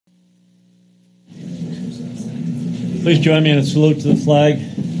Please join me in a salute to the flag.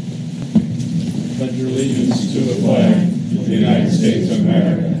 Pledge allegiance to the flag of the United States of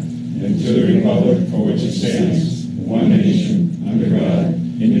America and to the republic for which it stands, one nation, under God,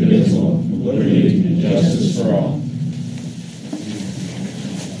 indivisible, with liberty and justice for all.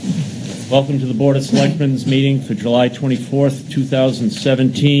 Welcome to the Board of Selectmen's meeting for July 24th,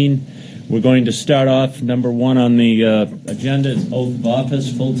 2017. We're going to start off, number one on the agenda is oath of office,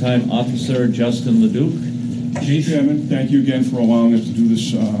 full-time officer Justin LeDuc. Chief. Chairman, thank you again for allowing us to do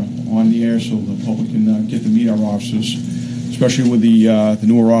this on the air so the public can get to meet our officers, especially with the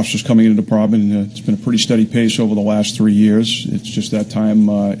newer officers coming into the department. It's been a pretty steady pace over the last 3 years. It's just that time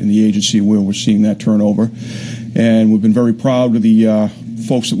in the agency where we're seeing that turnover. And we've been very proud of the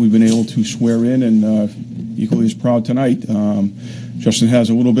folks that we've been able to swear in, and equally as proud tonight. Justin has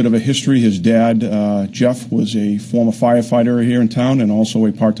a little bit of a history. His dad, Jeff, was a former firefighter here in town and also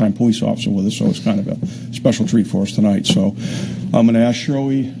a part-time police officer with us, so it's kind of a special treat for us tonight. So I'm going to ask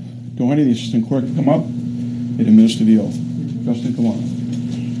Shirley Doheny, the assistant clerk, to come up and administer the oath. Justin, come on.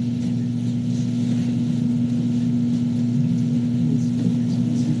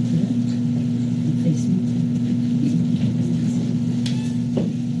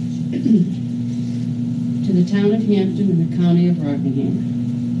 To the town of Hampton and the county of Rockingham.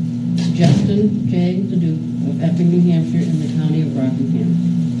 Justin J. LeDuc of Epping, New Hampshire and the county of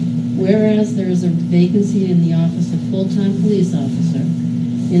Rockingham. Whereas there is a vacancy in the office of full-time police officer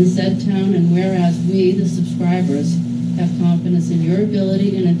in said town, and whereas we, the subscribers, have confidence in your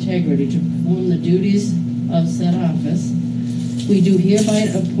ability and integrity to perform the duties of said office, we do hereby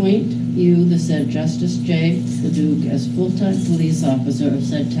appoint you, the said Justice J. LeDuc, as full-time police officer of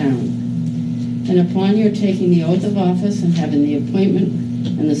said town. And upon your taking the oath of office and having the appointment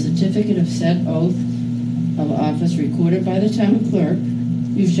and the certificate of said oath of office recorded by the town clerk,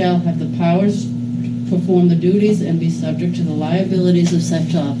 you shall have the powers to perform the duties and be subject to the liabilities of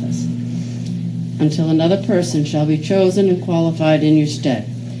such office, until another person shall be chosen and qualified in your stead.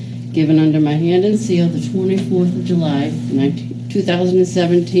 Given under my hand and seal the 24th of July,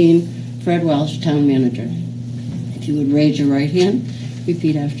 2017, Fred Welsh, Town Manager. If you would raise your right hand,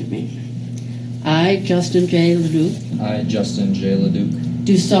 repeat after me. I, Justin J. LeDuc. I, Justin J. LeDuc.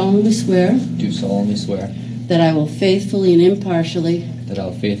 Do solemnly swear. Do solemnly swear. That I will faithfully and impartially. That I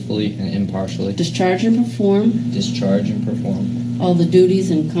will faithfully and impartially. Discharge and perform. Discharge and perform. All the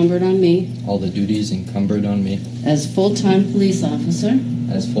duties incumbent on me. All the duties incumbent on me. As full-time police officer.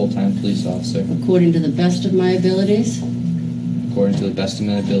 As full-time police officer. According to the best of my abilities. According to the best of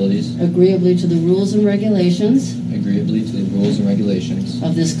my abilities. Agreeably to the rules and regulations. Agreeably to the rules and regulations.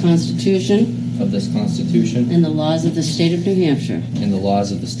 Of this Constitution. Of this Constitution. And the laws of the state of New Hampshire. And the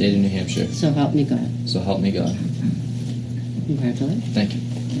laws of the state of New Hampshire. So help me God. So help me God. Congratulations. Thank you.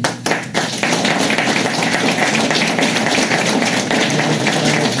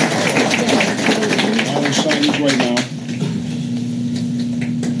 I'll sign these right now.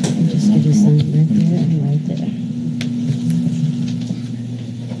 Just give you some right there and right there.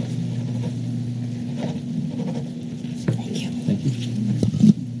 Thank you. Thank you.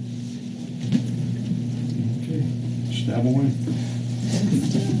 Stab away.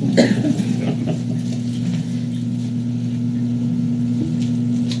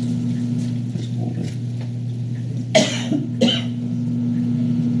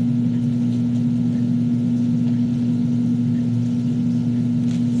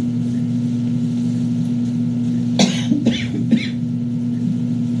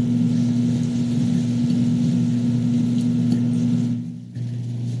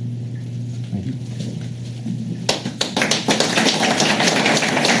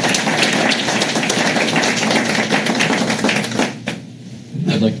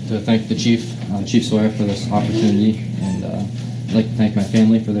 I'd like to thank the Chief Sawyer, for this opportunity, and I'd like to thank my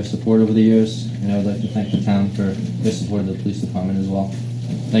family for their support over the years, and I would like to thank the town for their support of the police department as well.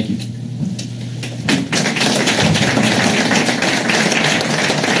 Thank you.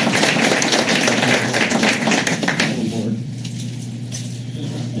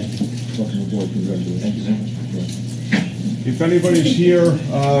 If anybody's here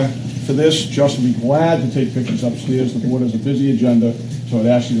for this, Justin will be glad to take pictures upstairs. The board has a busy agenda, so I'd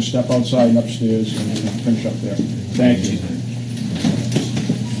ask you to step outside and upstairs and finish up there. Thank you.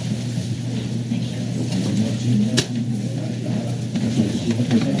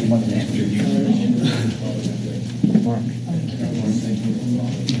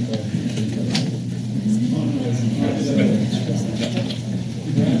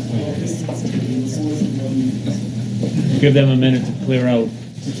 Give them a minute to clear out.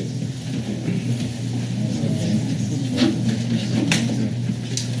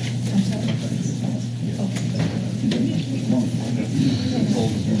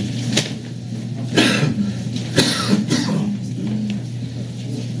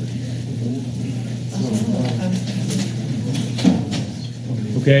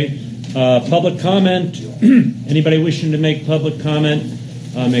 Okay. Public comment. Anybody wishing to make public comment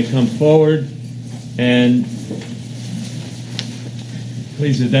may come forward. And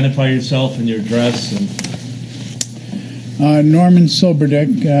please identify yourself and your address. Norman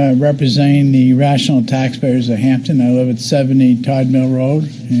Silberdick, representing the Rational Taxpayers of Hampton. I live at 70 Todd Mill Road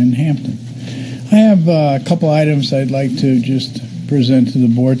in Hampton. I have a couple items I'd like to just present to the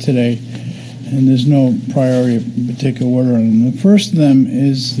board today, and there's no priority in particular order on them. The first of them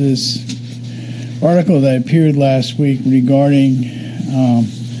is this article that appeared last week regarding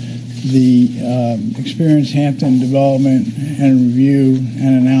the Experience Hampton development and review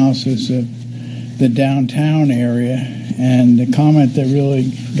and analysis of the downtown area. And the comment that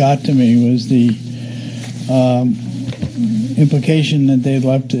really got to me was the implication that they'd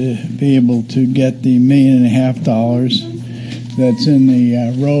love to be able to get the $1.5 million that's in the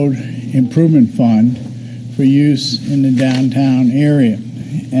road improvement fund for use in the downtown area.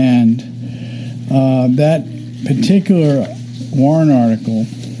 And that particular warrant article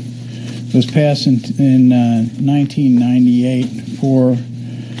was passed in 1998 for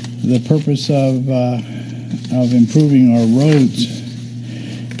the purpose of improving our roads,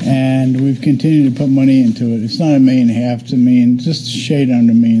 and we've continued to put money into it. It's not $1.5 million; it's $1 million, just a shade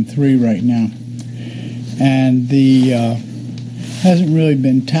under $1.3 million right now, and the hasn't really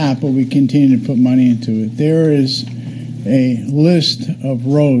been tapped, but we continue to put money into it. There is a list of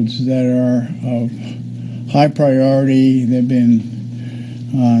roads that are of high priority. They've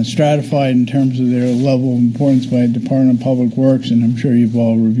been stratified in terms of their level of importance by the Department of Public Works, and I'm sure you've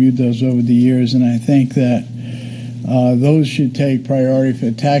all reviewed those over the years, and I think that those should take priority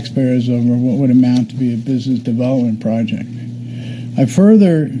for taxpayers over what would amount to be a business development project. I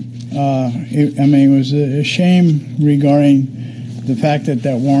further, it was a shame regarding the fact that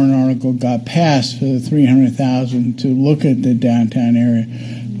that warrant article got passed for the $300,000 to look at the downtown area.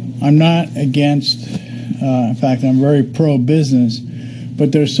 I'm not against, in fact, I'm very pro-business,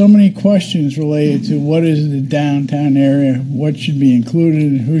 but there's so many questions related to what is the downtown area, what should be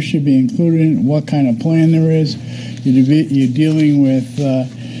included, who should be included, what kind of plan there is. You're dealing with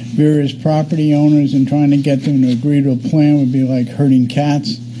various property owners, and trying to get them to agree to a plan would be like herding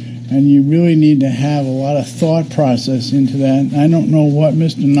cats. And you really need to have a lot of thought process into that. I don't know what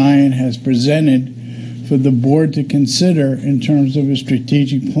Mr. Nyan has presented for the board to consider in terms of a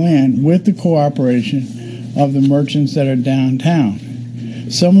strategic plan with the cooperation of the merchants that are downtown.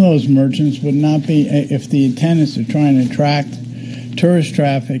 Some of those merchants would not be, if the intent is to try and attract tourist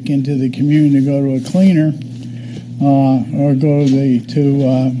traffic into the community to go to a cleaner or go to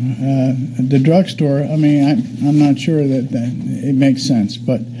the drugstore. I mean, I'm not sure that it makes sense,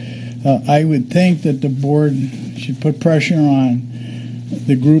 but I would think that the board should put pressure on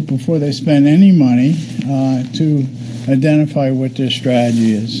the group before they spend any money to identify what their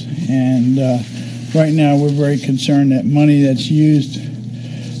strategy is. And right now, we're very concerned that money that's used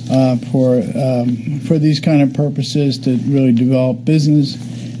for these kind of purposes to really develop business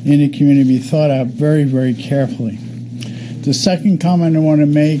in the community be thought out very, very carefully. The second comment I want to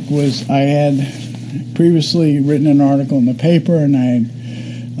make was I had previously written an article in the paper, and I had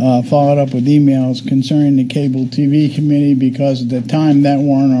followed up with emails concerning the Cable TV Committee, because at the time that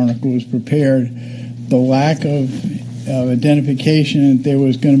warrant article was prepared, the lack of identification that there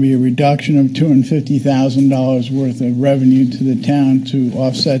was going to be a reduction of $250,000 worth of revenue to the town to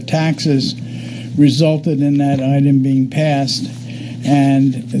offset taxes resulted in that item being passed.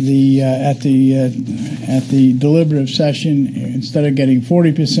 And at the deliberative session, instead of getting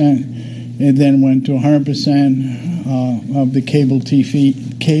 40%, it then went to 100% of the cable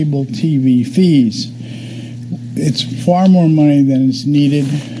TV fees. It's far more money than is needed.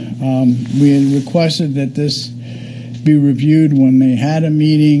 We had requested that this be reviewed when they had a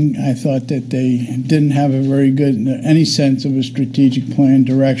meeting. I thought that they didn't have a very good, any sense of a strategic plan,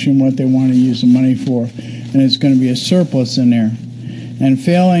 direction, what they want to use the money for, and it's going to be a surplus in there. And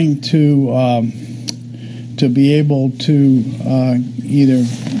failing to be able to either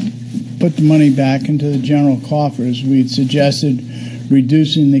put the money back into the general coffers, we'd suggested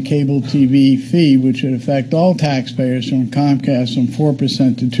reducing the cable TV fee, which would affect all taxpayers from Comcast from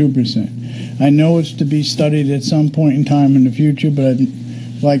 4% to 2%. I know it's to be studied at some point in time in the future, but I'd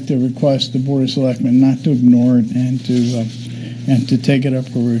like to request the Board of Selectmen not to ignore it and to take it up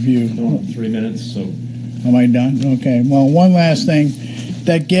for review. 3 minutes, so. Am I done? Okay. Well, one last thing.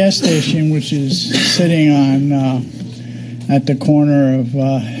 That gas station, which is sitting on at the corner of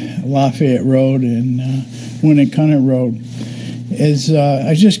Lafayette Road and Winnicott Road, is I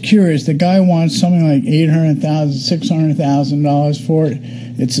was just curious. The guy wants something like $800,000, $600,000 for it.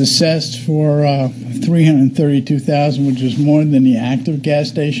 It's assessed for $332,000, which is more than the active gas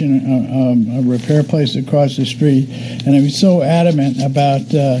station, a repair place across the street. And I was so adamant about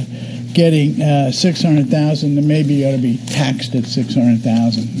getting $600,000 that maybe it ought to be taxed at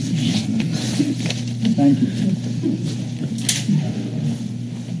 $600,000. Thank you.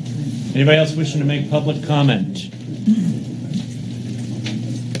 Anybody else wishing to make public comment?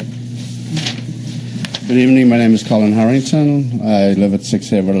 Good evening. My name is Colin Harrington. I live at 6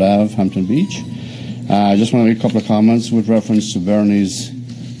 Haverhill Ave, Hampton Beach. I just want to make a couple of comments with reference to Bernie's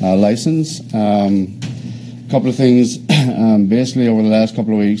license. A couple of things. Basically, over the last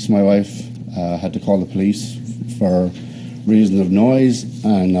couple of weeks, my wife had to call the police for reasons of noise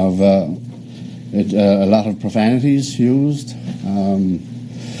and of a lot of profanities used.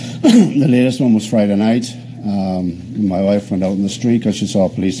 The latest one was Friday night. My wife went out in the street because she saw a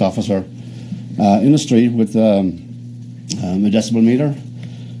police officer in the street with a decibel meter.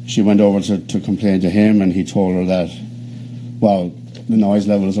 She went over to complain to him, and he told her that, well, the noise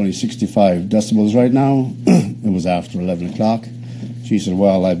level is only 65 decibels right now. It was after 11 o'clock. She said,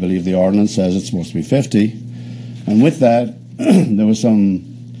 well, I believe the ordinance says it's supposed to be 50. And with that, there was some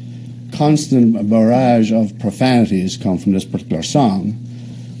constant barrage of profanities come from this particular song.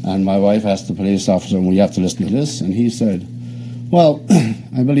 And my wife asked the police officer, well, you have to listen to this. And he said, well,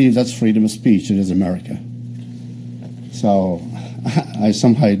 I believe that's freedom of speech. It is America. So I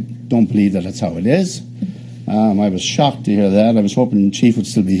somehow don't believe that that's how it is. I was shocked to hear that. I was hoping the chief would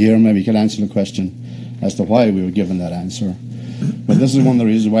still be here. Maybe he could answer the question as to why we were given that answer. But this is one of the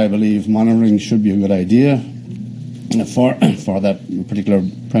reasons why I believe monitoring should be a good idea for that particular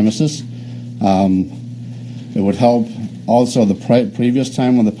premises. It would help also the previous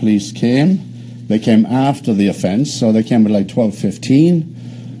time when the police came. They came after the offence, so they came at like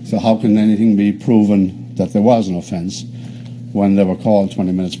 12:15. So how can anything be proven that there was an offence when they were called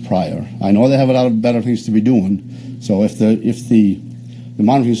 20 minutes prior? I know they have a lot of better things to be doing. So if the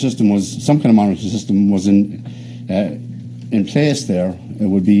monitoring system was, some kind of monitoring system was in place there, it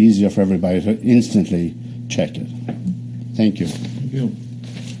would be easier for everybody to instantly check it. Thank you. Thank you.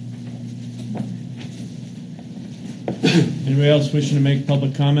 Anybody else wishing to make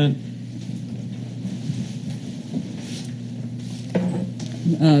public comment?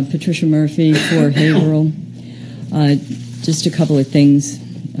 Patricia Murphy for Haverhill. Just a couple of things.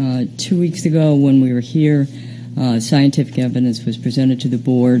 2 weeks ago when we were here, scientific evidence was presented to the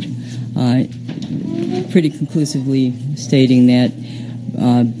board pretty conclusively stating that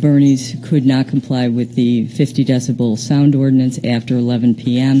Bernie's could not comply with the 50 decibel sound ordinance after 11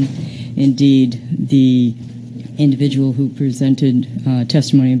 p.m. Indeed, the individual who presented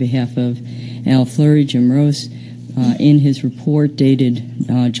testimony on behalf of Al Fleury, Jim Rose, in his report dated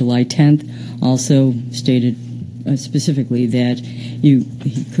July 10th, also stated specifically that he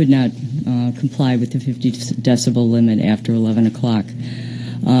could not comply with the 50 decibel limit after 11 o'clock.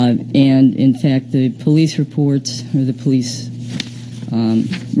 And in fact, the police reports, or the police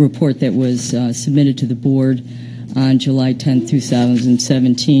report that was submitted to the board on July 10th,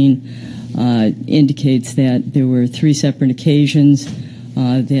 2017, indicates that there were 3 separate occasions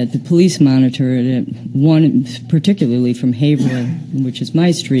that the police monitored it, one particularly from Haverhill, which is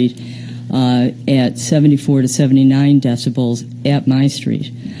my street, at 74 to 79 decibels at my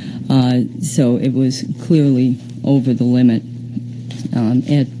street. So it was clearly over the limit.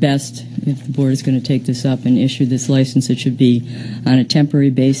 At best, if the board is going to take this up and issue this license, it should be on a temporary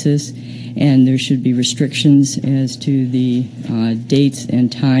basis, and there should be restrictions as to the dates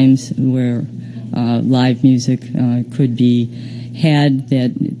and times where live music could be had,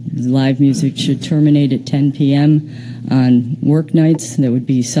 that live music should terminate at 10 p.m. on work nights. That would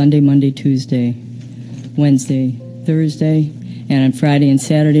be Sunday, Monday, Tuesday, Wednesday, Thursday, and on Friday and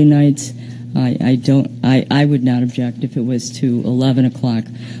Saturday nights. I would not object if it was to 11 o'clock,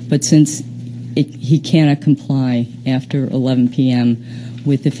 but since he cannot comply after 11 p.m.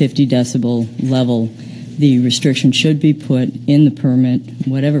 with the 50 decibel level, the restriction should be put in the permit,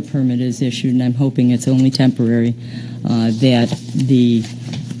 whatever permit is issued, and I'm hoping it's only temporary, that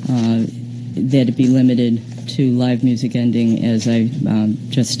it be limited to live music ending as I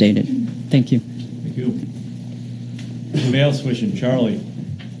just stated. Thank you. Thank you. Anybody else wishing? Charlie.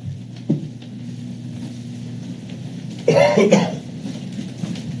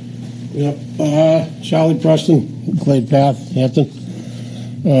 Yep. Charlie Preston, Glade Path, Hampton.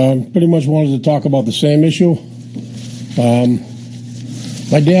 Pretty much wanted to talk about the same issue.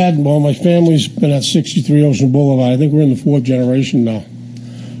 My dad, my family's been at 63 Ocean Boulevard. I think we're in the 4th generation now.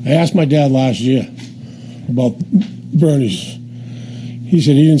 I asked my dad last year about Bernie's. He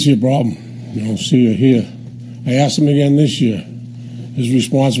said he didn't see a problem. See or hear. I asked him again this year. His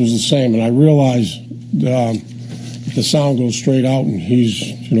response was the same, and I realized the sound goes straight out, and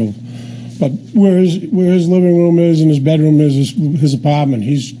he's, but where his living room is and his bedroom is his apartment,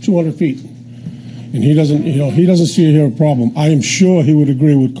 he's 200 feet, and he doesn't see or hear a problem. I am sure he would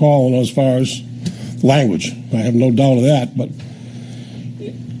agree with Colin as far as language. I have no doubt of that. But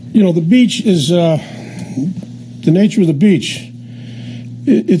the beach is the nature of the beach.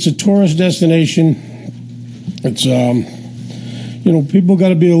 It's a tourist destination. It's people got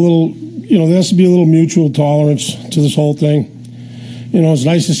to be a little, there has to be a little mutual tolerance to this whole thing. It's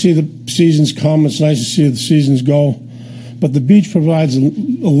nice to see the seasons come. It's nice to see the seasons go. But the beach provides a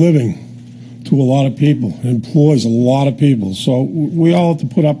living to a lot of people. It employs a lot of people. So we all have to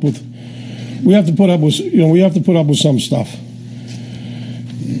put up with, we have to put up with some stuff.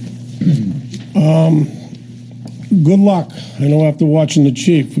 Good luck. I know after watching the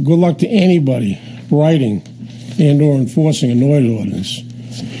chief, good luck to anybody writing and or enforcing a noise ordinance.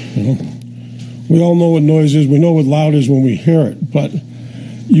 We all know what noise is. We know what loud is when we hear it. But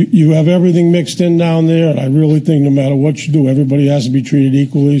you have everything mixed in down there, and I really think no matter what you do, everybody has to be treated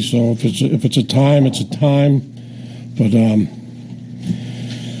equally. So if it's a time, it's a time. But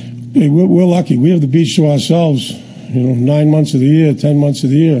hey, we're lucky. We have the beach to ourselves. 9 months of the year, 10 months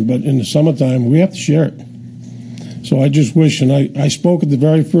of the year. But in the summertime, we have to share it. So I just wish, and I spoke at the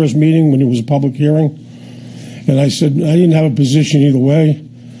very first meeting when it was a public hearing, and I said I didn't have a position either way,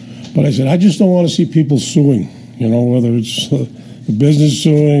 but I said I just don't want to see people suing, whether it's the business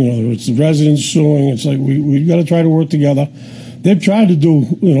suing, whether it's the residents suing. It's like we've got to try to work together. They've tried to do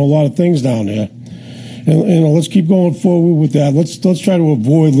a lot of things down there, and let's keep going forward with that. Let's try to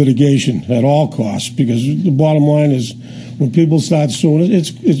avoid litigation at all costs, because the bottom line is when people start suing,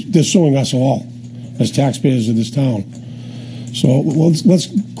 they're suing us all as taxpayers of this town. So let's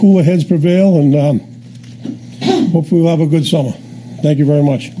cooler heads prevail, and hopefully we'll have a good summer. Thank you very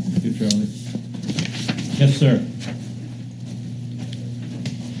much. Thank you, Charlie. Yes, sir.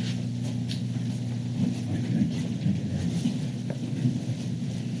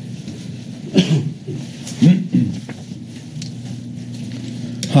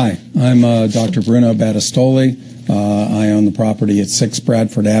 Hi, I'm Dr. Bruno Battistoli. I own the property at 6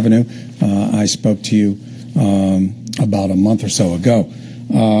 Bradford Avenue. I spoke to you about a month or so ago.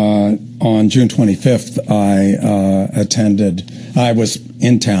 On June 25th, I was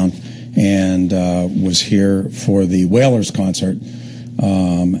in town and was here for the Whalers concert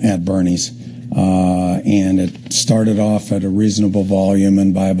at Bernie's. And it started off at a reasonable volume,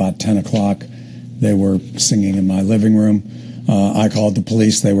 and by about 10 o'clock, they were singing in my living room. I called the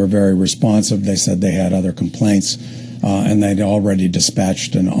police. They were very responsive. They said they had other complaints, and they'd already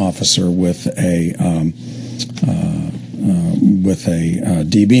dispatched an officer with a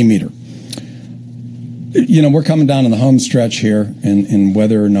dB meter. We're coming down in the home stretch here in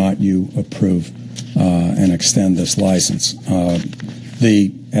whether or not you approve and extend this license.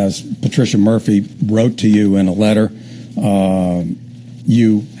 As Patricia Murphy wrote to you in a letter,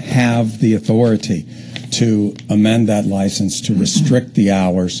 you have the authority to amend that license to restrict the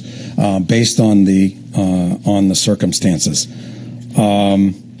hours based on the circumstances.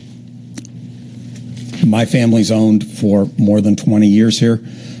 My family's owned for more than 20 years here.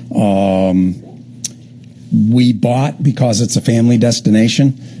 We bought because it's a family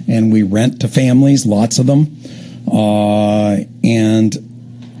destination, and we rent to families, lots of them. And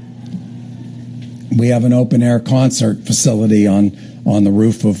we have an open-air concert facility on the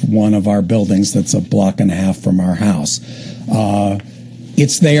roof of one of our buildings that's a block and a half from our house.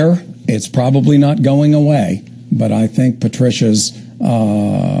 It's there. It's probably not going away, but I think Patricia's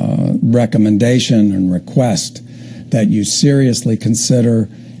recommendation and request that you seriously consider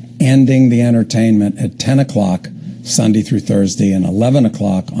ending the entertainment at 10 o'clock Sunday through Thursday and 11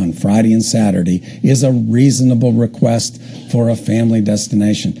 o'clock on Friday and Saturday is a reasonable request for a family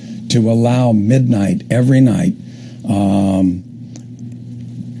destination. To allow midnight every night,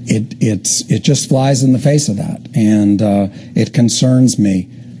 it just flies in the face of that, and it concerns me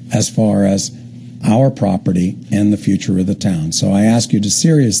as far as our property and the future of the town. So I ask you to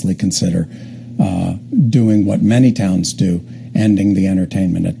seriously consider doing what many towns do, ending the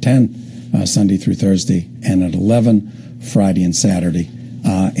entertainment at 10 Sunday through Thursday and at 11 Friday and Saturday.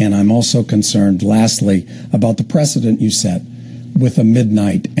 And I'm also concerned, lastly, about the precedent you set with a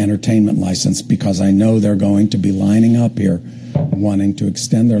midnight entertainment license, because I know they're going to be lining up here wanting to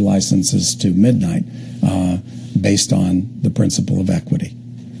extend their licenses to midnight based on the principle of equity.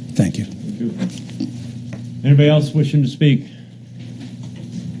 Thank you. Thank you. Anybody else wishing to speak?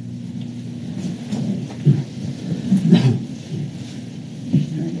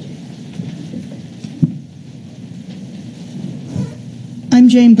 I'm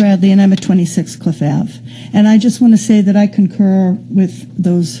Jane Bradley, and I'm at 26 Cliff Ave. And I just want to say that I concur with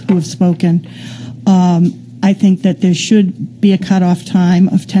those who have spoken. I think that there should be a cutoff time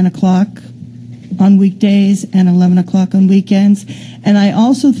of 10 o'clock on weekdays and 11 o'clock on weekends. And I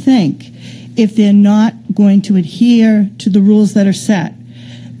also think if they're not going to adhere to the rules that are set,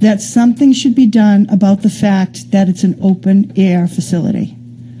 that something should be done about the fact that it's an open-air facility.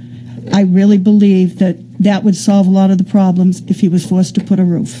 I really believe that that would solve a lot of the problems if he was forced to put a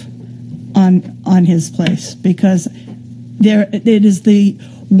roof on his place, because it is the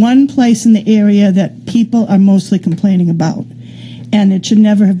one place in the area that people are mostly complaining about, and it should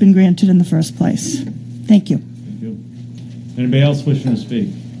never have been granted in the first place. Thank you. Thank you. Anybody else wishing to speak?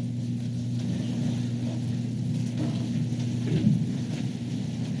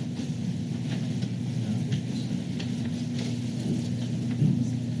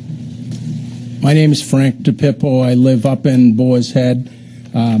 My name is Frank DePippo. I live up in Boar's Head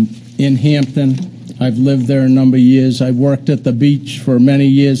in Hampton. I've lived there a number of years. I worked at the beach for many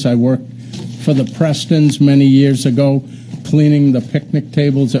years. I worked for the Prestons many years ago, cleaning the picnic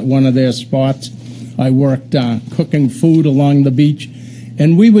tables at one of their spots. I worked cooking food along the beach.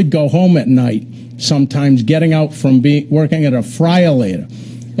 And we would go home at night, sometimes getting out from working at a Friolator.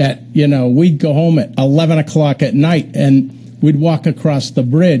 We'd go home at 11 o'clock at night, and we'd walk across the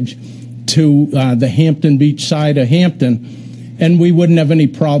bridge to the Hampton Beach side of Hampton, and we wouldn't have any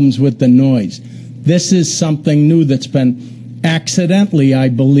problems with the noise. This is something new that's been accidentally, I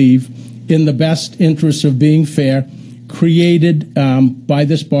believe, in the best interest of being fair, created by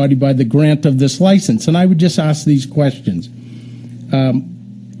this body by the grant of this license. And I would just ask these questions.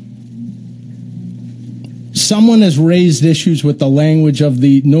 Someone has raised issues with the language of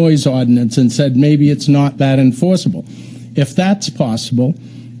the noise ordinance and said maybe it's not that enforceable. If that's possible,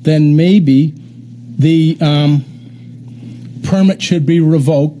 then maybe the permit should be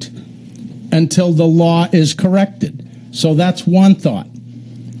revoked until the law is corrected. So that's one thought.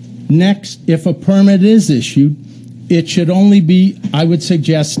 Next, if a permit is issued, it should only be, I would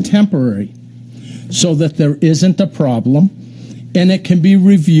suggest, temporary, so that there isn't a problem, and it can be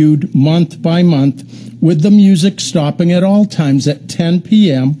reviewed month by month with the music stopping at all times at 10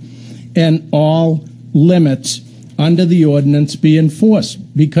 p.m. and all limits under the ordinance be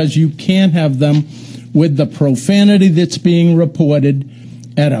enforced, because you can't have them with the profanity that's being reported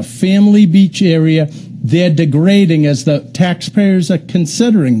at a family beach area. They're degrading, as the taxpayers are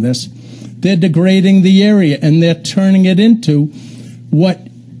considering this, they're degrading the area, and they're turning it into what,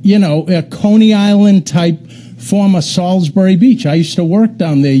 a Coney Island type former Salisbury Beach. I used to work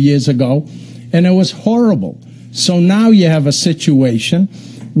down there years ago, and it was horrible. So now you have a situation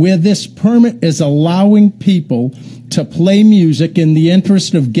where this permit is allowing people to play music in the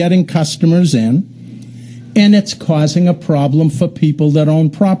interest of getting customers in, and it's causing a problem for people that own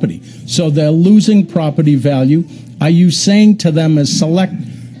property. So they're losing property value. Are you saying to them as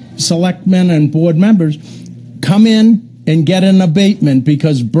selectmen and board members, come in and get an abatement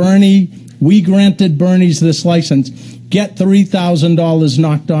because we granted Bernie's this license, get $3,000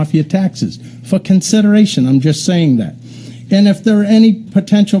 knocked off your taxes for consideration? I'm just saying that. And if there are any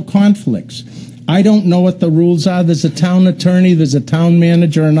potential conflicts, I don't know what the rules are. There's a town attorney, there's a town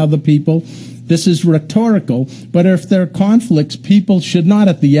manager, and other people. This is rhetorical, but if there are conflicts, people should not,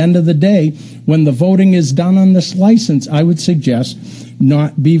 at the end of the day, when the voting is done on this license, I would suggest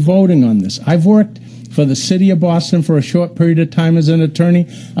not be voting on this. I've worked for the city of Boston for a short period of time as an attorney.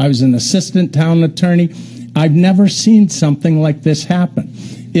 I was an assistant town attorney. I've never seen something like this happen.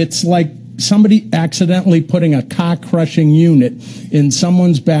 It's like somebody accidentally putting a car-crushing unit in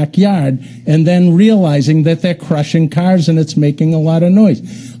someone's backyard and then realizing that they're crushing cars and it's making a lot of noise.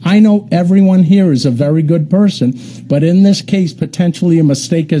 I know everyone here is a very good person, but in this case, potentially a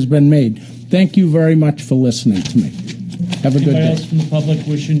mistake has been made. Thank you very much for listening to me. Have a good day. Anybody else from the public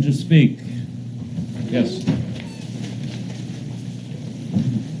wishing to speak? Yes.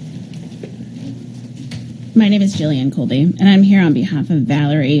 My name is Jillian Colby, and I'm here on behalf of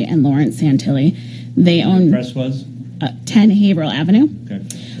Valerie and Lawrence Santilli. They own The press was? 10 Haverhill Avenue.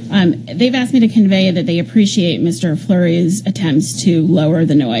 Okay. They've asked me to convey that they appreciate Mr. Fleury's attempts to lower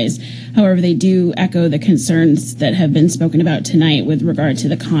the noise. However, they do echo the concerns that have been spoken about tonight with regard to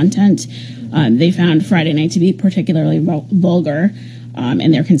the content. They found Friday night to be particularly vulgar,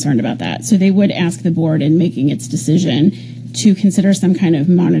 and they're concerned about that. So they would ask the board in making its decision to consider some kind of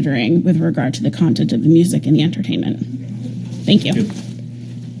monitoring with regard to the content of the music and the entertainment. Thank you.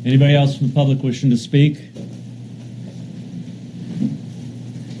 Anybody else from the public wishing to speak?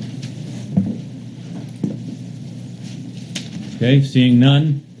 Okay, seeing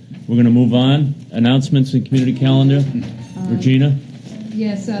none, we're going to move on. Announcements and community calendar. Regina?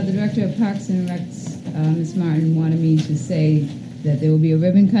 Yes, the Director of Parks and Recs, Ms. Martin, wanted me to say that there will be a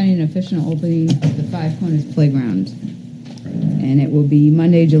ribbon cutting and official opening of the Five Corners Playground. And it will be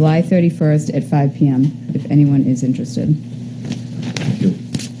Monday, July 31st at 5 p.m., if anyone is interested. Thank you.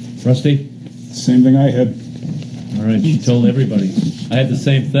 Rusty? Same thing I had. All right, she told everybody. I had the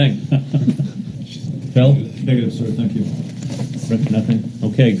same thing. Phil? Negative, sir. Thank you. Rick, nothing?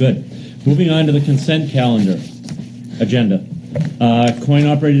 Okay, good. Moving on to the consent calendar agenda.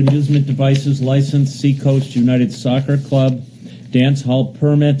 Coin-operated amusement devices license, Seacoast United Soccer Club. Dance hall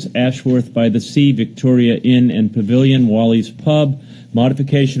permits, Ashworth by the Sea, Victoria Inn and Pavilion, Wally's Pub.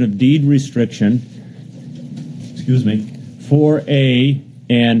 Modification of deed restriction, 4A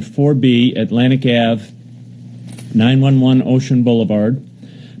and 4B, Atlantic Ave, 911 Ocean Boulevard.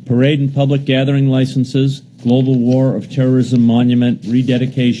 Parade and public gathering licenses, Global War of Terrorism Monument,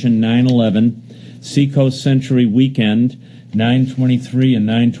 rededication 9/11, Seacoast Century Weekend, 9/23 and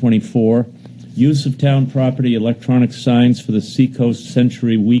 9/24. Use of town property electronic signs for the Seacoast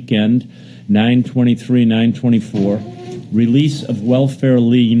Century Weekend, 9/23, 9/24. Release of welfare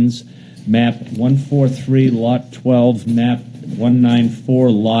liens, map 143, lot 12, map 194,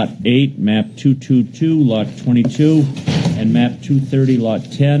 lot 8, map 222, lot 22, and map 230,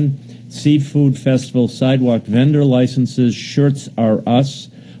 lot 10. Seafood Festival sidewalk vendor licenses, Shirts Are Us,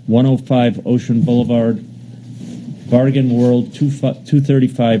 105 Ocean Boulevard. Bargain World,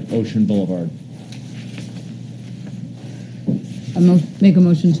 235 Ocean Boulevard. Make a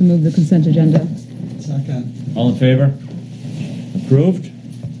motion to move the consent agenda. Second. All in favor? Approved?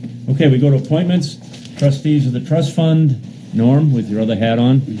 Okay, we go to appointments. Trustees of the Trust Fund. Norm, with your other hat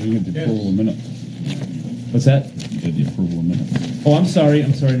on. You get the approval of minutes. What's that? You get the approval of minutes. Oh, I'm sorry,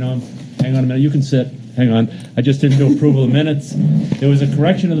 Norm. Hang on a minute. You can sit. Hang on. I just didn't do approval of minutes. There was a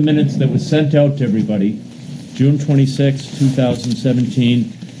correction of the minutes that was sent out to everybody. June 26,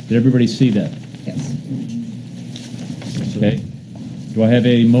 2017. Did everybody see that? Yes. Okay. Do I have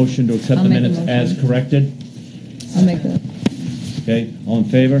a motion to accept I'll the make a minutes motion. as corrected? I'll make that. Okay. All in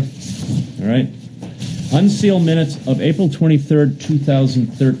favor? All right. Unseal minutes of April 23rd,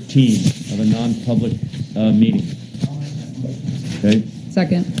 2013 of a non-public meeting. Okay.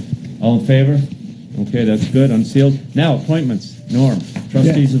 Second. All in favor? Okay, that's good. Unsealed. Now, appointments. Norm,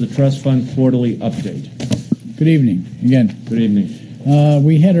 trustees of the Trust Fund quarterly update. Good evening again. Good evening.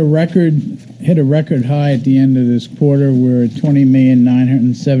 We hit a record high at the end of this quarter. We're at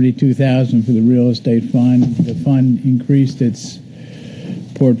 $20,972,000 for the real estate fund. The fund increased its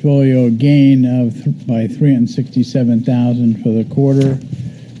portfolio gain by $367,000 for the quarter.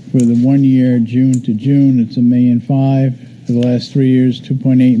 For the 1 year, June to June, it's $1.5 million. For the last 3 years,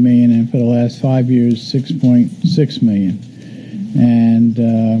 $2.8 million, and for the last 5 years, $6.6 million. And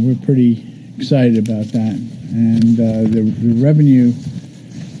we're pretty excited about that. And the revenue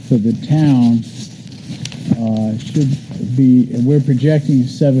for the town should be, we're projecting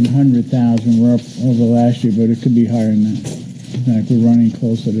 $700,000. We're up over last year, but it could be higher than that. In fact, we're running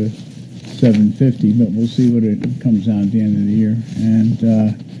closer to $750,000, but we'll see what it comes out at the end of the year. And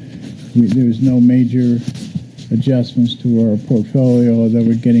there's no major adjustments to our portfolio, although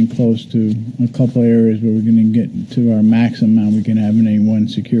we're getting close to a couple areas where we're going to get to our maximum amount we can have in any one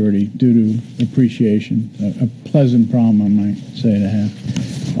security due to appreciation. A pleasant problem, I might say, to have.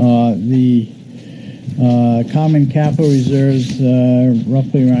 The common capital reserves,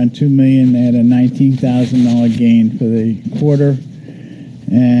 roughly around $2 million. They had a $19,000 gain for the quarter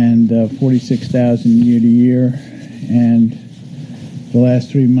and $46,000 year to year. And the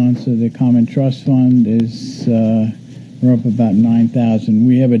last 3 months of the Common Trust Fund is we're up about $9,000.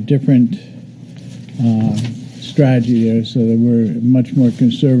 We have a different strategy there, so that we're much more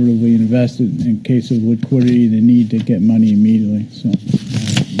conservatively invested in case of liquidity, the need to get money immediately. So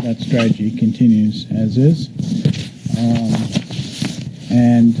that strategy continues as is.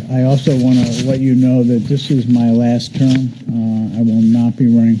 And I also want to let you know that this is my last term. I will not be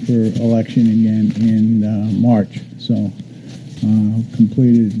running for election again in March. So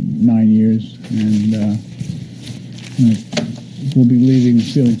completed 9 years, and we'll be leaving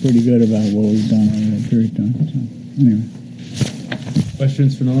feeling pretty good about what we've done over that period of time. So, anyway.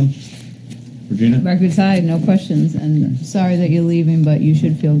 Questions for Norm? Regina? Record's high, no questions. And sorry that you're leaving, but you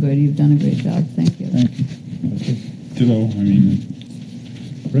should feel good. You've done a great job. Thank you. Thank you. Ditto. I mean,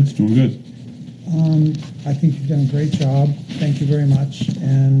 Rick's doing good. I think you've done a great job. Thank you very much.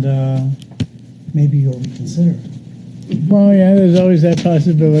 And maybe you'll reconsider. Well, yeah, there's always that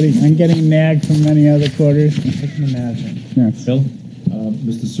possibility. I'm getting nagged from many other quarters. I can imagine. Yeah. Phil?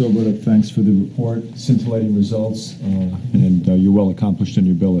 Mr. Silver, thanks for the report, scintillating results, and you're well accomplished in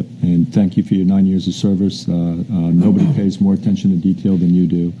your billet. And thank you for your 9 years of service. Nobody pays more attention to detail than you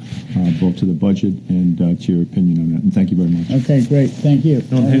do, both to the budget and to your opinion on that. And thank you very much. Okay, great. Thank you.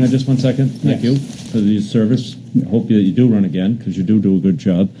 No, hang on just one second. Thank you for your service. I hope that you do run again, because you do a good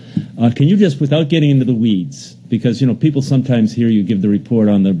job. Can you just, without getting into the weeds, because, people sometimes hear you give the report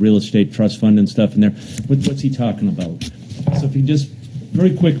on the real estate trust fund and stuff, and what's he talking about? So if you just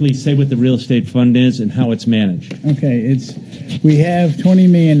very quickly say what the real estate fund is and how it's managed. Okay, we have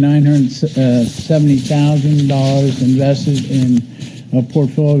 $20,970,000 invested in a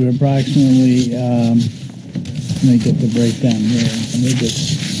portfolio of approximately. Let me get the breakdown here. Let me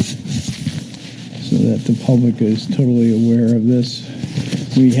just, so that the public is totally aware of this.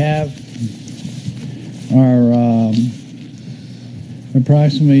 We have our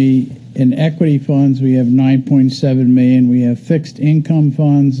approximately. In equity funds, we have $9.7 million. We have fixed income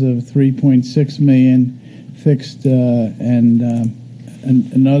funds of $3.6 million. Fixed and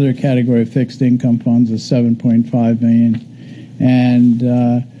another category of fixed income funds is $7.5 million. And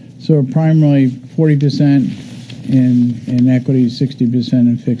so we're primarily 40% in equity, 60%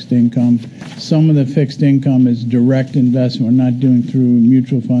 in fixed income. Some of the fixed income is direct investment. We're not doing through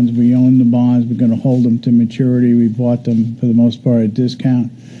mutual funds. We own the bonds. We're going to hold them to maturity. We bought them for the most part at a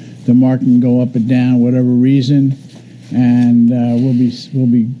discount. The market can go up and down, whatever reason, and we'll be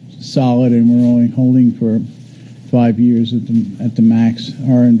solid, and we're only holding for 5 years at the max.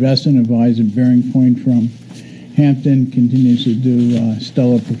 Our investment advisor, Bearing Point from Hampton, continues to do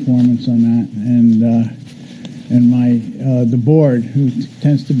stellar performance on that, and the board, who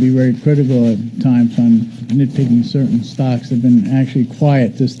tends to be very critical at times on nitpicking certain stocks, have been actually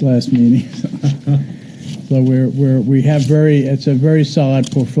quiet this last meeting. So it's a very solid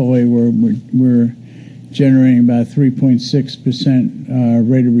portfolio. We're generating about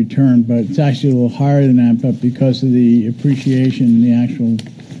 3.6% rate of return, but it's actually a little higher than that. But because of the appreciation in the actual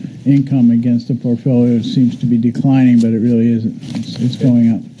income against the portfolio, it seems to be declining, but it really isn't. It's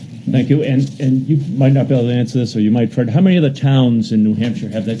going up. Thank you. And you might not be able to answer this, or you might try. How many of the towns in New Hampshire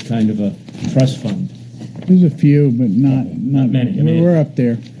have that kind of a trust fund? There's a few, but not many. I mean, we're up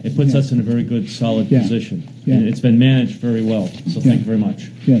there. It puts us in a very good, solid position. Yeah. And it's been managed very well. So thank you very much.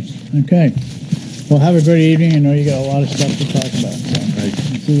 Yes. Okay. Well, have a great evening. I know you got a lot of stuff to talk about. So. Right.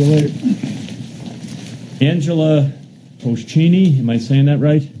 See you later. Angela Poschini, am I saying that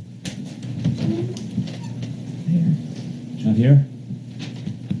right? Not here.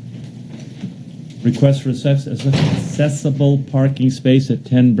 Request for accessible parking space at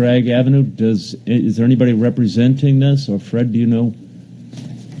 10 Bragg Avenue. Is there anybody representing this, or Fred, do you know?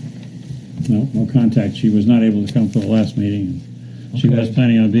 No contact. She was not able to come for the last meeting. She was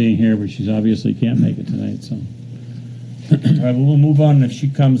planning on being here, but she's obviously can't make it tonight. So, all right, well, we'll move on. If she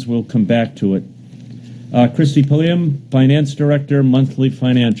comes, we'll come back to it. Christy Pulliam, Finance Director, Monthly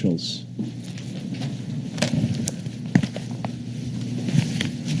Financials.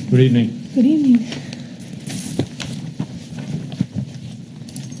 Good evening. Good evening.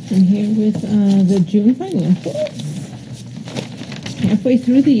 I'm here with the June financials. Halfway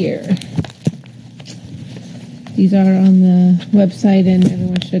through the year. These are on the website, and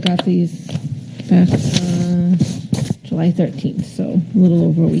everyone should have got these back July 13th, so a little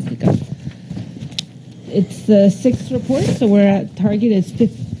over a week ago. It's the 6th report, so we're at target is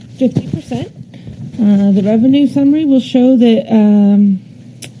 50%. The revenue summary will show that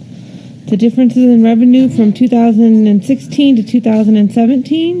the differences in revenue from 2016 to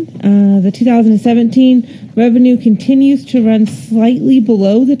 2017. The 2017 revenue continues to run slightly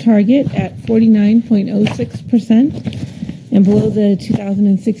below the target at 49.06% and below the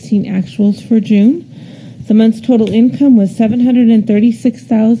 2016 actuals for June. The month's total income was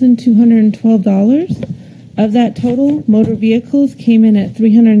 $736,212. Of that total, motor vehicles came in at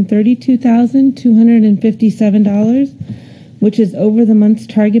 $332,257, which is over the month's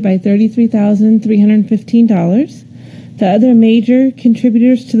target by $33,315. The other major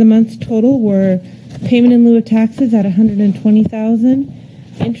contributors to the month's total were payment in lieu of taxes at $120,000,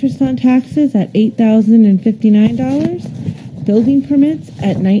 interest on taxes at $8,059, building permits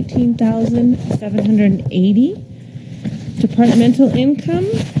at $19,780, departmental income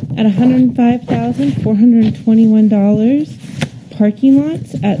at $105,421, parking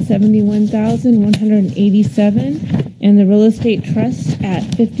lots at $71,187, and the real estate trust at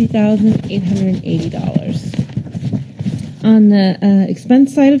 $50,880. On the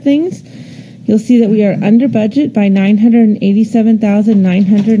expense side of things, you'll see that we are under budget by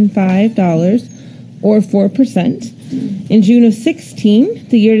 $987,905, or 4%. In June of 16,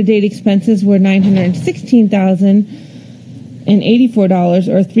 the year-to-date expenses were $916,000, and $84,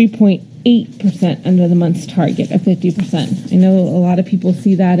 or 3.8% under the month's target of 50%. I know a lot of people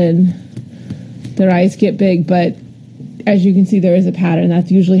see that and their eyes get big, but as you can see, there is a pattern.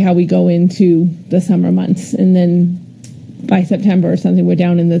 That's usually how we go into the summer months, and then by September or something, we're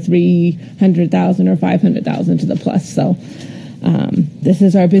down in the 300,000 or 500,000 to the plus. So this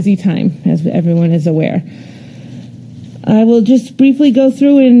is our busy time, as everyone is aware. I will just briefly go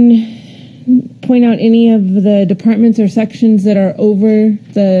through and point out any of the departments or sections that are over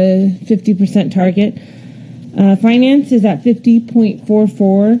the 50% target. Finance is at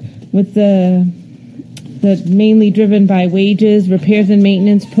 50.44, with the mainly driven by wages, repairs and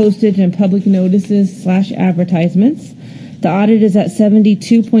maintenance, postage, and public notices / advertisements. The audit is at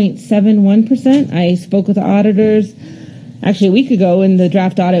 72.71%. I spoke with the auditors actually a week ago, and the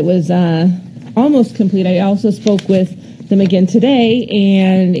draft audit was almost complete. I also spoke with them again today,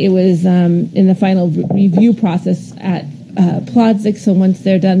 and it was in the final review process at Plodzik. So once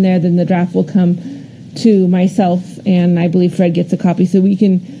they're done there, then the draft will come to myself, and I believe Fred gets a copy so we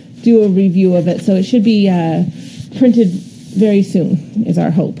can do a review of it. So it should be printed very soon, is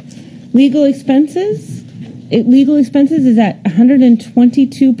our hope. Legal expenses is at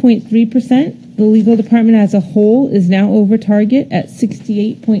 122.3%. The legal department as a whole is now over target at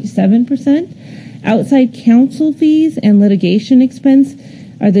 68.7%. Outside counsel fees and litigation expense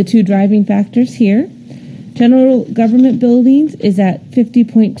are the two driving factors here. General government buildings is at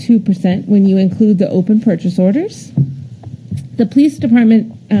 50.2% when you include the open purchase orders. The police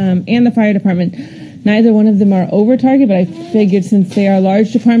department and the fire department, neither one of them are over target, but I figured since they are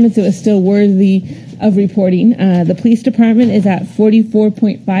large departments, it was still worthy of reporting. The police department is at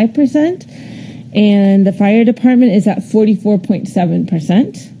 44.5%, and the fire department is at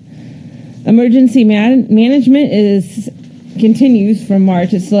 44.7%. Emergency management continues from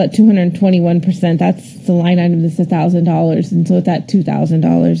March. It's still at 221%. That's the line item that's $1,000, and so it's at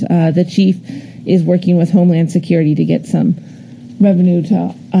 $2,000. The chief is working with Homeland Security to get some revenue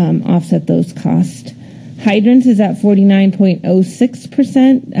to offset those costs. Hydrants is at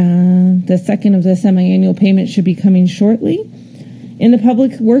 49.06%. The second of the semi-annual payments should be coming shortly. In the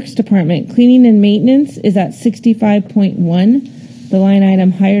Public Works Department, cleaning and maintenance is at 65.1%. The line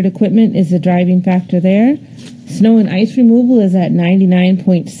item hired equipment is the driving factor there. Snow and ice removal is at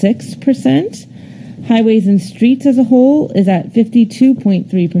 99.6%. Highways and streets as a whole is at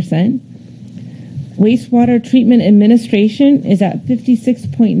 52.3%. Wastewater treatment administration is at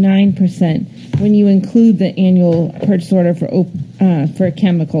 56.9% when you include the annual purchase order for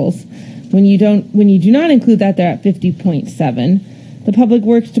chemicals. When you do not include that, they're at 50.7%. The Public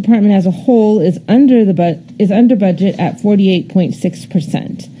Works Department as a whole is under budget at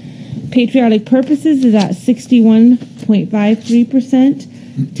 48.6%. Patriotic purposes is at 61.53%.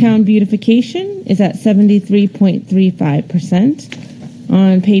 Town beautification is at 73.35%.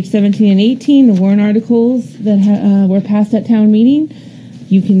 On page 17 and 18, the warrant articles that were passed at town meeting,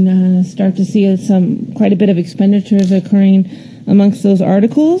 you can start to see quite a bit of expenditures occurring amongst those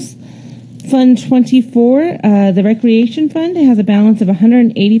articles. Fund 24, the Recreation Fund, has a balance of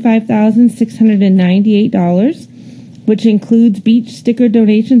 $185,698, which includes beach sticker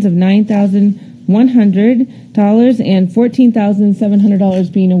donations of $9,100 and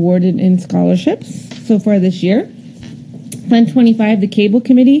 $14,700 being awarded in scholarships so far this year. Fund 25, the Cable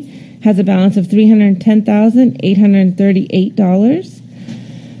Committee, has a balance of $310,838.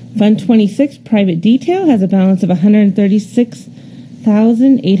 Fund 26, Private Detail, has a balance of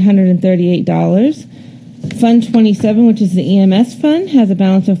 $136,838. Fund 27, which is the EMS Fund, has a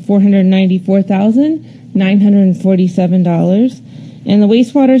balance of $494,947. And the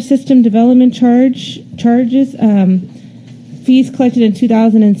wastewater system development charges, fees collected in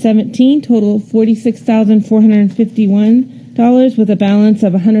 2017 total $46,451 with a balance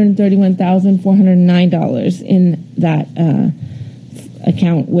of $131,409 in that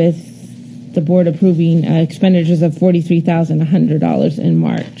account, with the board approving expenditures of $43,100 in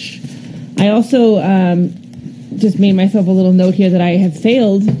March. I also just made myself a little note here that I have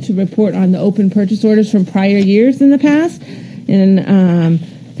failed to report on the open purchase orders from prior years in the past, and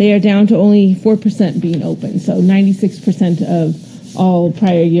they are down to only 4% being open. So 96% of all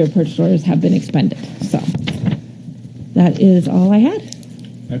prior year purchase orders have been expended. So that is all I had.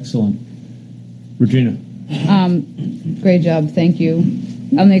 Excellent. Regina. Great job. Thank you.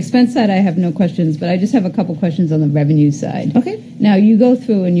 On the expense side, I have no questions, but I just have a couple questions on the revenue side. Okay. Now, you go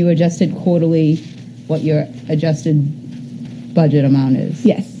through and you adjusted quarterly what your adjusted budget amount is.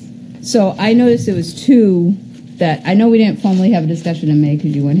 Yes. So I noticed there was two that, I know we didn't formally have a discussion in May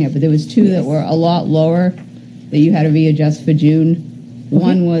because you weren't here, but there was two that were a lot lower that you had to readjust for June.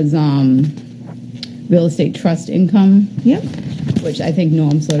 One was real estate trust income. Yep. Which I think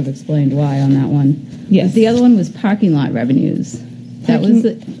Norm sort of explained why on that one. Yes. But the other one was parking lot revenues. That was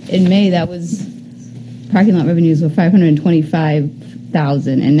in May. That was parking lot revenues were $525,000,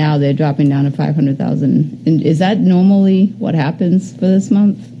 and now they're dropping down to $500,000. And is that normally what happens for this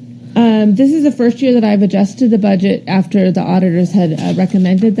month? This is the first year that I've adjusted the budget after the auditors had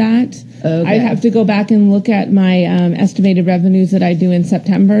recommended that. Okay. I'd have to go back and look at my estimated revenues that I do in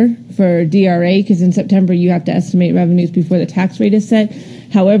September for DRA, because in September you have to estimate revenues before the tax rate is set.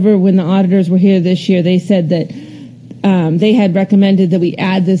 However, when the auditors were here this year, they said that they had recommended that we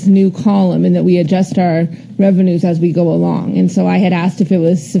add this new column and that we adjust our revenues as we go along. And so I had asked if it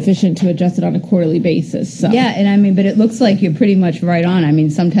was sufficient to adjust it on a quarterly basis. So. Yeah, and I mean, but it looks like you're pretty much right on. I mean,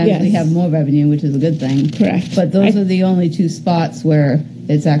 sometimes we have more revenue, which is a good thing. Correct. But those are the only two spots where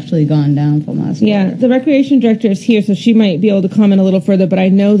it's actually gone down from last Yeah, quarter. the recreation director is here, so she might be able to comment a little further, but I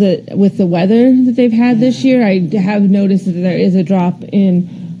know that with the weather that they've had this year, I have noticed that there is a drop in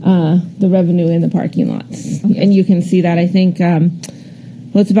the revenue in the parking lots. Okay. And you can see that, I think,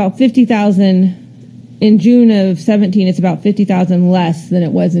 it's about 50,000 in June of 17, it's about 50,000 less than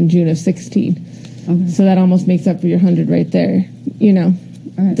it was in June of 16. Okay. So that almost makes up for your 100 right there,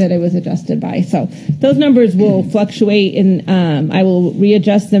 that it was adjusted by. So those numbers will fluctuate, and I will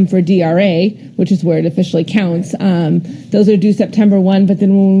readjust them for DRA, which is where it officially counts. Those are due September 1, but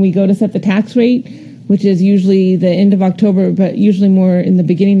then when we go to set the tax rate, which is usually the end of October, but usually more in the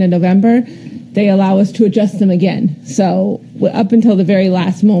beginning of November, they allow us to adjust them again. So up until the very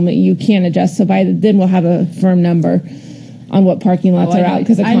last moment, you can adjust. So by then we'll have a firm number on what parking lots are out,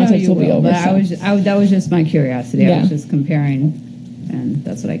 because the contracts will be over. But that was just my curiosity. Yeah. I was just comparing, and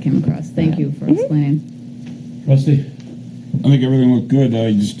that's what I came across. Thank you for explaining. Rusty? I think everything looked good.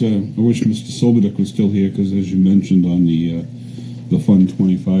 I just I wish Mr. Solbedick was still here, because as you mentioned on the Fund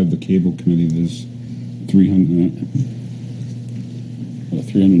 25, the cable committee, there's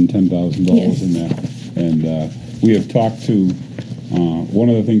 $310,000 in there, and we have talked to one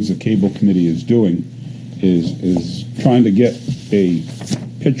of the things the cable committee is doing is trying to get a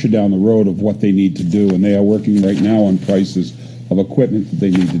picture down the road of what they need to do, and they are working right now on prices of equipment that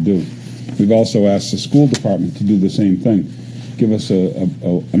they need to do. We've also asked the school department to do the same thing. Give us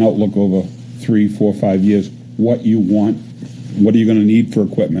an outlook over 3, 4, 5 years, what you want, what are you going to need for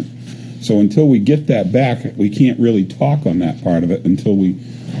equipment. So until we get that back, we can't really talk on that part of it until we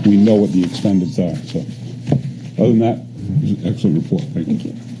know what the expenditures are. So other than that, it was an excellent report. Thank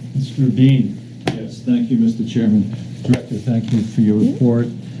you. Mr. Dean. Yes, thank you, Mr. Chairman. Director, thank you for your report.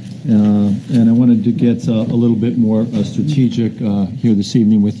 And I wanted to get a little bit more strategic here this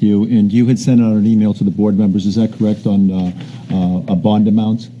evening with you. And you had sent out an email to the board members, is that correct, on a bond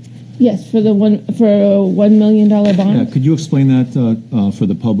amount? Yes, for a $1 million bond. Yeah, could you explain that for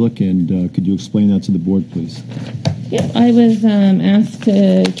the public, and could you explain that to the board, please? Yep, I was asked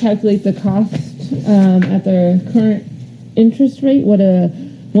to calculate the cost at the current interest rate, what a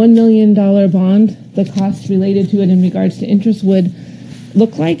 $1 million bond, the cost related to it in regards to interest would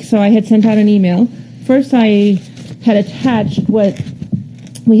look like. So I had sent out an email. First, I had attached what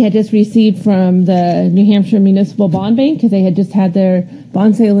we had just received from the New Hampshire Municipal Bond Bank, because they had just had their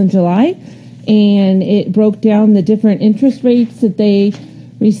bond sale in July, and it broke down the different interest rates that they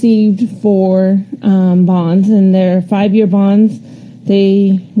received for bonds. And their 5-year bonds,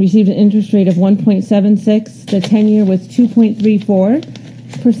 they received an interest rate of 1.76. The 10-year was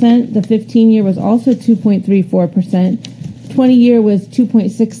 2.34%. The 15-year was also 2.34%. 20-year was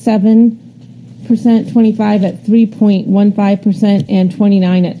 2.67%. 25 at 3.15%, and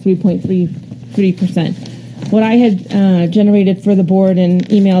 29 at 3.33%. What I had generated for the board and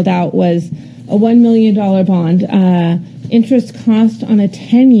emailed out was a $1 million bond. Interest cost on a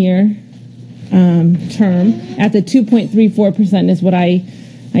 10-year term at the 2.34% is what I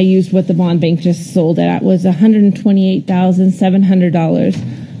used, what the bond bank just sold it at, was $128,700.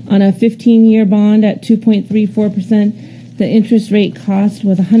 On a 15-year bond at 2.34%, the interest rate cost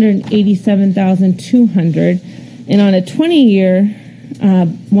was $187,200, and on a 20-year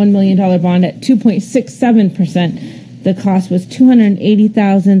 $1 million bond at 2.67%, the cost was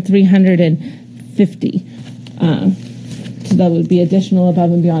 $280,350. So that would be additional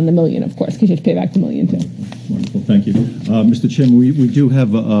above and beyond the million, of course, because you have to pay back the million too. Wonderful, thank you. Mr. Chairman, we do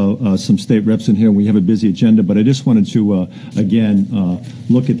have some state reps in here. We have a busy agenda, but I just wanted to, again,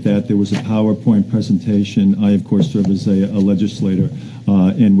 look at that. There was a PowerPoint presentation. I, of course, serve as a legislator,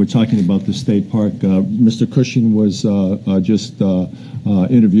 and we're talking about the state park. Mr. Cushing was just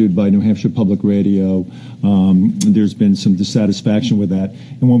interviewed by New Hampshire Public Radio. There's been some dissatisfaction with that.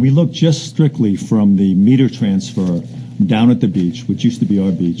 And when we look just strictly from the meter transfer down at the beach, which used to be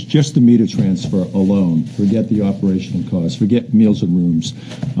our beach, just the meter transfer alone, forget the operational costs, forget meals and rooms,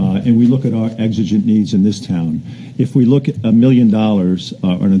 and we look at our exigent needs in this town. If we look at $1 million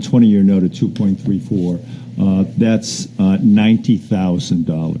on a 20-year note at 2.34, that's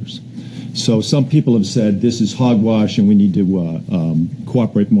 $90,000. So some people have said this is hogwash and we need to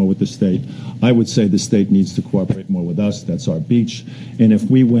cooperate more with the state. I would say the state needs to cooperate more with us. That's our beach. And if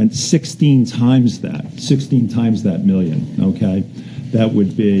we went 16 times that million, okay, that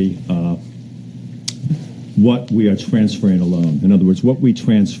would be what we are transferring alone. In other words, what we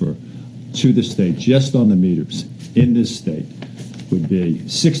transfer to the state just on the meters in this state would be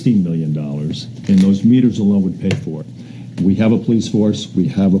 $16 million, and those meters alone would pay for it. We have a police force, we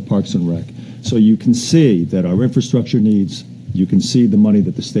have a Parks and Rec. So you can see that our infrastructure needs, you can see the money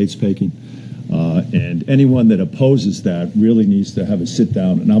that the state's taking, and anyone that opposes that really needs to have a sit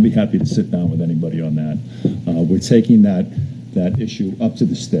down, and I'll be happy to sit down with anybody on that. We're taking that issue up to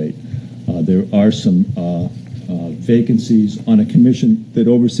the state. There are some vacancies on a commission that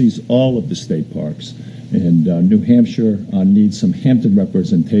oversees all of the state parks, and New Hampshire needs some Hampton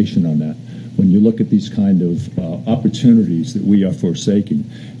representation on that. When you look at these kind of opportunities that we are forsaking.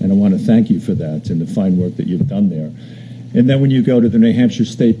 And I want to thank you for that and the fine work that you've done there. And then when you go to the New Hampshire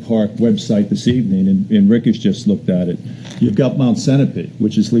State Park website this evening, and Rick has just looked at it, you've got Mount Centipede,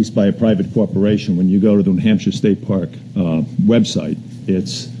 which is leased by a private corporation. When you go to the New Hampshire State Park website,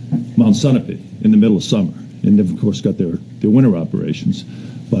 it's Mount Centipede in the middle of summer. And they've, of course, got their winter operations.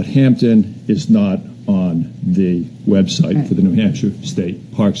 But Hampton is not on the website for the New Hampshire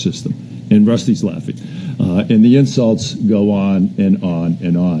State Park System. And Rusty's laughing. And the insults go on and on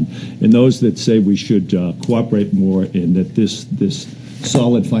and on. And those that say we should cooperate more and that this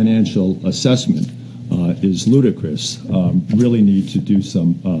solid financial assessment is ludicrous really need to do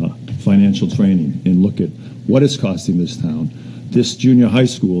some financial training and look at what it's costing this town. This junior high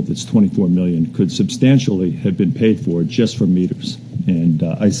school that's $24 million could substantially have been paid for just from meters. And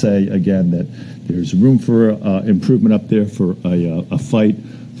I say again that there's room for improvement up there for a fight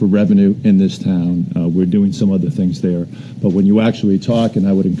for revenue in this town. We're doing some other things there. But when you actually talk, and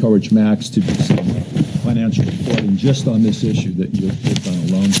I would encourage Max to do some financial reporting just on this issue that you've done a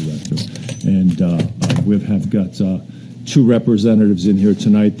loan director. And we have got two representatives in here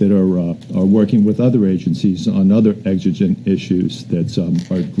tonight that are working with other agencies on other exigent issues that are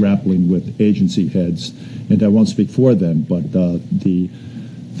grappling with agency heads. And I won't speak for them, but the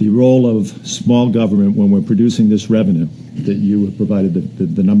role of small government when we're producing this revenue that you have provided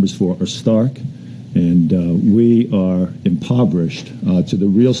the numbers for are stark, and we are impoverished to the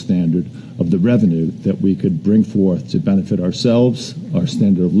real standard of the revenue that we could bring forth to benefit ourselves, our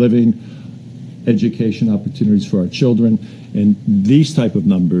standard of living, education opportunities for our children, and these type of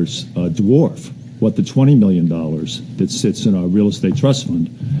numbers dwarf what the $20 million that sits in our real estate trust fund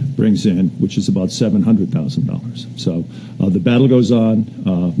brings in, which is about $700,000. So the battle goes on.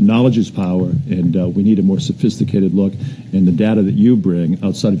 Knowledge is power, and we need a more sophisticated look. And the data that you bring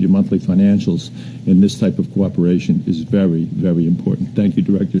outside of your monthly financials in this type of cooperation is very, very important. Thank you,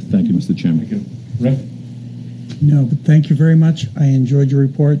 Director. Thank you, Mr. Chairman. Thank you. Rick? No, but thank you very much. I enjoyed your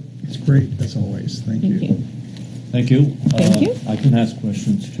report. It's great, as always. Thank you. Thank you. Thank you. I can ask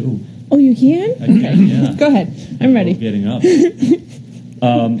questions, too. Oh, you can? I can, yeah. Go ahead. I'm ready. Getting up.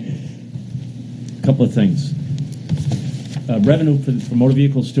 A couple of things. Revenue for motor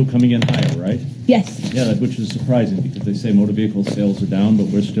vehicles still coming in higher, right? Yes. Yeah, which is surprising because they say motor vehicle sales are down, but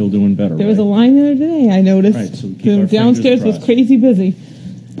we're still doing better. There was a line the other day, I noticed. Right, so we keep The our downstairs fingers was crazy busy.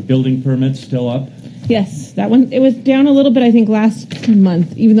 Building permits still up? Yes, that one, it was down a little bit, I think, last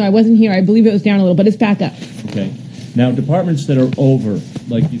month. Even though I wasn't here, I believe it was down a little, but it's back up. Okay. Now, departments that are over,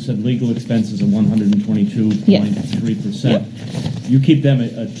 like you said, legal expenses of 122.3%, you keep them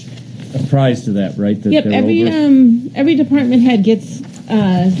apprised to that, right? That Yep, they're over? every department head gets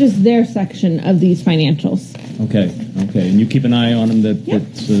just their section of these financials. Okay, and you keep an eye on them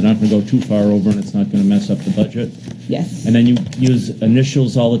so they're not going to go too far over and it's not going to mess up the budget? Yes. And then you use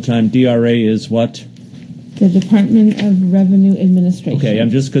initials all the time. DRA is what? The Department of Revenue Administration. Okay, I'm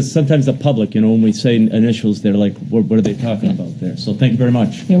just because sometimes the public, when we say initials, they're like, what are they talking about there? So thank you very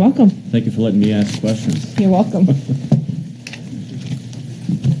much. You're welcome. Thank you for letting me ask questions. You're welcome.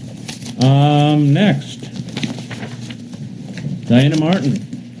 Next, Diana Martin.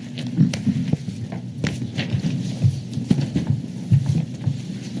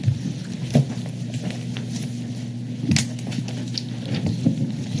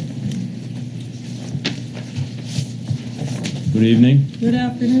 Good evening. Good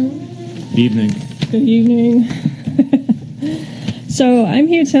afternoon. Evening. Good evening. So So I'm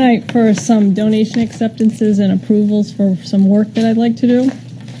here tonight for some donation acceptances and approvals for some work that I'd like to do.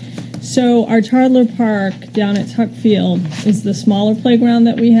 So our toddler park down at Tuckfield is the smaller playground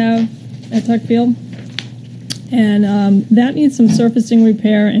that we have at Tuckfield. And that needs some surfacing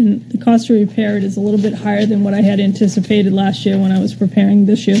repair, and the cost to repair it is a little bit higher than what I had anticipated last year when I was preparing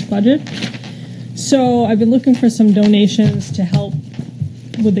this year's budget. So I've been looking for some donations to help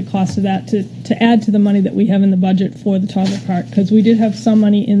with the cost of that, to add to the money that we have in the budget for the toddler park, because we did have some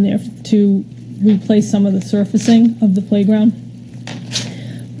money in there to replace some of the surfacing of the playground.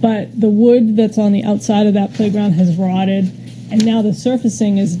 But the wood that's on the outside of that playground has rotted, and now the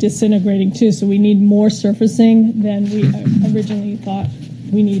surfacing is disintegrating too, so we need more surfacing than we originally thought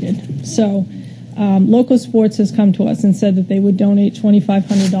we needed. So Local Sports has come to us and said that they would donate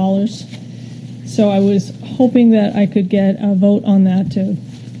 $2,500. So I was hoping that I could get a vote on that to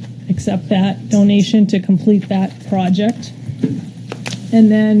accept that donation to complete that project.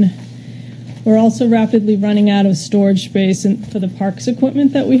 And then we're also rapidly running out of storage space for the parks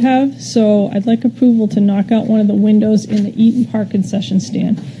equipment that we have. So I'd like approval to knock out one of the windows in the Eaton Park concession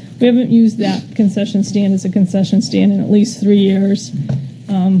stand. We haven't used that concession stand as a concession stand in at least 3 years.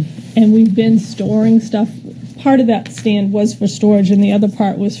 And we've been storing stuff. Part of that stand was for storage and the other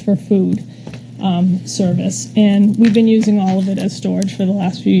part was for food service. And we've been using all of it as storage for the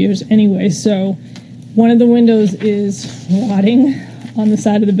last few years anyway. So one of the windows is rotting on the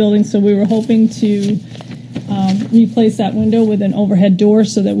side of the building, so we were hoping to replace that window with an overhead door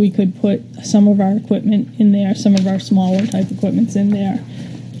so that we could put some of our equipment in there, some of our smaller type equipments in there.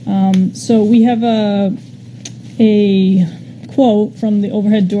 So we have a quote from the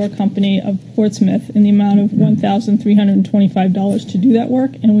overhead door company of Portsmouth in the amount of $1,325 to do that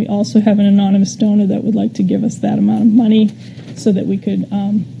work, and we also have an anonymous donor that would like to give us that amount of money so that we could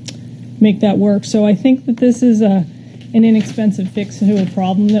make that work. So I think that this is an inexpensive fix to a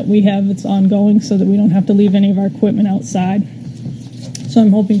problem that we have that's ongoing, so that we don't have to leave any of our equipment outside. So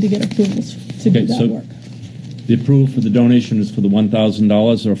I'm hoping to get approvals to do that work. The approval for the donation is for the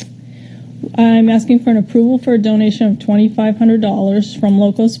 $1,000, or I'm asking for an approval for a donation of $2,500 from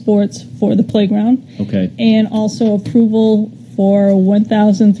Local Sports for the playground. Okay. And also approval for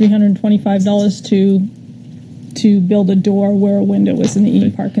 $1,325 to build a door where a window is in the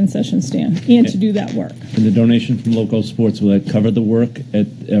Eaton Park concession stand, and to do that work. And the donation from Local Sports, will that cover the work?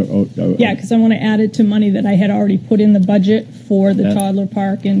 Yeah, because I want to add it to money that I had already put in the budget for the toddler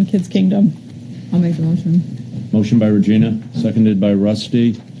park in Kids Kingdom. I'll make the motion. Motion by Regina, seconded by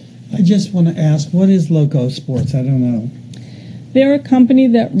Rusty. I just want to ask, what is Loco Sports? I don't know. They're a company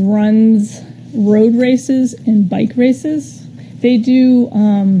that runs road races and bike races. They do,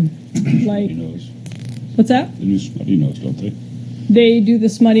 like... What's that? They do Smutty Nose, don't they? They do the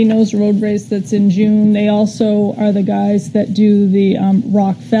Smutty Nose road race that's in June. They also are the guys that do the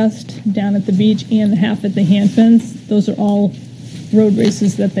Rock Fest down at the beach and the half at the Hanfins. Those are all road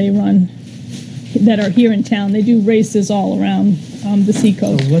races that they run that are here in town. They do races all around the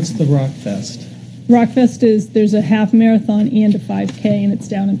seacoast. So what's the Rock Fest? Rock Fest is, there's a half marathon and a 5K, and it's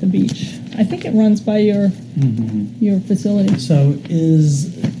down at the beach. I think it runs by your facility. So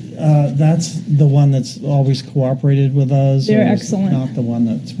is that's the one that's always cooperated with us? They're or excellent. Not the one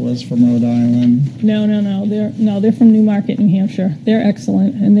that was from Rhode Island? No. They're from Newmarket, New Hampshire. They're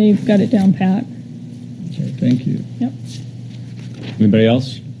excellent, and they've got it down pat. Okay, thank you. Yep. Anybody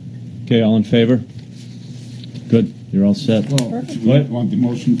else? Okay, all in favor? Good. You're all set. Well, you want the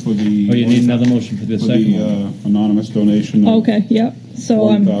motion for the... Oh, you need another motion for the second one. Anonymous donation of Okay, yep. So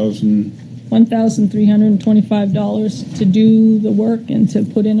 $1,325 to do the work and to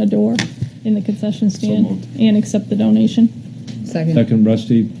put in a door in the concession stand and accept the donation. Second,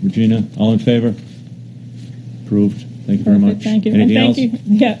 Rusty, Regina, all in favor? Approved. Thank you very much. Thank you. Anything and else? thank you.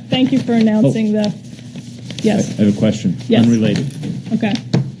 Yeah, thank you for announcing the... Yes. I have a question. Yes. Unrelated. Okay.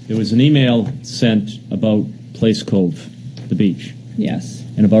 There was an email sent about Place Cove, the beach. Yes.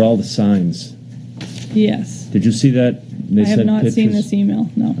 And about all the signs. Yes. Did you see that? They I have sent not seen pictures? this email,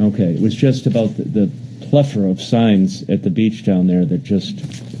 no. Okay. It was just about the plethora of signs at the beach down there that just...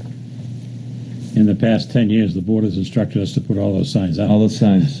 In the past 10 years, the board has instructed us to put all those signs out. All those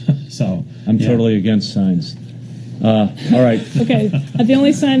signs. So I'm totally against signs. All right. Okay. The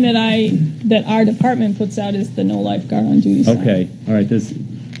only sign that our department puts out is the no lifeguard on duty sign. Okay. All right. There's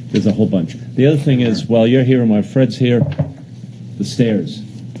a whole bunch. The other thing is, while you're here and while Fred's here, the stairs.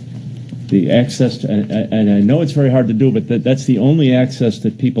 The access to, and I know it's very hard to do, but that's the only access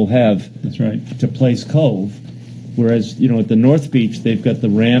that people have. That's right. To Place Cove. Whereas, at the North Beach, they've got the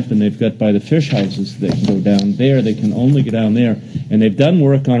ramp and they've got by the fish houses they can go down there. They can only go down there. And they've done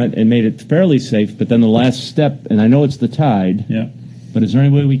work on it and made it fairly safe. But then the last step, and I know it's the tide. Yeah. But is there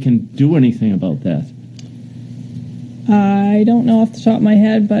any way we can do anything about that? I don't know off the top of my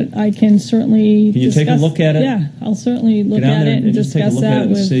head, but I can certainly Can you take a look at it? Yeah, I'll certainly look Get down at there it and just take a discuss look at that it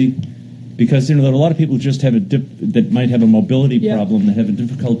and with. see. Because there are a lot of people who just have that might have a mobility Yeah. problem, that have a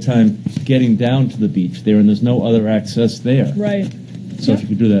difficult time getting down to the beach there, and there's no other access there. Right. So if you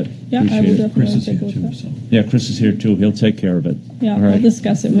could do that, Yeah, I appreciate will it. definitely take a look at that. Yeah, Chris is here too. He'll take care of it. Yeah, All I'll right.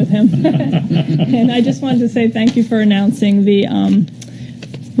 discuss it with him. And I just wanted to say thank you for announcing the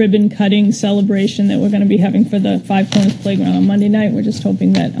ribbon cutting celebration that we're going to be having for the Five Corners Playground on Monday night. We're just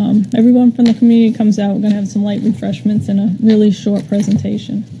hoping that everyone from the community comes out. We're going to have some light refreshments and a really short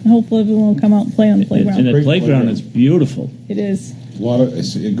presentation. And hopefully everyone will come out and play on the playground. And the playground is beautiful. It is. A lot of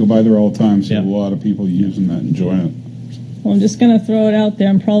I go by there all the time. See a lot of people using that, enjoying it. Well, I'm just going to throw it out there.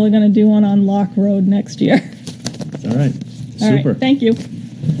 I'm probably going to do one on Lock Road next year. All right. All Super. right, thank you.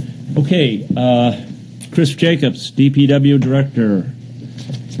 Okay, Chris Jacobs, DPW Director,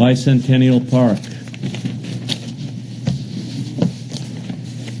 Bicentennial Park.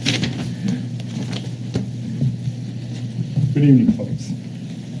 Good evening, folks.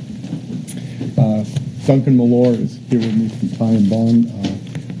 Duncan Malore is here with me from Ty and Bond.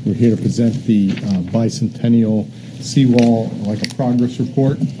 We're here to present the bicentennial seawall, like a progress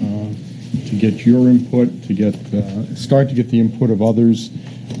report, to get your input, to start to get the input of others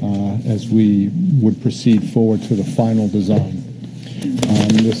as we would proceed forward to the final design.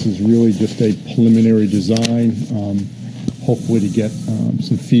 This is really just a preliminary design, hopefully to get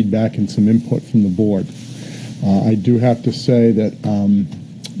some feedback and some input from the board. I do have to say that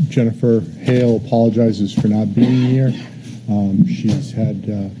Jennifer Hale apologizes for not being here. She's had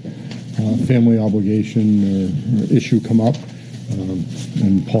a family obligation or issue come up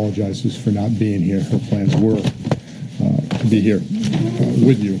and apologizes for not being here. Her plans were to be here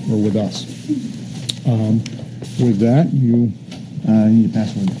with you or with us. With that, you need to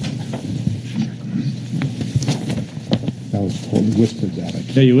pass one. That was totally whispered that.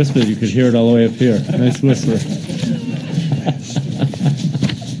 Yeah, you whispered. You could hear it all the way up here. Nice whisper.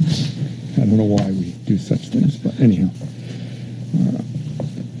 I don't know why we do such things, but anyhow.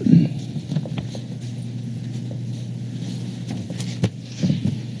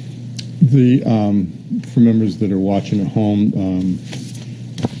 For members that are watching at home,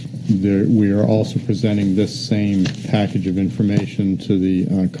 we are also presenting this same package of information to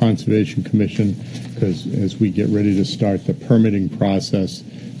the Conservation Commission, because as we get ready to start the permitting process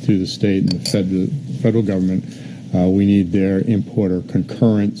through the state and the federal government, we need their input or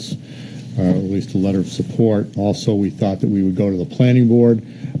concurrence, or at least a letter of support. Also, we thought that we would go to the planning board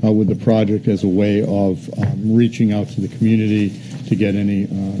with the project as a way of reaching out to the community to get any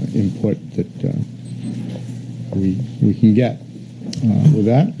input that we can get. With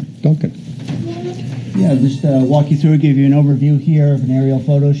that, Duncan. Yeah, just walk you through, give you an overview here of an aerial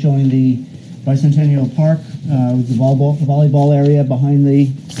photo showing the Bicentennial Park with the volleyball area behind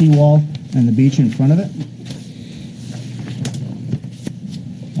the seawall and the beach in front of it.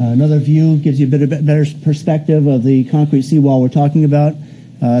 Another view gives you a bit better perspective of the concrete seawall we're talking about,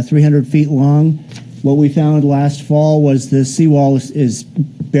 300 feet long. What we found last fall was the seawall is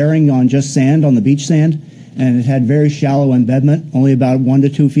bearing on just sand, on the beach sand, and it had very shallow embedment, only about 1 to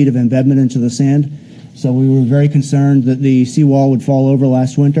 2 feet of embedment into the sand. So we were very concerned that the seawall would fall over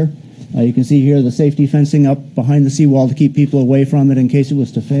last winter. You can see here the safety fencing up behind the seawall to keep people away from it in case it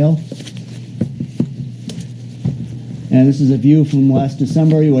was to fail. And this is a view from last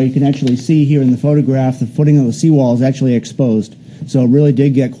December where you can actually see here in the photograph the footing of the seawall is actually exposed. So it really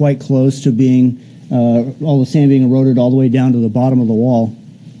did get quite close to being, all the sand being eroded all the way down to the bottom of the wall.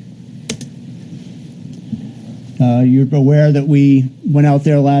 You're aware that we went out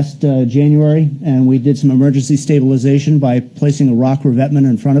there last January and we did some emergency stabilization by placing a rock revetment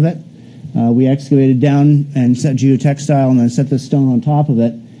in front of it. We excavated down and set geotextile and then set the stone on top of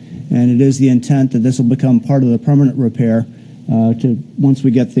it. And it is the intent that this will become part of the permanent repair once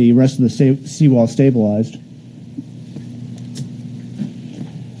we get the rest of the seawall stabilized.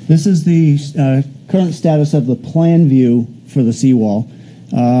 This is the current status of the plan view for the seawall.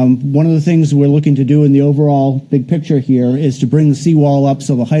 One of the things we're looking to do in the overall big picture here is to bring the seawall up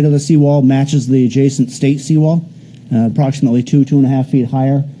so the height of the seawall matches the adjacent state seawall, approximately 2.5 feet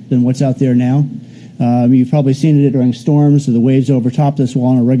higher than what's out there now. You've probably seen it during storms, so the waves overtop this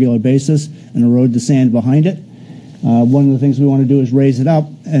wall on a regular basis and erode the sand behind it. One of the things we want to do is raise it up,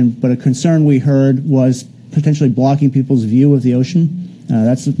 but a concern we heard was potentially blocking people's view of the ocean.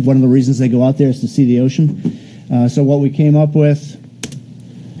 That's one of the reasons they go out there, is to see the ocean. So what we came up with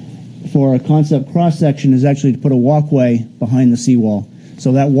for a concept cross-section is actually to put a walkway behind the seawall.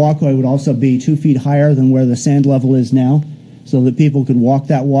 So that walkway would also be 2 feet higher than where the sand level is now. so that people could walk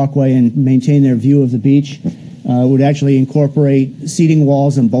that walkway and maintain their view of the beach. It would actually incorporate seating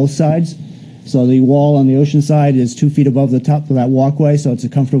walls on both sides. So the wall on the ocean side is 2 feet above the top of that walkway, so it's a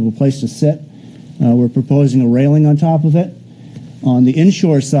comfortable place to sit. We're proposing a railing on top of it. On the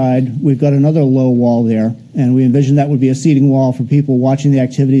inshore side, we've got another low wall there, and we envision that would be a seating wall for people watching the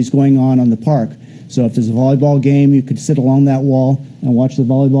activities going on the park. So if there's a volleyball game, you could sit along that wall and watch the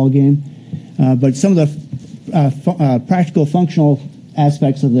volleyball game. But some of the practical functional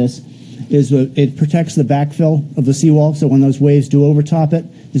aspects of this is that it protects the backfill of the seawall, so when those waves do overtop it,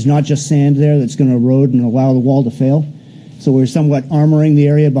 there's not just sand there that's going to erode and allow the wall to fail. So we're somewhat armoring the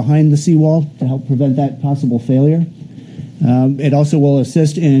area behind the seawall to help prevent that possible failure. It also will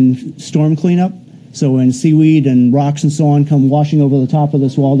assist in storm cleanup. So when seaweed and rocks and so on come washing over the top of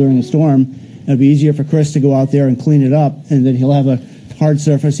this wall during a storm, it'll be easier for Chris to go out there and clean it up, and then he'll have a hard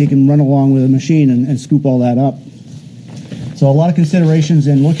surface he can run along with a machine and scoop all that up. So a lot of considerations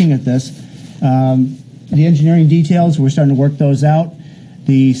in looking at this. The engineering details, we're starting to work those out.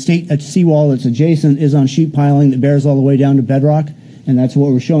 The state seawall that's adjacent is on sheet piling that bears all the way down to bedrock, and that's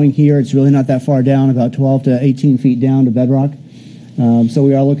what we're showing here. It's really not that far down, about 12 to 18 feet down to bedrock. So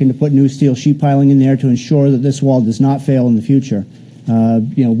we are looking to put new steel sheet piling in there to ensure that this wall does not fail in the future.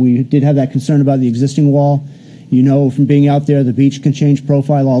 We did have that concern about the existing wall. You know from being out there, the beach can change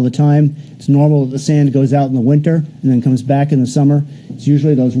profile all the time. It's normal that the sand goes out in the winter and then comes back in the summer. It's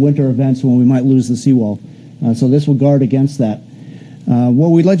usually those winter events when we might lose the seawall. So this will guard against that.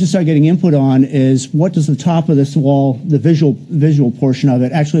 What we'd like to start getting input on is what does the top of this wall, the visual portion of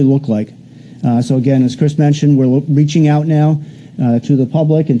it, actually look like? So again, as Chris mentioned, we're reaching out now to the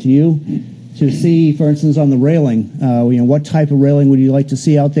public and to you to see, for instance, on the railing, what type of railing would you like to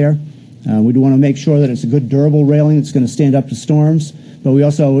see out there? We want to make sure that it's a good durable railing that's going to stand up to storms, but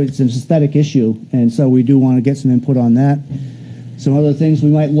it's an aesthetic issue, and so we do want to get some input on that. Some other things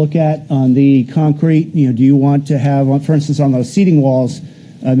we might look at on the concrete, do you want to have, for instance, on those seating walls,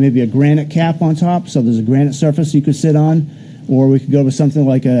 maybe a granite cap on top, so there's a granite surface you could sit on, or we could go with something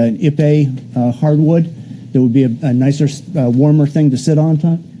like an Ipe hardwood that would be a nicer, warmer thing to sit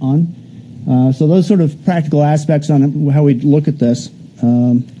on. So those sort of practical aspects on how we look at this.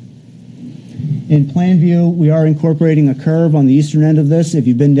 In plan view, we are incorporating a curve on the eastern end of this. If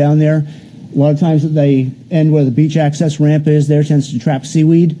you've been down there, a lot of times at the end where the beach access ramp is, there tends to trap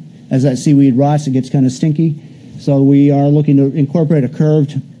seaweed. As that seaweed rots, it gets kind of stinky. So we are looking to incorporate a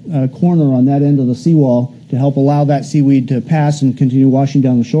curved corner on that end of the seawall to help allow that seaweed to pass and continue washing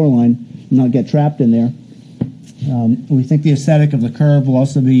down the shoreline and not get trapped in there. We think the aesthetic of the curve will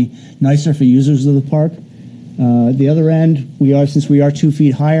also be nicer for users of the park. The other end, since we are 2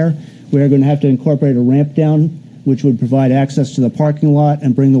 feet higher, we are going to have to incorporate a ramp down, which would provide access to the parking lot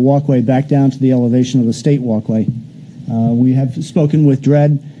and bring the walkway back down to the elevation of the state walkway. We have spoken with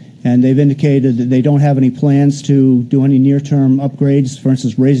DRED, and they've indicated that they don't have any plans to do any near-term upgrades, for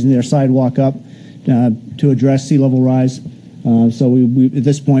instance, raising their sidewalk up to address sea level rise. So we at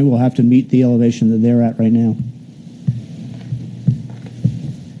this point, we'll have to meet the elevation that they're at right now.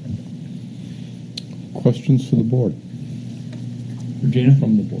 Questions for the board? Regina?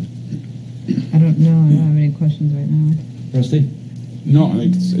 From the board. I don't have any questions right now. Rusty? No, I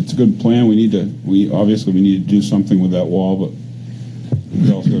think it's a good plan. We need to do something with that wall, but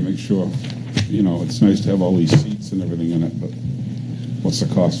we also got to make sure, it's nice to have all these seats and everything in it, but what's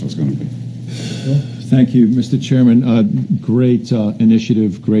the cost was going to be? Thank you, Mr. Chairman. Great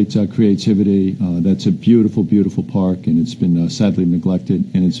initiative, great creativity. That's a beautiful, beautiful park, and it's been sadly neglected,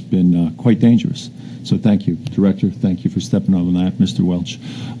 and it's been quite dangerous. So thank you, Director. Thank you for stepping on that, Mr. Welch.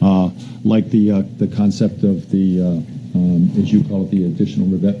 Like the concept of the, as you call it, the additional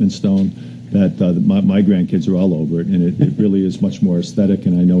revetment stone, that my grandkids are all over it, and it really is much more aesthetic,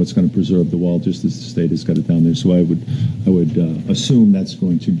 and I know it's going to preserve the wall just as the state has got it down there. So I would assume that's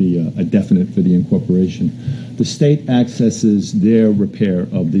going to be a definite for the incorporation. The state accesses their repair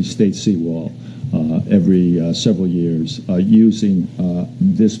of the state seawall every several years using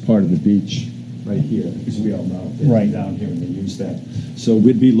this part of the beach right here, because we all know they're down here and they use that. So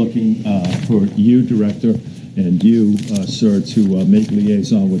we'd be looking for you, Director, and you, sir, to make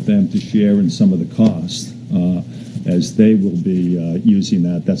liaison with them to share in some of the costs as they will be using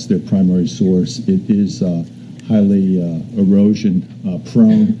that. That's their primary source. It is highly erosion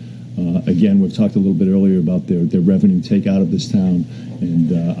prone. Again, we've talked a little bit earlier about their revenue take out of this town,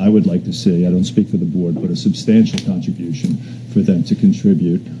 and I would like to see, I don't speak for the board, but a substantial contribution for them to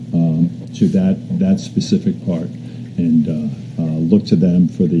contribute to that specific part, and look to them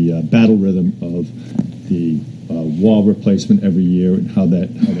for the battle rhythm of the wall replacement every year, and how that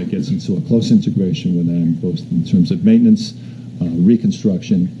gets into a close integration with them, both in terms of maintenance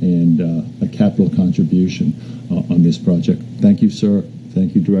reconstruction and a capital contribution on this project. Thank you, sir.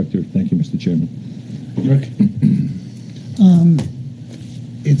 Thank you, Director. Thank you, Mr. Chairman. Rick?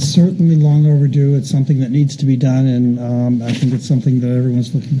 It's certainly long overdue. It's something that needs to be done, and I think it's something that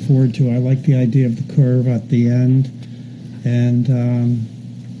everyone's looking forward to. I like the idea of the curve at the end, and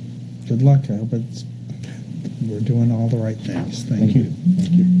good luck. I hope we're doing all the right things. Thank you.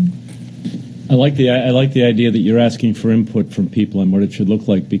 Thank you. I like the idea that you're asking for input from people on what it should look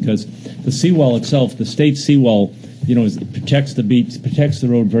like, because the seawall itself, the state seawall, it protects the beach, protects the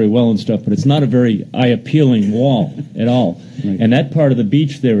road very well and stuff, but it's not a very eye-appealing wall at all. Right. And that part of the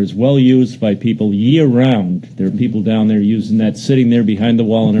beach there is well used by people year-round. There are people down there using that, sitting there behind the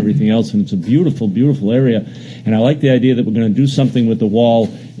wall and everything else, and it's a beautiful, beautiful area. And I like the idea that we're going to do something with the wall.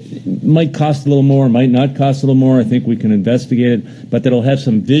 It might cost a little more, might not cost a little more. I think we can investigate it, but that'll have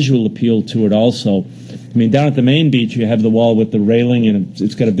some visual appeal to it also. I mean, down at the main beach, you have the wall with the railing, and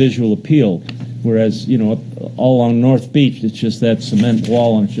it's got a visual appeal. Whereas, all along North Beach, it's just that cement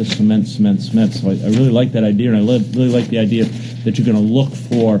wall, and it's just cement, cement, cement. So I really like that idea, and I really like the idea that you're going to look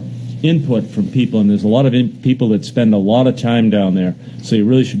for input from people, and there's a lot of people that spend a lot of time down there. So you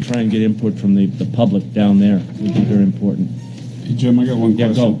really should try and get input from the public down there. It would be very important. Hey, Jim, I got one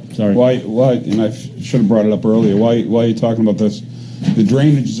question. Yeah, go. Sorry. Why? And I should have brought it up earlier. Why are you talking about this? The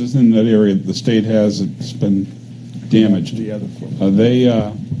drainage is in that area the state has. It's been damaged. Are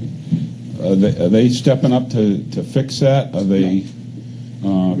they stepping up to fix that? Are they?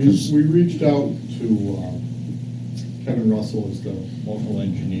 We reached out to Kevin Russell as the local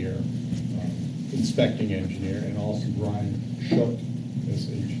engineer, inspecting engineer, and also Brian Schutt,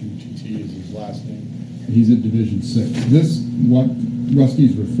 S-H-U-T-T is his last name. He's at Division 6. This, what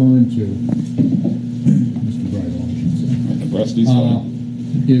Rusty's referring to, Mr. Brian, I should say. Rusty's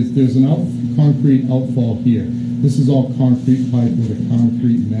is there's an concrete outfall here. This is all concrete pipe with a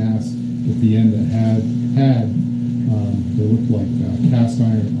concrete mass at the end that they looked like cast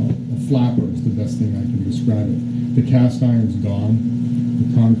iron, a flapper is the best thing I can describe it. The cast iron's gone,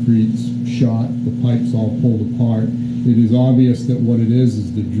 the concrete's shot, the pipe's all pulled apart. It is obvious that what it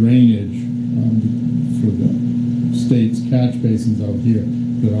is the drainage for the state's catch basins out here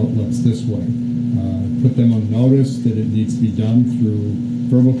that outlets this way. Put them on notice that it needs to be done through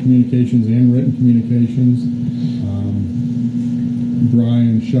verbal communications and written communications.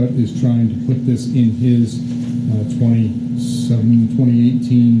 Brian Schutt is trying to put this in his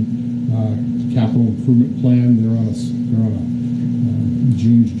 2018 capital improvement plan. They're on a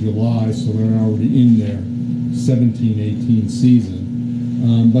June to July, so they're already in their 17-18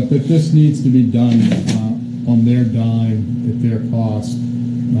 season. But that this needs to be done on their dime, at their cost,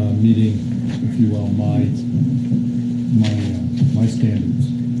 meeting, if you will, my standards.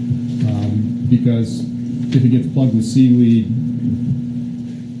 Because if it gets plugged with seaweed,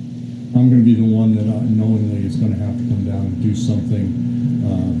 I'm going to be the one that knowingly is going to have to come down and do something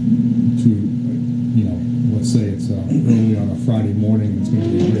to, let's say it's early on a Friday morning, it's going to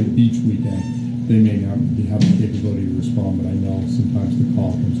be a great beach weekend. They may not have the capability to respond, but I know sometimes the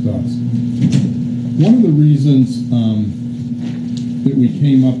call comes to us. One of the reasons that we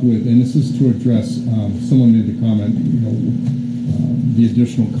came up with, and this is to address, someone made the comment, the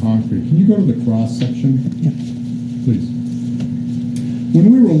additional concrete. Can you go to the cross section? Yeah. Please. When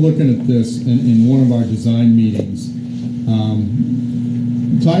we were looking at this in one of our design meetings,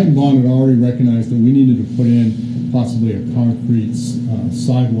 Ty and Bond had already recognized that we needed to put in possibly a concrete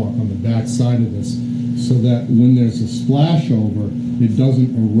sidewalk on the back side of this so that when there's a splash over, it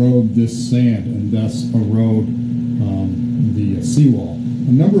doesn't erode this sand and thus erode the seawall.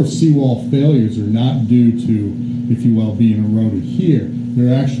 A number of seawall failures are not due to, if you will, being eroded here.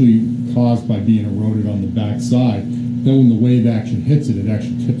 They're actually caused by being eroded on the back side. Then when the wave action hits it, it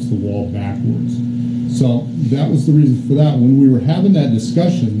actually tips the wall backwards. So that was the reason for that. When we were having that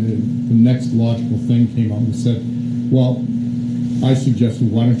discussion, the next logical thing came up. We said, well, I suggested,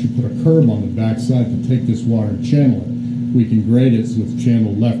 why don't you put a curb on the back side to take this water and channel it? We can grade it so it's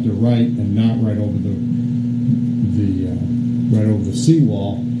channeled left or right and not right over the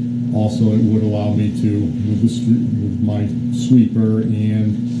seawall. Also, it would allow me to, with my sweeper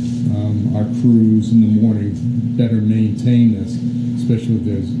and our crews in the morning, better maintain this, especially if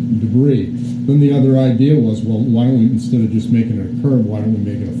there's debris. Then the other idea was, well, why don't we, instead of just making it a curb, why don't we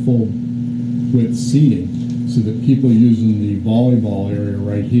make it a full width seating so that people using the volleyball area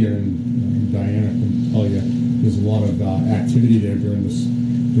right here, and Diana can tell you, there's a lot of activity there during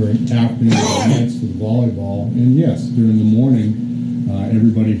afternoon events for the volleyball, and yes, during the morning,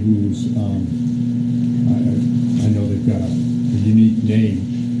 everybody who's, I know they've got a unique name,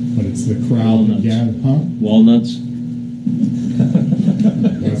 but it's the crowd that gathered, huh? Walnuts?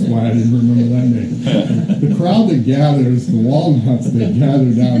 That's why I didn't remember that name. The crowd that gathers, the walnuts that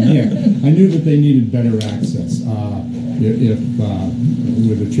gather down here, I knew that they needed better access. If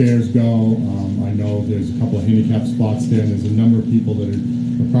where the chairs go, I know there's a couple of handicap spots there, and there's a number of people that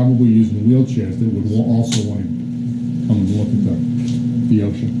are probably using wheelchairs that would also want to come and look at the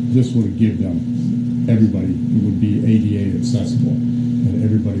ocean. This would give them, everybody, it would be ADA accessible, and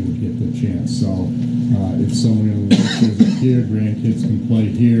everybody would get the chance. So if someone in the wheelchairs up here, grandkids can play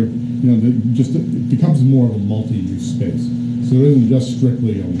here, it becomes more of a multi-use space. So it isn't just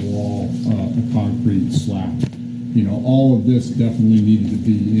strictly a wall, a concrete slab. All of this definitely needed to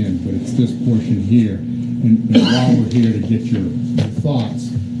be in, but it's this portion here. And while we're here to get your thoughts,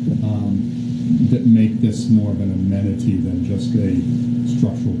 that make this more of an amenity than just a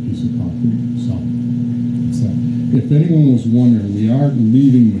structural piece of concrete. So, if anyone was wondering, we are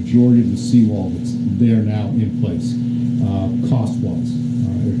leaving majority of the seawall that's there now in place, cost-wise.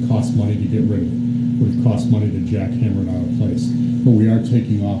 It costs money to get rid of it. It would cost money to jackhammer it out of place. But we are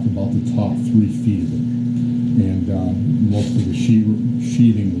taking off about the top 3 feet of it. And most of the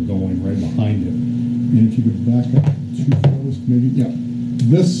sheathing will go in right behind it. And if you could back up 2 photos, maybe, yeah.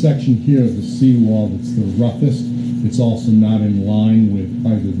 This section here is the seawall that's the roughest. It's also not in line with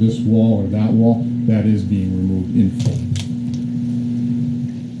either this wall or that wall. That is being removed in full.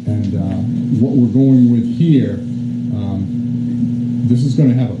 And what we're going with here, this is going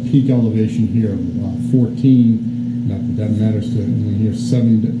to have a peak elevation here of 14, not that that matters to it, and then here's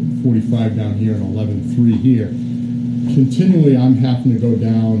 745 down here and 11.3 here. Continually, I'm having to go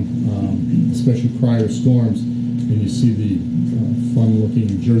down, especially prior storms, and you see the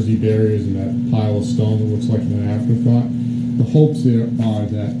fun-looking Jersey barriers and that pile of stone that looks like an afterthought. The hopes there are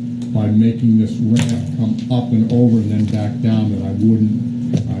that by making this ramp come up and over and then back down, that I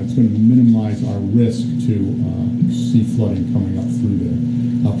wouldn't, it's going to minimize our risk to sea flooding coming up through there.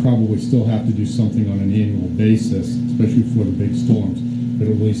 I'll probably still have to do something on an annual basis, especially for the big storms, but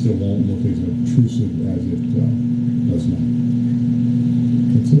at least it won't look as obtrusive as it does now.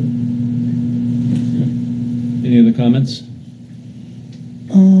 That's it. Any other comments?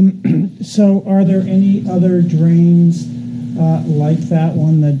 So are there any other drains like that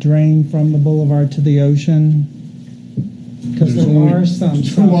one that drain from the boulevard to the ocean? Because there are some.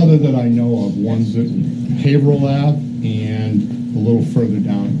 Two other that I know of. One's at Haverhill Ave and a little further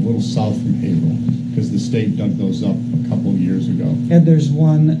down, a little south from Haverhill, because the state dug those up a couple of years ago. And there's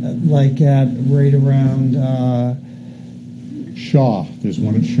one like at right around Shaw. There's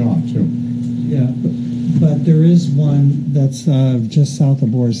one at Shaw too. Yeah, but there is one that's just south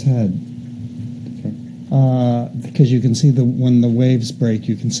of Boar's Head. Because you can see when the waves break,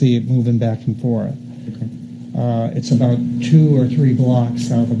 you can see it moving back and forth. Okay. It's about 2 or 3 blocks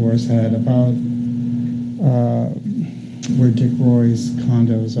south of Boar's Head, about where Dick Roy's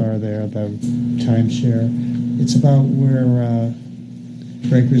condos are there, the timeshare. It's about where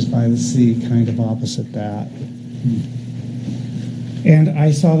Breakers by the Sea, kind of opposite that. And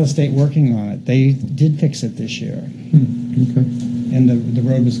I saw the state working on it. They did fix it this year. Okay. And the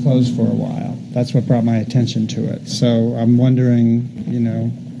road was closed for a while. That's what brought my attention to it. So I'm wondering,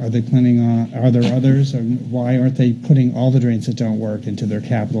 are they planning on, are there others, or why aren't they putting all the drains that don't work into their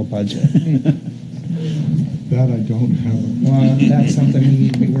capital budget? That I don't have. Well, that's something we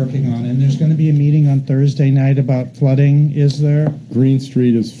need to be working on. And there's going to be a meeting on Thursday night about flooding, is there? Green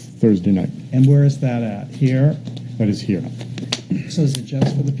Street is Thursday night. And where is that at? Here? That is here. So is it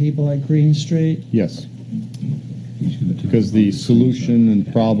just for the people at Green Street? Yes. Because the solution and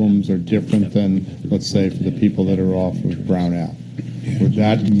problems are different than, let's say, for the people that are off of Brown Ave. Where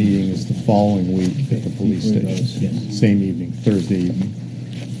that meeting is the following week at the police station. Same evening, Thursday evening.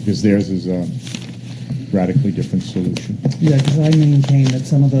 Because theirs is a radically different solution. Yeah, because I maintain that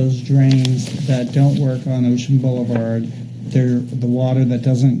some of those drains that don't work on Ocean Boulevard, the water that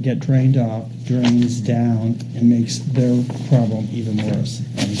doesn't get drained off drains down and makes their problem even worse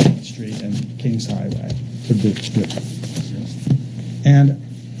on King Street and Kings Highway. A bit, yeah. And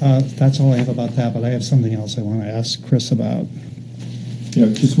that's all I have about that, but I have something else I want to ask Chris about. Yeah,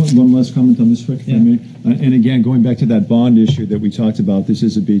 just one last comment on this, Rick, if I may. And again, going back to that bond issue that we talked about, this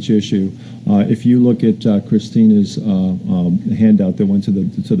is a beach issue. If you look at Christina's handout that went to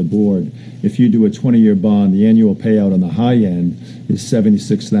the board, if you do a 20-year bond, the annual payout on the high end is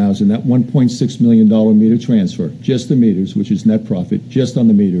 $76,000. That $1.6 million meter transfer, just the meters, which is net profit, just on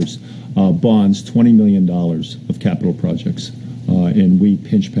the meters, bonds $20 million of capital projects. And we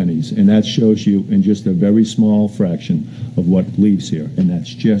pinch pennies. And that shows you in just a very small fraction of what leaves here. And that's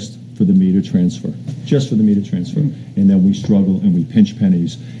just for the meter transfer. Just for the meter transfer. And then we struggle and we pinch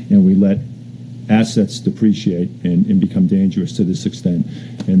pennies and we let assets depreciate and become dangerous to this extent,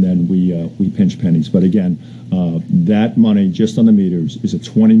 and then we pinch pennies. But again, that money just on the meters is a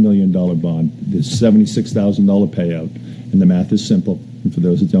 $20 million bond. There's $76,000 payout, and the math is simple. And for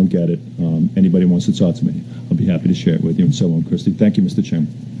those that don't get it, anybody wants to talk to me, I'll be happy to share it with you, and so on, Christie. Thank you, Mr. Chairman.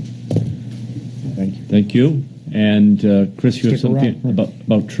 Thank you. Thank you. And Chris, you have Stick something around.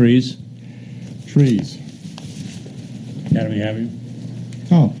 about trees? Trees. Academy, have you?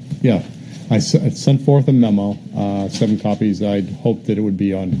 Oh, yeah. I sent forth a memo, 7 copies. I'd hoped that it would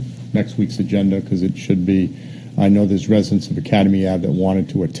be on next week's agenda because it should be. I know there's residents of Academy Ave that wanted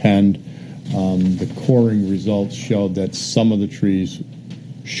to attend. The coring results showed that some of the trees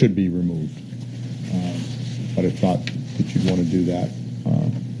should be removed. But I thought that you'd want to do that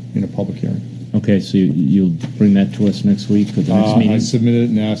in a public hearing. Okay, so you'll bring that to us next week for the next meeting? I submitted it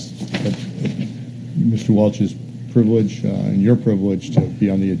and asked that Mr. Welch's privilege and your privilege to be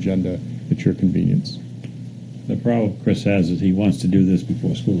on the agenda at your convenience. The problem Chris has is he wants to do this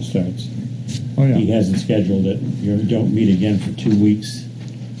before school starts. Oh, yeah. He hasn't scheduled it. You don't meet again for 2 weeks,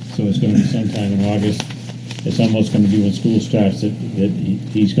 so it's going to be sometime in August. It's almost going to be when school starts that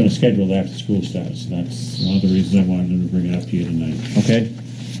he's going to schedule it after school starts. That's one of the reasons I wanted him to bring it up to you tonight. Okay.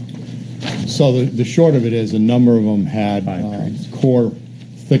 So the short of it is a number of them had core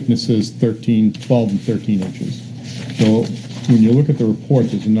thicknesses 12 and 13 inches. So when you look at the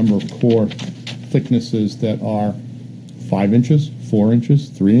report, there's a number of core thicknesses that are 5 inches, 4 inches,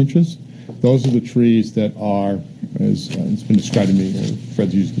 3 inches. Those are the trees that are, as it's been described to me,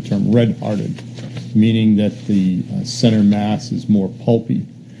 Fred's used the term red-hearted, meaning that the center mass is more pulpy.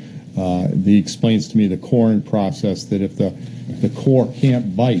 He explains to me the coring process that if the core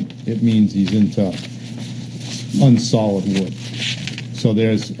can't bite, it means he's into unsolid wood. So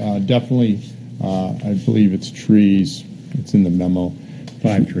there's definitely, I believe it's trees, it's in the memo.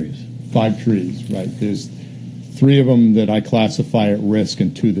 5 trees. 5 trees, right. There's 3 of them that I classify at risk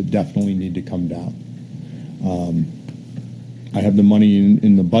and 2 that definitely need to come down. I have the money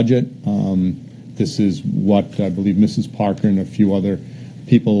in the budget. This is what I believe Mrs. Parker and a few other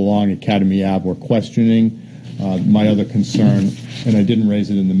people along Academy Ave were questioning. My other concern, and I didn't raise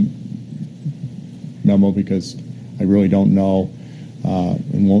it in the memo because I really don't know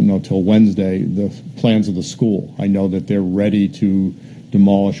and won't know till Wednesday, the plans of the school. I know that they're ready to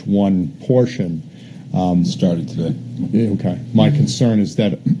demolish one portion. Started today. Okay. My concern is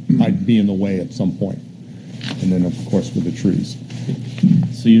that I'd be in the way at some point. And then, of course, with the trees.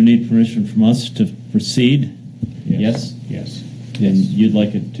 So you need permission from us to proceed? Yes? Yes. And you'd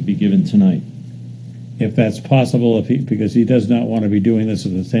like it to be given tonight? If that's possible, because he does not want to be doing this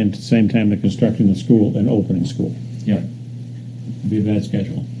at the same time they're constructing the school and opening school. Yeah. It'd be a bad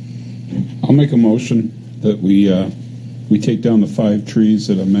schedule. I'll make a motion that we take down the 5 trees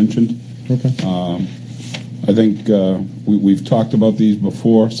that I mentioned. Okay. I think we've talked about these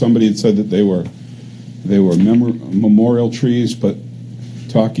before. Somebody had said that they were memorial trees, but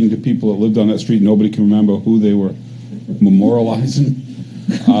talking to people that lived on that street, nobody can remember who they were memorializing.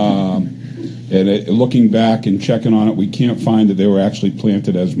 And looking back and checking on it, we can't find that they were actually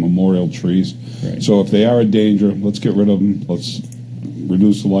planted as memorial trees. Right. So if they are a danger, let's get rid of them. Let's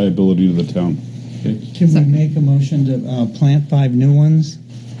reduce the liability to the town. Can we make a motion to plant 5 new ones?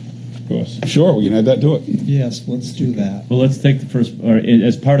 Of course. Sure, we can add that to it. Yes, let's do that. Well, let's take the first, or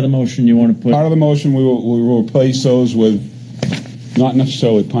as part of the motion, you want to put... Part of the motion, we will replace those with not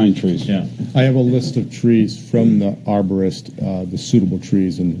necessarily pine trees. Yeah. I have a list of trees from the arborist, the suitable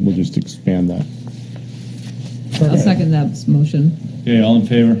trees, and we'll just expand that. I'll second that motion. Okay, all in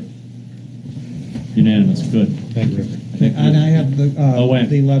favor? Unanimous. Good. Thank you. And I have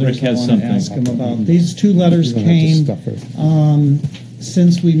the letters Rick has I want something. to ask him about. These 2 letters You don't have to came stuff it.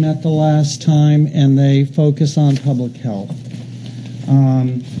 since we met the last time, and they focus on public health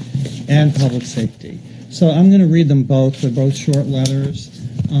and public safety. So I'm going to read them both. They're both short letters.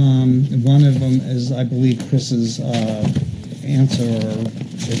 One of them is, I believe, Chris's answer or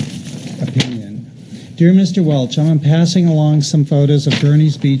opinion. Dear Mr. Welch, I'm passing along some photos of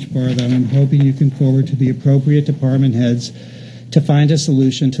Bernie's Beach Bar that I'm hoping you can forward to the appropriate department heads to find a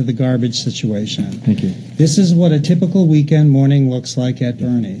solution to the garbage situation. Thank you. This is what a typical weekend morning looks like at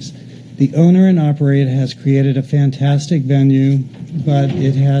Bernie's. The owner and operator has created a fantastic venue, but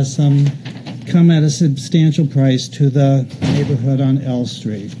it has come at a substantial price to the neighborhood on L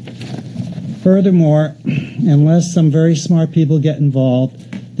Street. Furthermore, unless some very smart people get involved,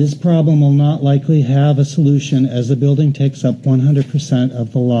 this problem will not likely have a solution as the building takes up 100%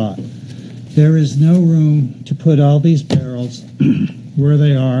 of the lot. There is no room to put all these barrels where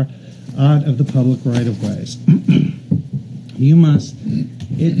they are out of the public right-of-ways. You must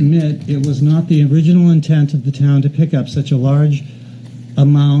admit it was not the original intent of the town to pick up such a large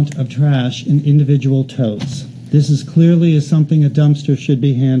amount of trash in individual totes. This is clearly something a dumpster should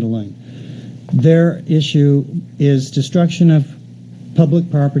be handling. Their issue is destruction of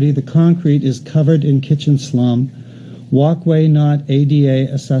public property. The concrete is covered in kitchen slum, walkway not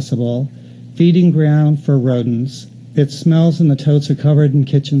ADA accessible, feeding ground for rodents. It smells and the totes are covered in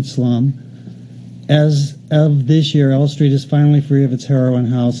kitchen slum. As of this year, L Street is finally free of its heroin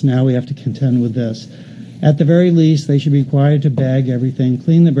house. Now we have to contend with this. At the very least, they should be required to bag everything,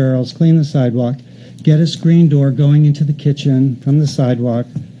 clean the barrels, clean the sidewalk, get a screen door going into the kitchen from the sidewalk,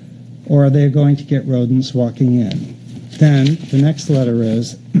 or they're going to get rodents walking in. Then the next letter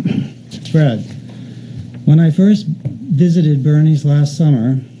is, Fred, when I first visited Bernie's last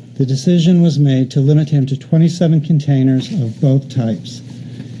summer, the decision was made to limit him to 27 containers of both types.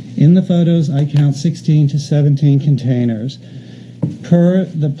 In the photos, I count 16 to 17 containers. Per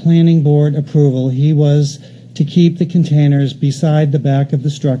the planning board approval, he was to keep the containers beside the back of the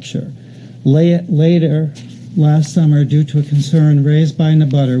structure. Later, last summer, due to a concern raised by an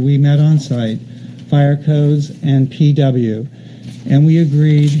abutter, we met on site, fire codes and PW, and we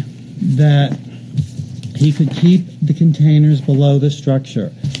agreed that he could keep the containers below the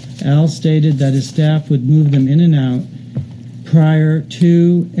structure. Al stated that his staff would move them in and out prior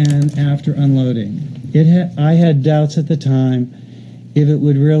to and after unloading. I had doubts at the time if it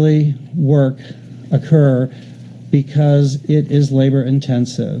would really occur because it is labor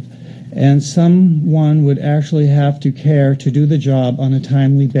intensive, and someone would actually have to care to do the job on a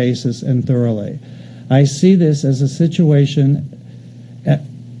timely basis and thoroughly. I see this situation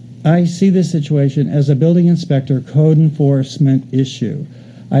as a building inspector code enforcement issue.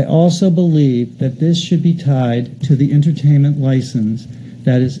 I also believe that this should be tied to the entertainment license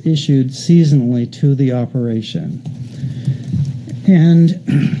that is issued seasonally to the operation. And,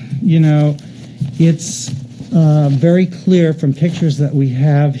 you know, it's very clear from pictures that we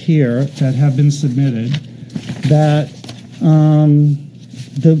have here that have been submitted that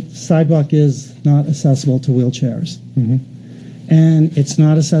the sidewalk is not accessible to wheelchairs. Mm-hmm. And it's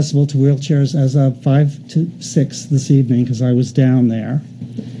not accessible to wheelchairs as of 5 to 6 this evening because I was down there.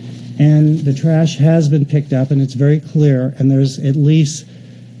 And the trash has been picked up, and it's very clear, and there's at least,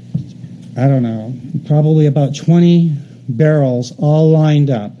 I don't know, probably about 20 barrels all lined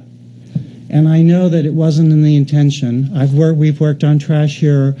up. And I know that it wasn't in the intention. We've worked on trash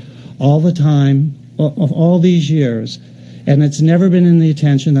here all the time, of all these years, and it's never been in the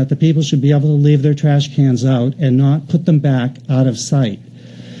intention that the people should be able to leave their trash cans out and not put them back out of sight.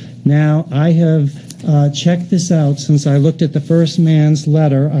 Now, I have checked this out since I looked at the first man's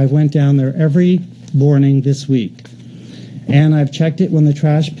letter. I went down there every morning this week, and I've checked it when the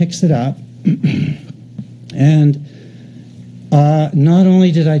trash picks it up. And not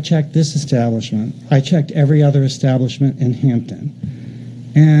only did I check this establishment, I checked every other establishment in Hampton.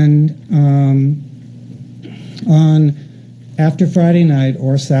 And after Friday night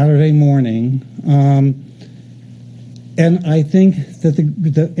or Saturday morning, and I think that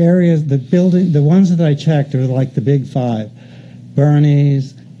the areas, the ones that I checked are like the big five: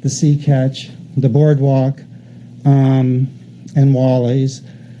 Bernie's, the Sea Catch, the Boardwalk, and Wally's.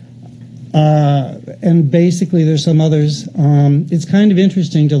 And basically, there's some others. It's kind of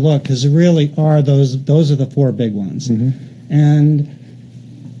interesting to look because there really are those are the four big ones, mm-hmm. and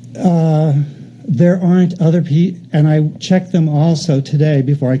there aren't other people. And I checked them also today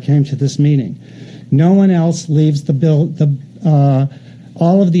before I came to this meeting. No one else leaves the bill.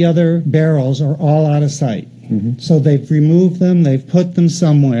 All of the other barrels are all out of sight. Mm-hmm. So they've removed them. They've put them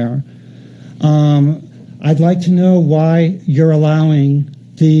somewhere. I'd like to know why you're allowing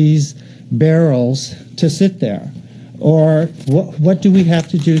these barrels to sit there, or what do we have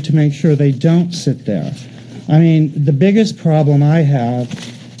to do to make sure they don't sit there? I mean, the biggest problem I have,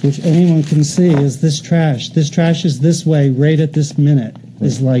 which anyone can see, is this trash. This trash is this way right at this minute,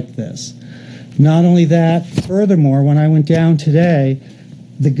 is like this. Not only that, furthermore, when I went down today,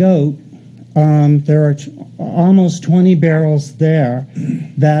 the GOAT, there are almost 20 barrels there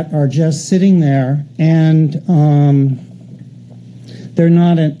that are just sitting there, and they're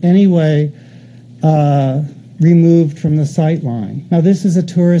not in any way removed from the sight line. Now, this is a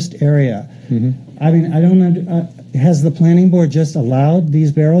tourist area. Mm-hmm. I mean, I don't know. Has the planning board just allowed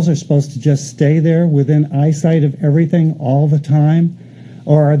these barrels are supposed to just stay there within eyesight of everything all the time?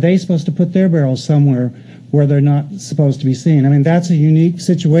 Or are they supposed to put their barrels somewhere where they're not supposed to be seen? I mean, that's a unique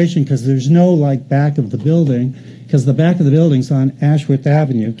situation because there's no, like, back of the building, because the back of the building's on Ashworth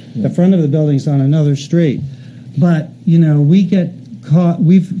Avenue. The front of the building's on another street. But, you know, we get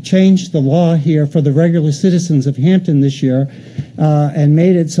we've changed the law here for the regular citizens of Hampton this year, and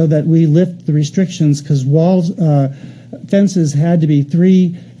made it so that we lift the restrictions because fences had to be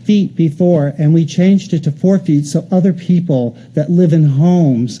 3 feet before, and we changed it to 4 feet so other people that live in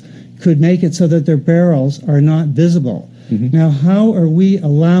homes could make it so that their barrels are not visible. Now, how are we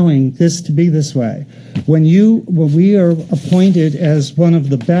allowing this to be this way? When we are appointed as one of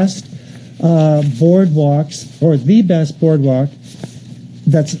the best boardwalks, or the best boardwalk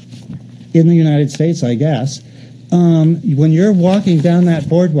that's in the United States, I guess, when you're walking down that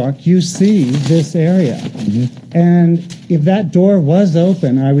boardwalk, you see this area. And if that door was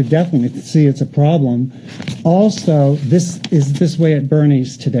open, I would definitely see it's a problem. Also, this is this way at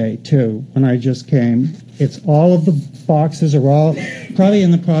Bernie's today, too, when I just came. It's all of the boxes are all probably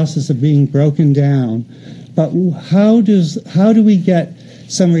in the process of being broken down. But how do we get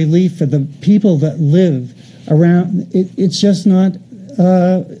some relief for the people that live around? It's just not.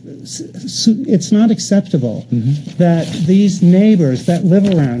 It's not acceptable that these neighbors that live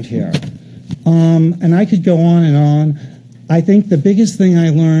around here, and I could go on and on. I think the biggest thing I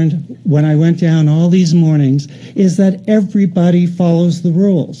learned when I went down all these mornings is that everybody follows the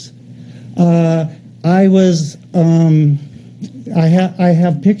rules. I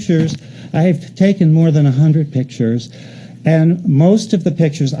have pictures. I have taken more than 100 pictures, and most of the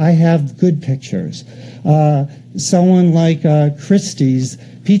pictures, I have good pictures. Someone like Christie's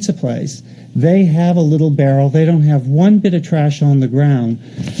Pizza Place, they have a little barrel. They don't have one bit of trash on the ground.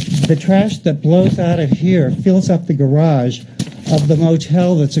 The trash that blows out of here fills up the garage of the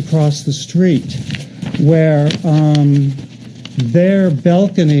motel that's across the street, where their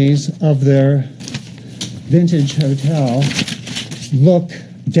balconies of their vintage hotel look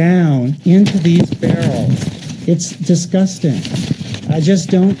down into these barrels. It's disgusting. I just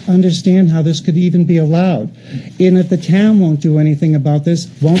don't understand how this could even be allowed. And if the town won't do anything about this,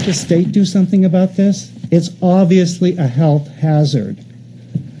 won't the state do something about this? It's obviously a health hazard.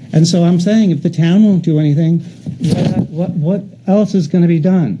 And so I'm saying if the town won't do anything, what else is going to be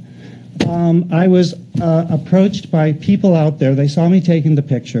done? I was approached by people out there. They saw me taking the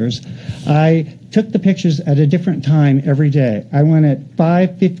pictures. I took the pictures at a different time every day. I went at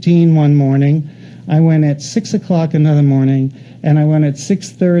 5:15 one morning. I went at 6 o'clock another morning, and I went at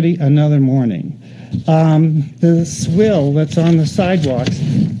 6:30 another morning. The swill that's on the sidewalks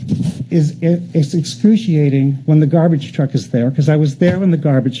is excruciating when the garbage truck is there, because I was there when the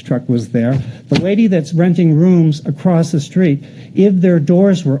garbage truck was there. The lady that's renting rooms across the street, if their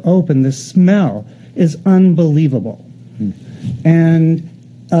doors were open, the smell is unbelievable. And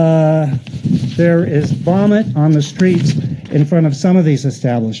there is vomit on the streets in front of some of these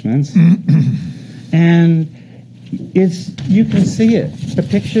establishments. And you can see it. The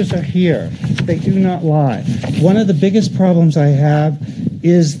pictures are here. They do not lie. One of the biggest problems I have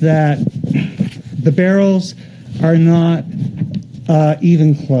is that the barrels are not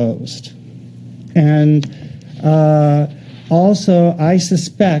even closed. And also, I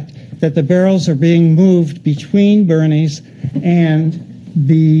suspect that the barrels are being moved between Bernie's and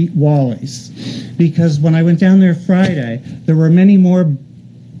the Wally's. Because when I went down there Friday, there were many more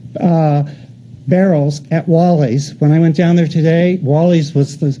barrels at Wally's. When I went down there today, Wally's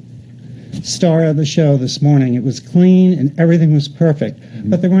was the star of the show this morning. It was clean and everything was perfect.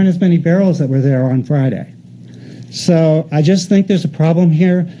 But there weren't as many barrels that were there on Friday. So I just think there's a problem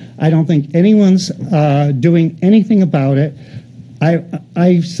here. I don't think anyone's doing anything about it.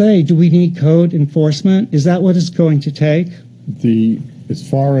 I say, do we need code enforcement? Is that what it's going to take? As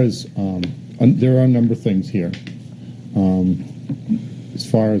far as there are a number of things here. As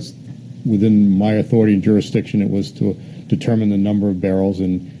far as within my authority and jurisdiction, it was to determine the number of barrels,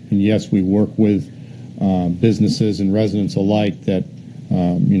 and yes, we work with businesses and residents alike that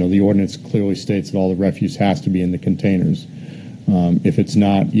the ordinance clearly states that all the refuse has to be in the containers. If it's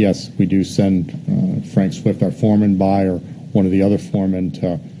not, yes, we do send Frank Swift, our foreman, by, or one of the other foremen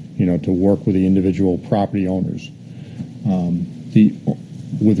to work with the individual property owners.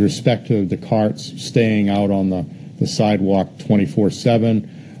 With respect to the carts staying out on the sidewalk 24/7,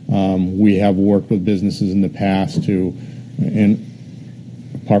 we have worked with businesses in the past in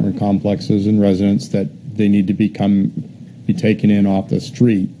apartment complexes and residents that they need to be taken in off the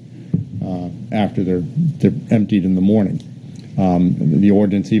street after they're emptied in the morning. The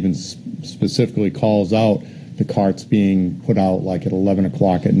ordinance even specifically calls out the carts being put out like at 11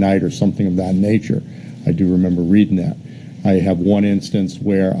 o'clock at night or something of that nature. I do remember reading that. I have one instance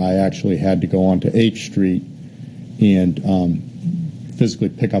where I actually had to go onto H Street and physically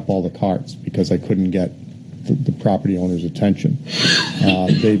pick up all the carts because I couldn't get the property owner's attention.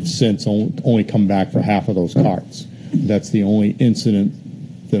 They've since only come back for half of those carts. That's the only incident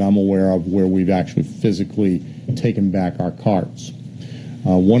that I'm aware of where we've actually physically taken back our carts.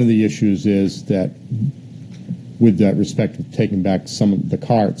 One of the issues is that with that respect of taking back some of the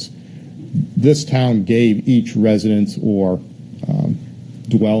carts, this town gave each residence or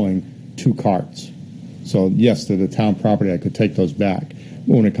dwelling 2 carts. So yes, they're the town property, I could take those back.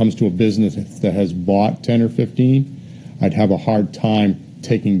 But when it comes to a business that has bought 10 or 15, I'd have a hard time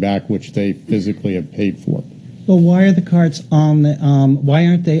taking back which they physically have paid for. Well, why are the carts on the, why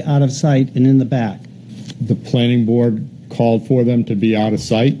aren't they out of sight and in the back? The planning board called for them to be out of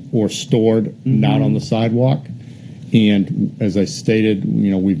sight or stored not on the sidewalk. And as I stated,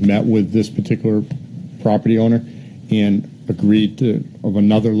 we've met with this particular property owner and agreed to of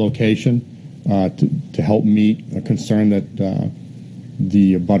another location to help meet a concern that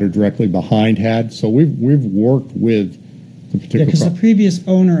the abutter directly behind had. So we've worked with the Yeah, particular. because the previous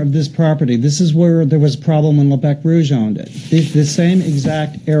owner of this property, this is where there was a problem when Lebec Rouge owned it. The same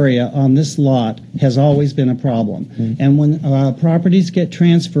exact area on this lot has always been a problem. And when properties get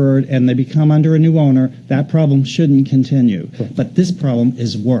transferred and they become under a new owner, that problem shouldn't continue. But this problem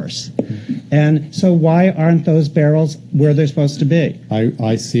is worse. And so why aren't those barrels where they're supposed to be?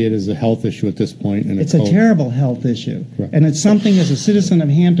 I see it as a health issue at this point. And It's a terrible health issue. And it's something, as a citizen of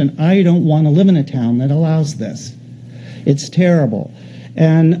Hampton, I don't want to live in a town that allows this. It's terrible.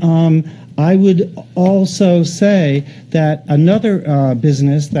 And I would also say that another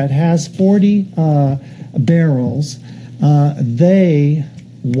business that has 40 barrels, they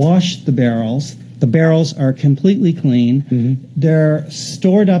wash the barrels. The barrels are completely clean. They're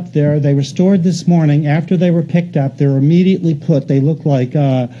stored up there. They were stored this morning. After they were picked up, they were immediately put, they look like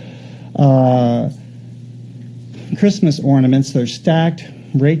Christmas ornaments. They're stacked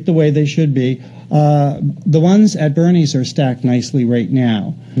right the way they should be. The ones at Bernie's are stacked nicely right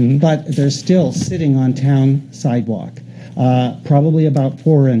now, but they're still sitting on town sidewalk, probably about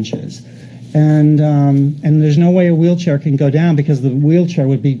 4 inches. And there's no way a wheelchair can go down because the wheelchair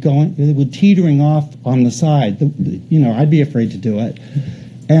would be teetering off on the side. I'd be afraid to do it.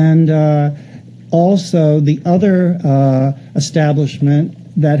 And also the other establishment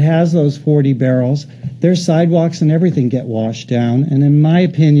that has those 40 barrels, their sidewalks and everything get washed down. And in my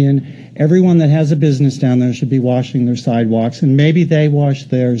opinion, everyone that has a business down there should be washing their sidewalks, and maybe they wash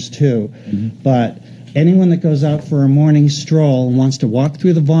theirs too. But anyone that goes out for a morning stroll and wants to walk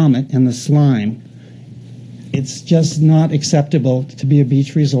through the vomit and the slime, it's just not acceptable to be a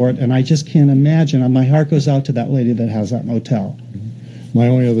beach resort, and I just can't imagine. My heart goes out to that lady that has that motel. My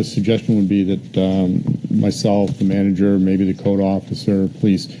only other suggestion would be that myself, the manager, maybe the code officer,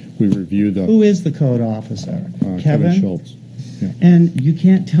 police, we review the... Who is the code officer? Kevin Schultz. Yeah. And you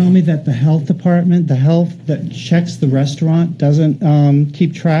can't tell me that the health department, the health that checks the restaurant, doesn't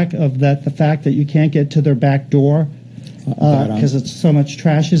keep track of that, the fact that you can't get to their back door because it's so much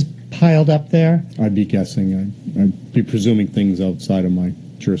trash is piled up there? I'd be guessing. I'd be presuming things outside of my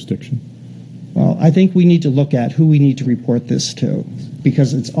jurisdiction. Well, I think we need to look at who we need to report this to,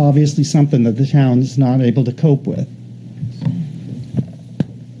 because it's obviously something that the town is not able to cope with.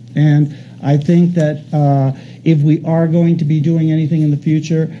 And I think that if we are going to be doing anything in the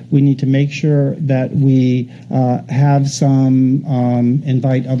future, we need to make sure that we have some,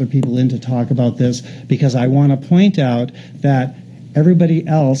 invite other people in to talk about this, because I want to point out that everybody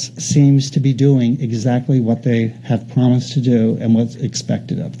else seems to be doing exactly what they have promised to do and what's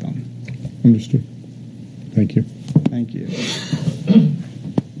expected of them. Understood. Thank you. Thank you.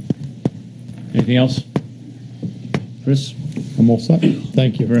 Anything else? Chris? I'm all set.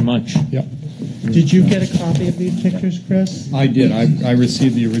 Thank you very much. Yep. Did you get a copy of these pictures, Chris? I did. I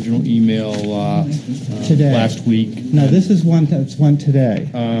received the original email Today. last week. No, this is one that's one today.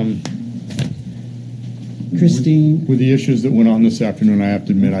 Christine? With the issues that went on this afternoon, I have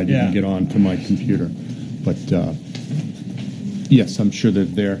to admit I didn't get on to my computer. But yes, I'm sure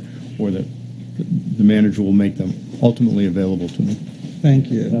that they're, or that the manager will make them ultimately available to me.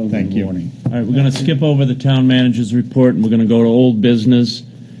 Thank you. Thank you. All right, we're going to skip over the town manager's report, and we're going to go to old business.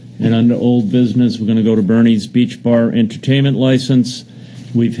 And under old business, we're going to go to Bernie's Beach Bar entertainment license.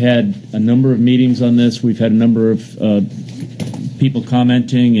 We've had a number of meetings on this. We've had a number of people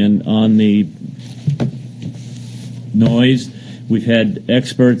commenting and on the noise. We've had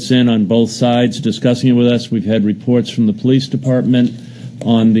experts in on both sides discussing it with us. We've had reports from the police department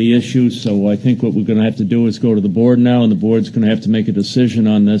on the issue. So I think what we're going to have to do is go to the board now, and the board's going to have to make a decision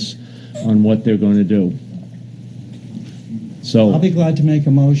on this, on what they're going to do. So I'll be glad to make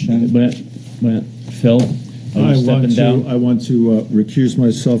a motion. Phil, are you stepping down? I want to recuse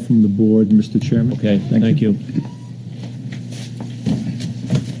myself from the board, Mr. Chairman. Okay, thank you.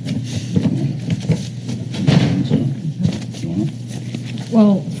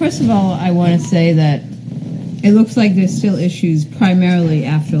 Well, first of all, I want to say that it looks like there's still issues primarily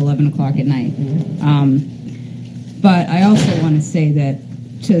after 11 o'clock at night. But I also want to say that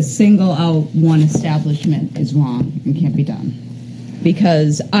to single out one establishment is wrong and can't be done.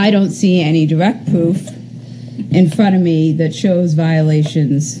 Because I don't see any direct proof in front of me that shows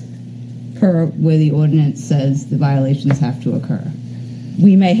violations per where the ordinance says the violations have to occur.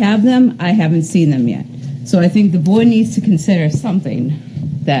 We may have them, I haven't seen them yet. So I think the board needs to consider something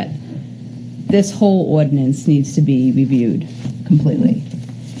that this whole ordinance needs to be reviewed completely.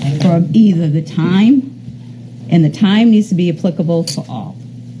 For either the time, and the time needs to be applicable for all.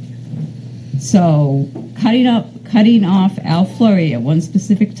 So cutting off Al Fleury at one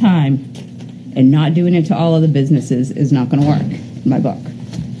specific time and not doing it to all other businesses is not going to work in my book.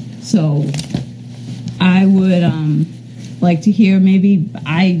 So I would like to hear, maybe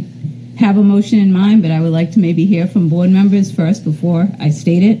I have a motion in mind, but I would like to maybe hear from board members first before I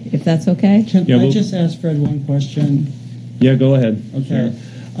state it, if that's okay. Can I just ask Fred one question? Yeah, go ahead. Okay.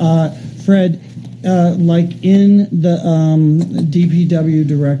 Fred, like in the DPW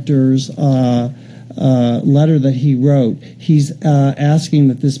director's letter that he wrote, he's asking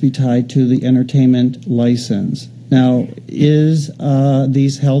that this be tied to the entertainment license. Now, is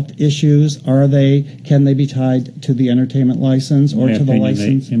these health issues, can they be tied to the entertainment license or to the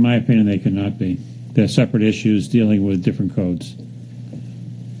license? In my opinion, they cannot be. They're separate issues dealing with different codes.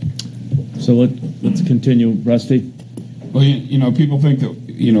 So let's continue. Rusty? Well, people think that,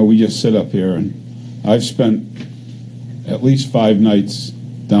 we just sit up here, and I've spent at least 5 nights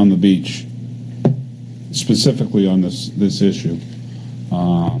down the beach specifically on this issue.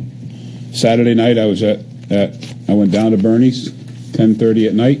 Saturday night I was I went down to Bernie's, 10:30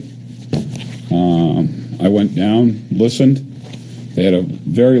 at night. I went down, listened. They had a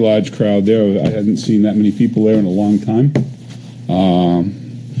very large crowd there. I hadn't seen that many people there in a long time.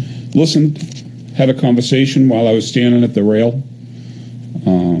 Listened, had a conversation while I was standing at the rail.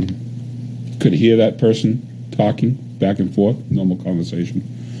 Could hear that person talking back and forth, normal conversation.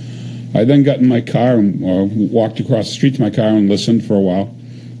 I then got in my car and walked across the street to my car and listened for a while.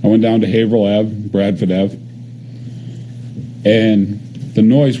 I went down to Haverhill Ave, Bradford Ave, and the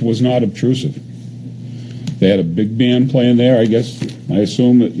noise was not obtrusive. They had a big band playing there, I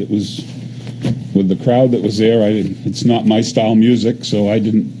assume it was with the crowd that was there. It's not my style music, so I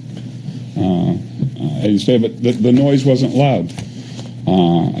didn't say, but the noise wasn't loud.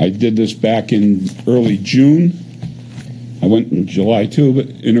 I did this back in early June. I went in July too, but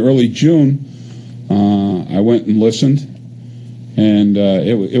in early June, I went and listened. And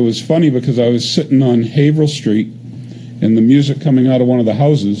it was funny because I was sitting on Haverhill Street, and the music coming out of one of the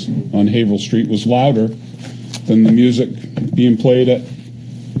houses on Haverhill Street was louder than the music being played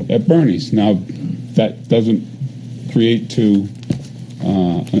at Bernie's. Now, that doesn't create to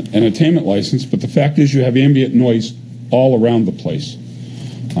an entertainment license, but the fact is you have ambient noise all around the place.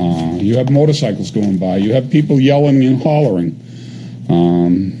 You have motorcycles going by. You have people yelling and hollering.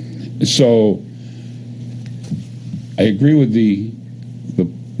 So I agree with the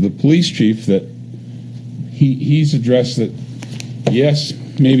police chief that he's addressed that, yes,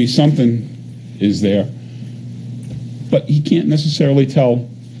 maybe something is there, but he can't necessarily tell.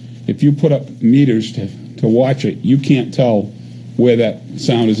 If you put up meters to watch it, you can't tell where that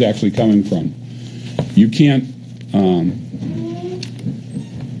sound is actually coming from. You can't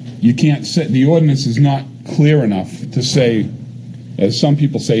set, the ordinance is not clear enough to say, as some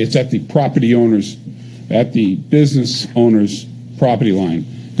people say, it's at the property owner's, at the business owner's property line,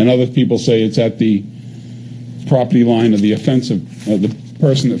 and other people say it's at the property line of the the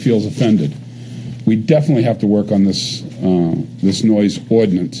person that feels offended. We definitely have to work on this this noise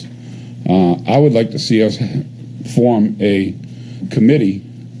ordinance. I would like to see us form a committee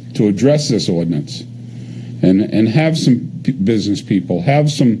to address this ordinance, and have some business people,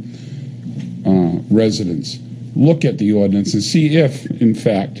 have some residents look at the ordinance and see if, in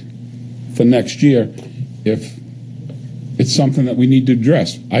fact, for next year, if it's something that we need to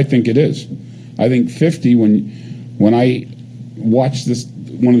address. I think it is. I think 50, when I watch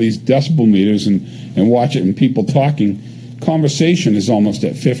one of these decibel meters and watch it and people talking, conversation is almost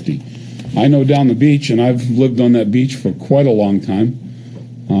at 50. I know down the beach, and I've lived on that beach for quite a long time,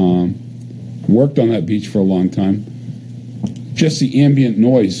 worked on that beach for a long time, just the ambient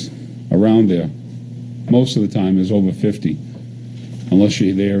noise around there most of the time is over 50, unless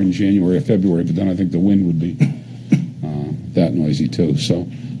you're there in January or February, but then I think the wind would be that noisy too. So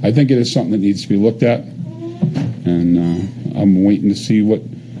I think it is something that needs to be looked at, and I'm waiting to see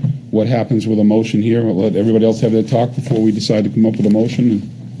what happens with a motion here. We'll let everybody else have their talk before we decide to come up with a motion.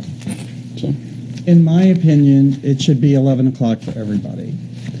 In my opinion, it should be 11 o'clock for everybody.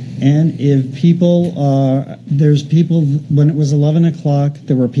 And if people, there's people, when it was 11 o'clock,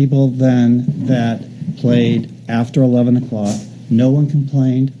 there were people then that played after 11 o'clock. No one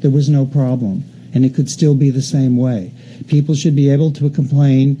complained. There was no problem. And it could still be the same way. People should be able to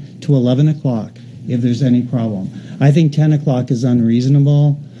complain to 11 o'clock if there's any problem. I think 10 o'clock is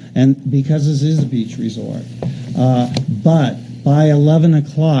unreasonable, and because this is a beach resort. But by 11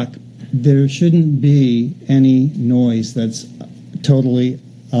 o'clock, there shouldn't be any noise that's totally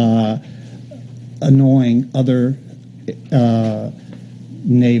annoying other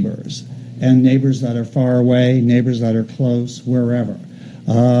neighbors, and neighbors that are far away, neighbors that are close, wherever.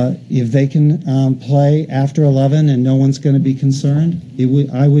 If they can play after 11 and no one's going to be concerned,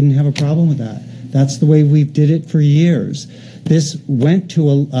 I wouldn't have a problem with that. That's the way we did it for years. This went to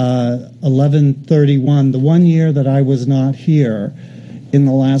 11:31. The 1 year that I was not here, in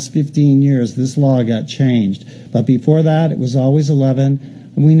the last 15 years, this law got changed. But before that, it was always 11.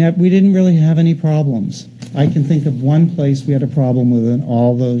 And we didn't really have any problems. I can think of one place we had a problem with in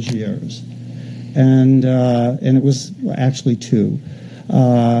all those years. And it was actually two.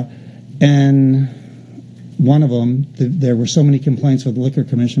 And one of them, there were so many complaints with the liquor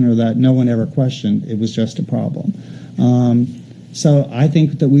commissioner that no one ever questioned. It was just a problem. So I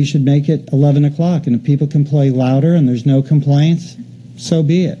think that we should make it 11 o'clock. And if people can play louder and there's no complaints, so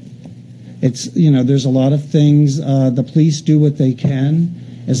be it. It's, there's a lot of things. The police do what they can.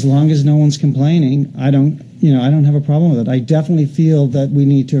 As long as no one's complaining, I don't have a problem with it. I definitely feel that we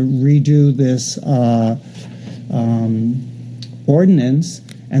need to redo this ordinance.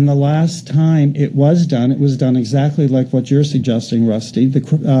 And the last time it was done exactly like what you're suggesting, Rusty.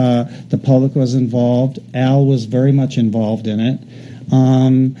 The public was involved. Al was very much involved in it.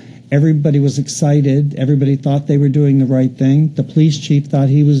 Everybody was excited. Everybody thought they were doing the right thing. The police chief thought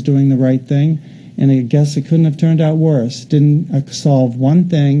he was doing the right thing. And I guess it couldn't have turned out worse. Didn't solve one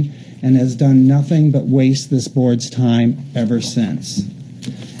thing and has done nothing but waste this board's time ever since.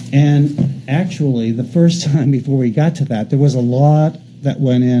 And actually, the first time before we got to that, there was a lot that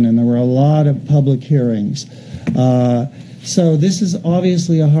went in, and there were a lot of public hearings. So this is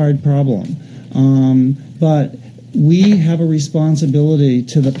obviously a hard problem. But we have a responsibility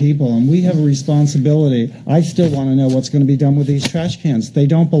to the people, and we have a responsibility. I still want to know what's going to be done with these trash cans. They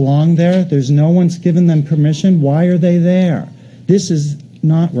don't belong there. There's no one's given them permission. Why are they there? This is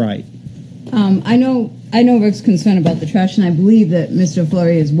not right. I know Rick's concerned about the trash, and I believe that Mr.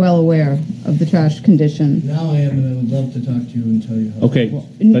 Fleury is well aware of the trash condition. Now I am, and I would love to talk to you and tell you how. Okay,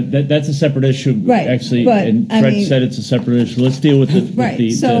 but that's a separate issue, right? Actually, but, and Fred said it's a separate issue. Let's deal with the right.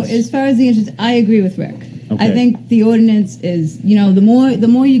 With as far as the interest, I agree with Rick. Okay. I think the ordinance is, the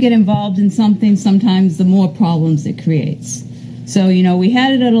more you get involved in something, sometimes the more problems it creates. So, we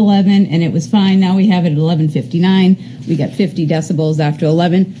had it at 11 and it was fine. Now we have it at 11:59. We got 50 decibels after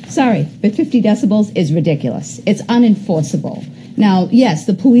 11. Sorry, but 50 decibels is ridiculous. It's unenforceable. Now, yes,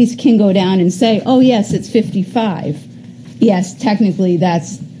 the police can go down and say, oh, yes, it's 55. Yes, technically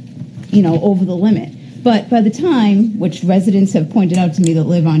that's, over the limit. But by the time, which residents have pointed out to me that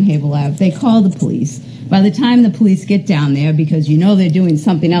live on Havel Ave, they call the police. By the time the police get down there, because they're doing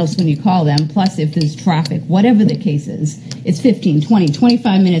something else when you call them, plus if there's traffic, whatever the case is, it's 15, 20,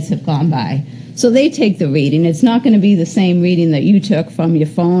 25 minutes have gone by. So they take the reading. It's not going to be the same reading that you took from your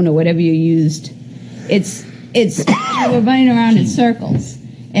phone or whatever you used. We're running around in circles.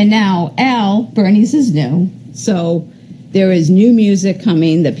 And now Bernie's is new, so there is new music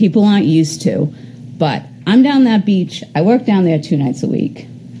coming that people aren't used to. But I'm down that beach. I work down there 2 nights a week.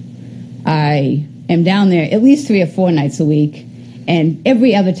 I am down there at least 3 or 4 nights a week. And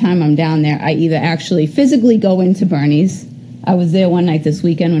every other time I'm down there, I either actually physically go into Bernie's. I was there one night this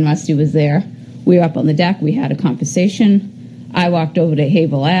weekend when Rusty was there. We were up on the deck. We had a conversation. I walked over to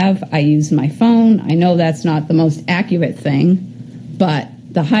Havel Ave. I used my phone. I know that's not the most accurate thing, but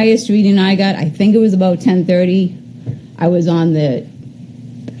the highest reading I got, I think it was about 10:30. I was on the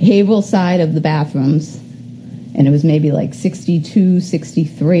Havel side of the bathrooms, and it was maybe like 62,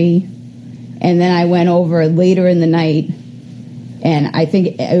 63. And then I went over later in the night, and I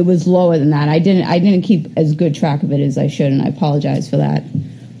think it was lower than that. I didn't keep as good track of it as I should, and I apologize for that.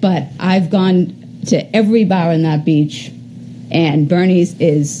 But I've gone to every bar in that beach, and Bernie's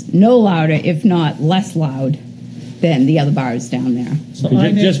is no louder, if not less loud, than the other bars down there. So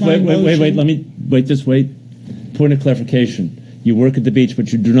just wait. Just wait. Point of clarification. You work at the beach,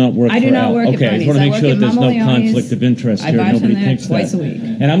 but you do not work for Al. I do not work at Bernie's. Okay, I just want to make sure that there's no conflict of interest here. Nobody thinks that. Twice a week.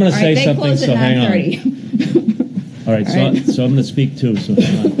 And I'm going to say something, so hang on. All All right, so I'm going to speak too, so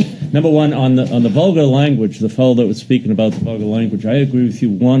hang on. Number one, on the vulgar language, the fellow that was speaking about the vulgar language, I agree with you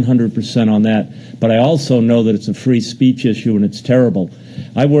 100% on that. But I also know that it's a free speech issue and it's terrible.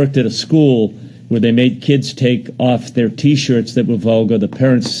 I worked at a school where they made kids take off their T-shirts that were vulgar. The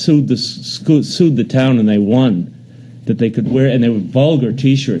parents sued the town and they won that they could wear, and they were vulgar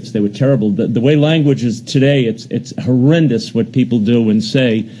T-shirts. They were terrible. The way language is today, it's horrendous what people do and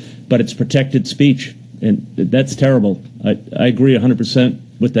say, but it's protected speech, and that's terrible. I agree 100%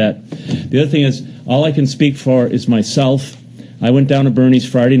 with that. The other thing is, all I can speak for is myself. I went down to Bernie's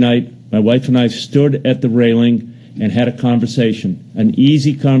Friday night. My wife and I stood at the railing and had a conversation, an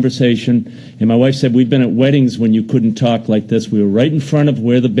easy conversation. And my wife said, we've been at weddings when you couldn't talk like this. We were right in front of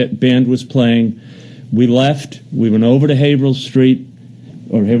where the band was playing. We left. We went over to Haverhill Street,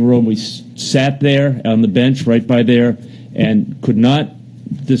 or Haverhill Road. We sat there on the bench right by there and could not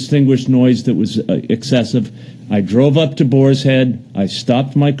distinguish noise that was excessive. I drove up to Boar's Head. I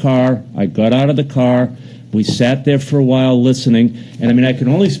stopped my car. I got out of the car. We sat there for a while listening. And I mean, I can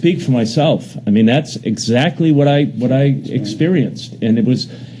only speak for myself. I mean, that's exactly what I experienced. And it was,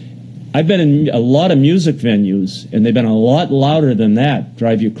 I've been in a lot of music venues, and they've been a lot louder than that.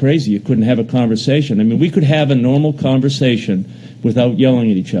 Drive you crazy. You couldn't have a conversation. I mean, we could have a normal conversation without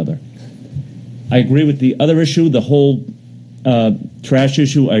yelling at each other. I agree with the other issue, the whole trash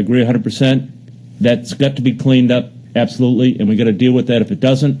issue. I agree 100%. That's got to be cleaned up, absolutely, and we got to deal with that if it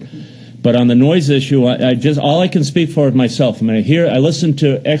doesn't. But on the noise issue, all I can speak for is myself. I mean, I listen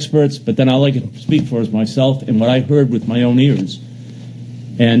to experts, but then all I can speak for is myself and what I heard with my own ears.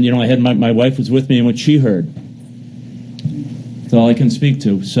 And I had my wife was with me and what she heard. That's all I can speak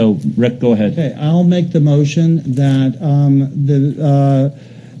to. So, Rick, go ahead. Okay, I'll make the motion that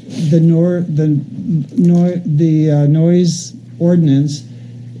the noise ordinance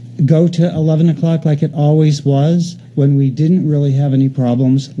go to 11 o'clock like it always was when we didn't really have any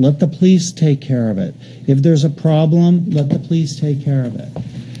problems. Let the police take care of it. If there's a problem, let the police take care of it.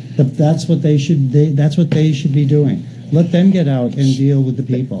 That's what they should be doing. Let them get out and deal with the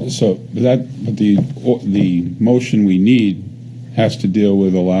people. So the motion we need has to deal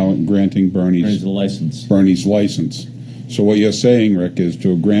with granting Bernie's license. So what you're saying, Rick, is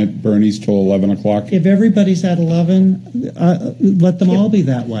to grant Bernie's till 11 o'clock? If everybody's at 11, let them all be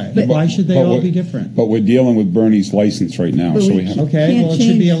that way. Why should they all be different? But we're dealing with Bernie's license right now. Okay, well, it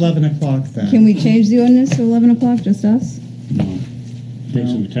should be 11 o'clock then. Can we change the ordinance to 11 o'clock, just us? No.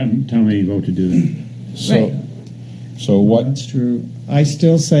 Takes some town meeting vote to do that. So what? That's true. I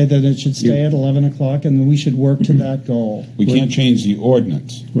still say that it should stay at 11 o'clock, and we should work to that goal. We can't change the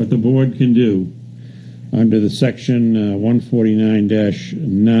ordinance. What the board can do, under the section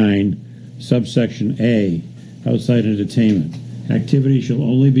 149-9, subsection A, outside entertainment, activity shall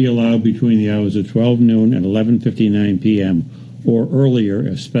only be allowed between the hours of 12 noon and 11:59 p.m. or earlier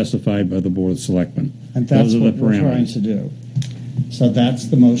as specified by the Board of Selectmen. And that's what we're trying to do. So that's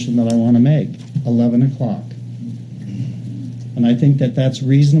the motion that I want to make, 11 o'clock. And I think that that's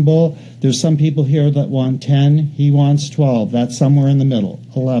reasonable. There's some people here that want 10. He wants 12. That's somewhere in the middle,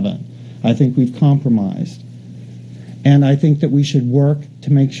 11. I think we've compromised. And I think that we should work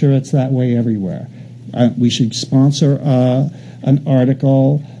to make sure it's that way everywhere. We should sponsor an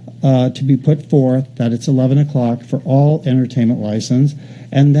article to be put forth that it's 11 o'clock for all entertainment license.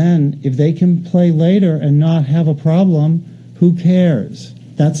 And then if they can play later and not have a problem, who cares?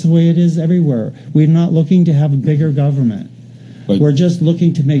 That's the way it is everywhere. We're not looking to have a bigger government. We're just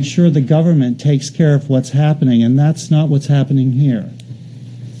looking to make sure the government takes care of what's happening, and that's not what's happening here.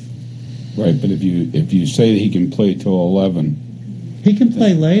 Right, but if you say that he can play till 11, he can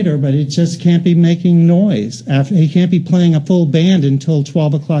play later, but it just can't be making noise. He can't be playing a full band until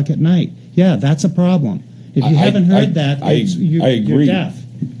 12 o'clock at night. Yeah, that's a problem. If you haven't heard that, I agree. You're deaf.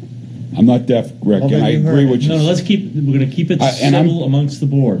 I'm not deaf, Rick, and I agree with you. No, we're going to keep it civil amongst the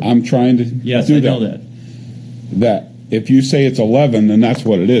board. I'm trying to Yes, do I that. know that. That if you say it's 11, then that's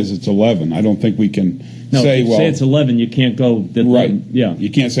what it is. It's 11. I don't think we can say, if you say it's 11, you can't go. Right. Yeah. You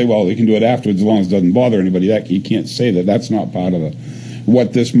can't say, well, they can do it afterwards as long as it doesn't bother anybody. You can't say that. That's not part of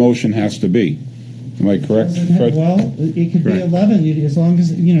what this motion has to be. Am I correct, Fred? Well, it could be 11 as long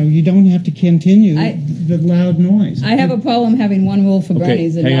as you don't have to continue the loud noise. I have a problem having one rule for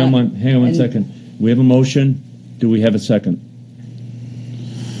Bernie's. Okay, hang on one second. We have a motion. Do we have a second?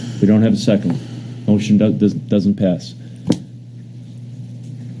 We don't have a second. Motion doesn't pass.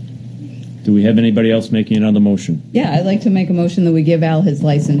 Do we have anybody else making another motion? Yeah, I'd like to make a motion that we give Al his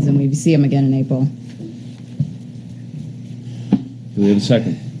license and we see him again in April. Do we have a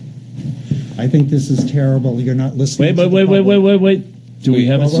second? I think this is terrible. You're not listening. Wait. Do we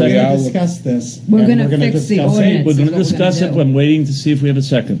have a We're going to second? discuss this. We're and gonna gonna fix the discuss it. ordinance. We're going to That's what we're discuss gonna it. do. I'm waiting to see if we have a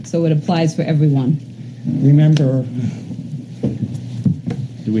second. So it applies for everyone. Remember,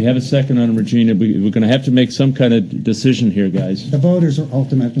 Do we have a second on Regina? We're going to have to make some kind of decision here, guys. the voters are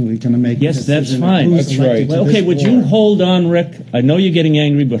ultimately going to make the Yes, that's decision of fine. who's elected to Well, okay, this would you board. hold on, Rick? I know you're getting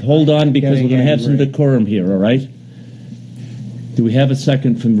angry, but hold on because we're Getting going to have some angry. decorum here, all right? Do we have a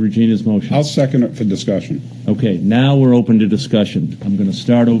second from Regina's motion? I'll second it for discussion. Okay, now we're open to discussion. I'm going to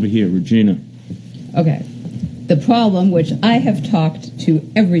start over here. Regina. Okay. The problem, which I have talked to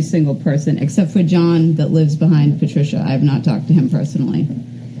every single person except for John that lives behind Patricia. I have not talked to him personally.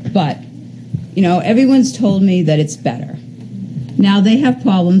 But, you know, everyone's told me that it's better. Now they have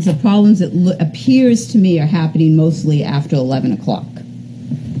problems. The problems that appears to me are happening mostly after 11 o'clock.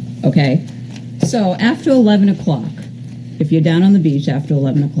 Okay? So after 11 o'clock, if you're down on the beach after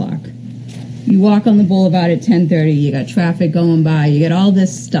 11 o'clock, you walk on the boulevard at 10:30, you got traffic going by, you get all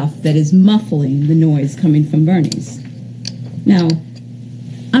this stuff that is muffling the noise coming from Bernie's. Now,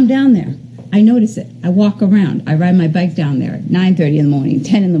 I'm down there. I notice it. I walk around. I ride my bike down there at 9:30 in the morning,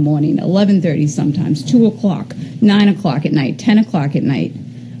 10 in the morning, 11:30 sometimes, 2 o'clock, 9 o'clock at night, 10 o'clock at night.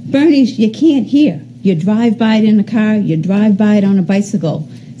 Bernie's, you can't hear. You drive by it in a car, you drive by it on a bicycle.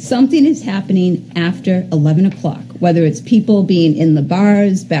 Something is happening after 11 o'clock, whether it's people being in the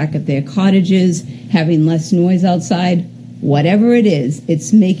bars, back at their cottages, having less noise outside, whatever it is,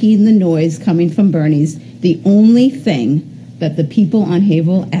 it's making the noise coming from Bernie's the only thing that the people on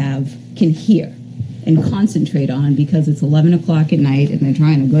Haverhill Ave can hear and concentrate on because it's 11 o'clock at night and they're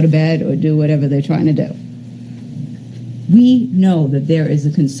trying to go to bed or do whatever they're trying to do. We know that there is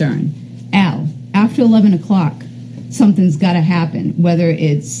a concern. Al, after 11 o'clock, something's got to happen, whether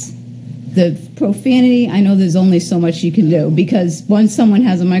it's the profanity. I know there's only so much you can do because once someone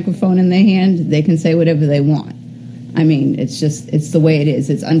has a microphone in their hand, they can say whatever they want. I mean, it's the way it is.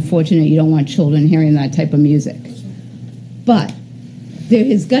 It's unfortunate you don't want children hearing that type of music. But there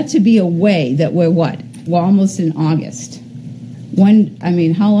has got to be a way that we're almost in August.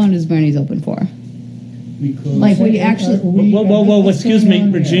 How long is Bernie's open for? Like, will you actually... Whoa, excuse me.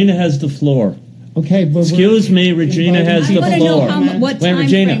 Regina has the floor. Okay, but excuse me, Regina has the floor. I want to know what time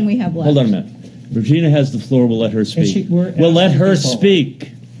Regina, frame we have left. hold on a minute. Regina has the floor. We'll let her speak. we're We'll let her asking people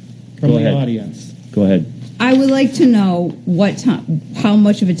speak. from Go the ahead. audience. Go ahead. I would like to know how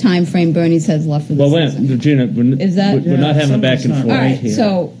much of a time frame Bernie's has left for the season. Regina, we're not having a back and forth All right, here.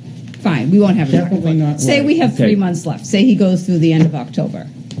 so fine, we won't have a back and Definitely forth. not Say right. we have Okay. 3 months left. Say he goes through the end of October.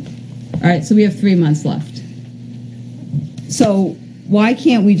 All right, so we have 3 months left. So why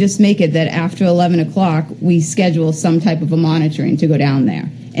can't we just make it that after 11 o'clock we schedule some type of a monitoring to go down there?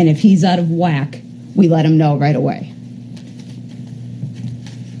 And if he's out of whack, we let him know right away.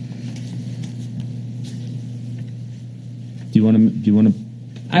 Do you want to?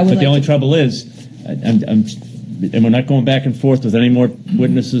 I would But the like only to- trouble is, and we're not going back and forth with any more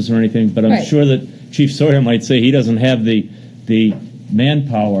witnesses or anything. But I'm Right. sure that Chief Sawyer might say he doesn't have the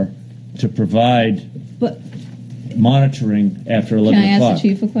manpower to provide But monitoring after can 11 I o'clock. ask the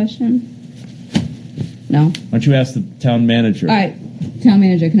chief a question? No? Why don't you ask the town manager? All right, town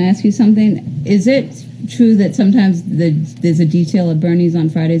manager, can I ask you something? Is it true that sometimes there's a detail at Bernie's on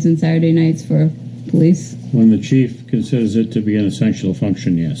Fridays and Saturday nights for police? When the chief considers it to be an essential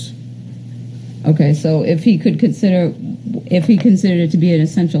function, yes. Okay, so if he considered it to be an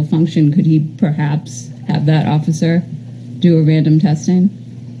essential function, could he perhaps have that officer do a random testing?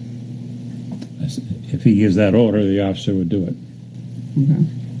 If he gives that order, the officer would do it. Okay.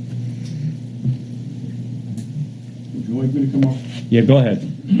 Would you like me to come up? Yeah, go ahead.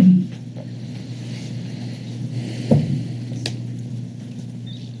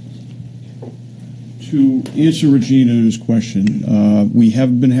 To answer Regina's question, we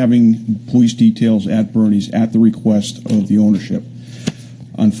have been having police details at Bernie's at the request of the ownership.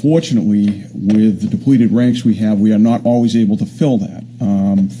 Unfortunately, with the depleted ranks we have, we are not always able to fill that.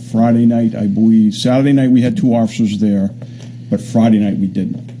 Friday night, I believe, Saturday night we had 2 officers there, but Friday night we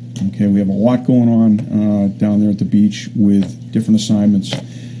didn't. Okay, we have a lot going on down there at the beach with different assignments,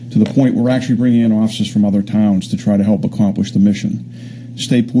 to the point we're actually bringing in officers from other towns to try to help accomplish the mission.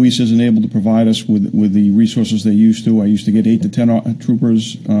 State police isn't able to provide us with the resources they used to. I used to get 8 to 10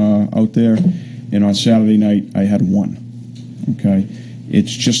 troopers out there, and on Saturday night I had 1. Okay,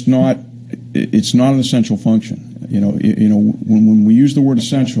 it's just not. It's not an essential function. When we use the word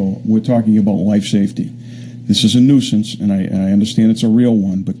essential, we're talking about life safety. This is a nuisance, and I understand it's a real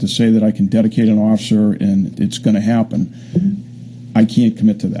one. But to say that I can dedicate an officer and it's going to happen, I can't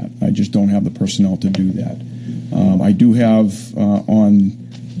commit to that. I just don't have the personnel to do that. I do have on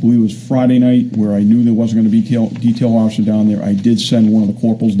believe it was Friday night, where I knew there wasn't going to be detail officer down there, I did send one of the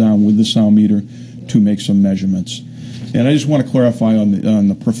corporals down with the sound meter to make some measurements. And I just want to clarify on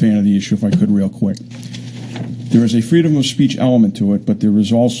the profanity issue, if I could, real quick. There is a freedom of speech element to it, but there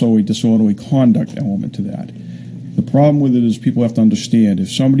is also a disorderly conduct element to that. The problem with it is people have to understand,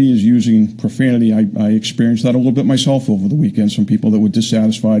 if somebody is using profanity, I experienced that a little bit myself over the weekend, some people that were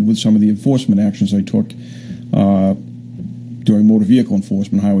dissatisfied with some of the enforcement actions I took during motor vehicle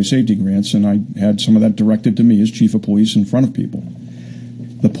enforcement, highway safety grants, and I had some of that directed to me as chief of police in front of people.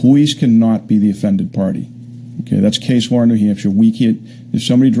 The police cannot be the offended party. Okay, that's case law in New Hampshire. We can't, if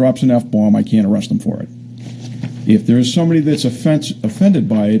somebody drops an F-bomb, I can't arrest them for it. If there is somebody that's offended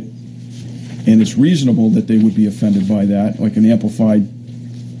by it, and it's reasonable that they would be offended by that, like an amplified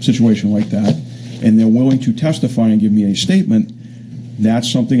situation like that, and they're willing to testify and give me a statement,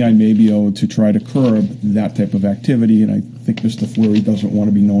 that's something I may be able to try to curb that type of activity, and I think Mr. Fleury doesn't want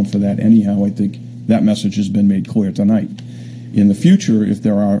to be known for that anyhow. I think that message has been made clear tonight. In the future, if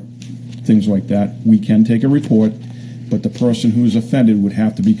there are things like that, we can take a report, but the person who is offended would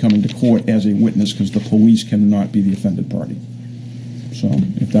have to be coming to court as a witness because the police cannot be the offended party. So,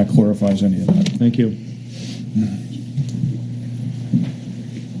 if that clarifies any of that. Thank you.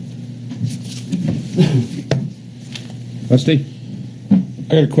 Rusty?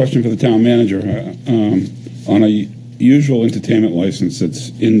 I got a question for the town manager. On a usual entertainment license that's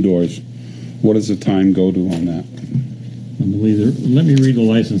indoors, what does the time go to on that? Let me read the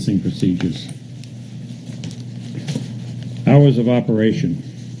licensing procedures. Hours of operation.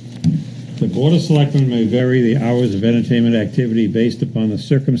 The Board of Selectmen may vary the hours of entertainment activity based upon the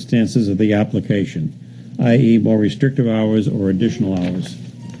circumstances of the application, i.e. more restrictive hours or additional hours.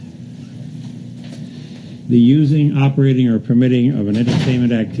 The using, operating, or permitting of an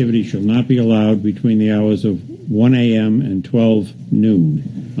entertainment activity shall not be allowed between the hours of 1 a.m. and 12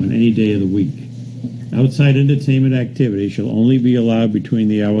 noon on any day of the week. Outside entertainment activity shall only be allowed between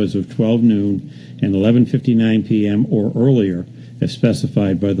the hours of 12 noon and 11:59 p.m. or earlier, as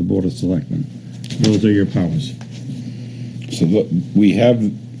specified by the Board of Selectmen. Those are your powers. So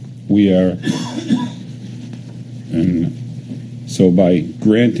and so by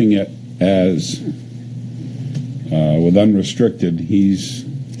granting it as with unrestricted, he's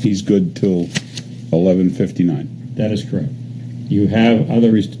good till 11:59. That is correct. You have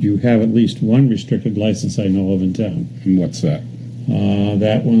at least one restricted license I know of in town. And what's that?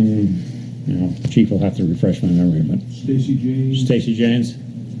 That one, Chief will have to refresh my memory, but Stacy Janes. Stacy Janes.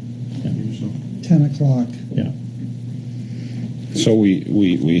 Yeah. 10 o'clock. Yeah. So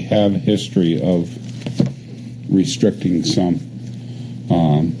we have history of restricting some.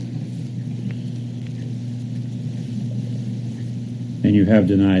 And you have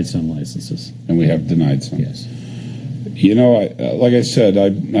denied some licenses. And we have denied some. Yes. Like I said,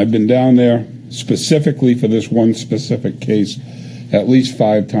 I've been down there specifically for this one specific case at least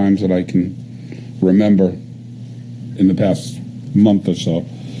 5 times that I can remember in the past month or so.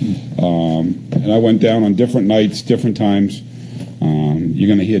 And I went down on different nights, different times. You're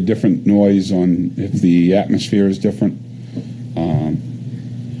going to hear different noise on if the atmosphere is different.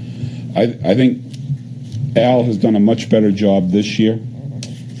 I think Al has done a much better job this year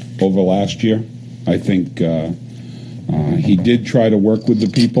over last year. I think he did try to work with the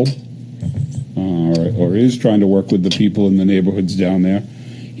people, or is trying to work with the people in the neighborhoods down there.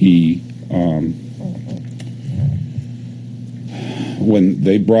 He, when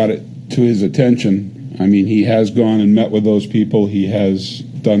they brought it to his attention, I mean, he has gone and met with those people. He has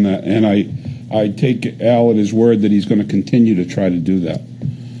done that, and I take Al at his word that he's going to continue to try to do that.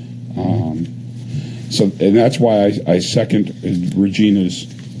 And that's why I second Regina's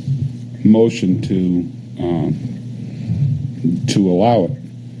motion to allow it.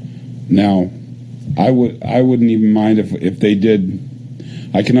 Now, I wouldn't even mind if they did.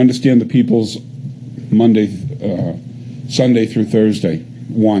 I can understand the people's Sunday through Thursday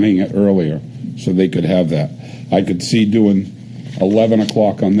wanting it earlier, so they could have that. I could see doing 11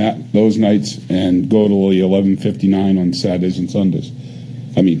 o'clock on those nights and go to the 11:59 on Saturdays and Sundays.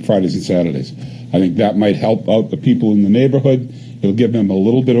 I mean Fridays and Saturdays. I think that might help out the people in the neighborhood. It'll give them a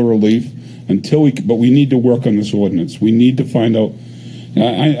little bit of relief but we need to work on this ordinance. We need to find out.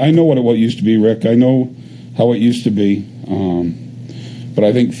 I know what it used to be, Rick. I know how it used to be. But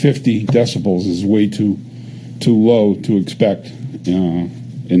I think 50 decibels is way too low to expect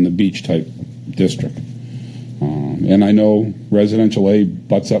in the beach type district. And I know residential A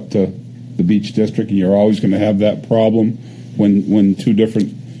butts up to the beach district, and you're always going to have that problem when 2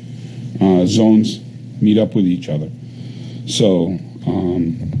 different zones meet up with each other. So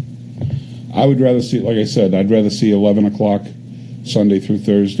I would rather see, like I said, I'd rather see 11 o'clock Sunday through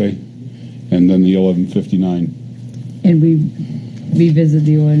Thursday, and then the 11:59. And we revisit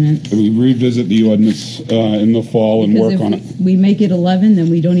the ordinance. We revisit the ordinance in the fall and Because work if on it. we make it 11, then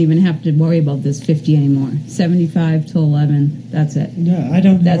we don't even have to worry about this 50 anymore. 75 to 11, that's it. Yeah, I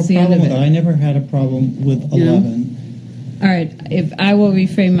don't That's have the a end problem of with it. it. I never had a problem with You know? 11. All right, if I will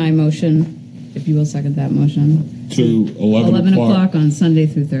reframe my motion, if you will second that motion. To 11 o'clock on Sunday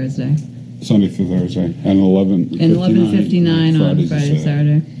through Thursday. Sunday through Thursday, and 11:59 And 11:59 on Friday to Friday,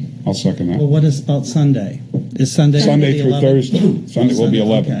 Saturday. I'll second that. Well, what is about Sunday? Is Sunday Sunday the through 11th? Thursday. Sunday will be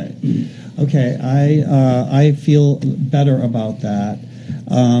 11. Okay. Okay. I feel better about that.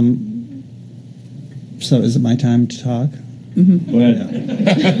 So is it my time to talk? Go ahead.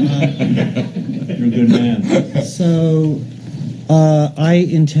 You're a good man. So I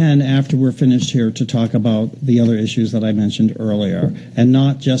intend, after we're finished here, to talk about the other issues that I mentioned earlier, and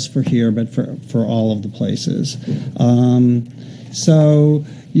not just for here, but for all of the places. So,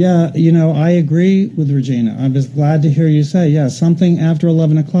 yeah, I agree with Regina. I was glad to hear you say, yeah, something after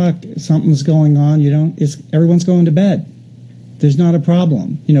 11 o'clock, something's going on. Everyone's going to bed. There's not a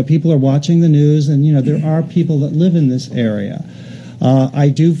problem. People are watching the news, and, there are people that live in this area. I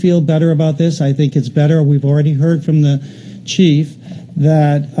do feel better about this. I think it's better. We've already heard from the chief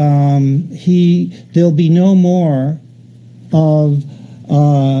that there'll be no more of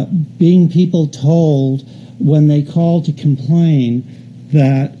being people told when they call to complain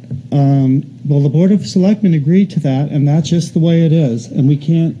that, the Board of Selectmen agreed to that, and that's just the way it is, and we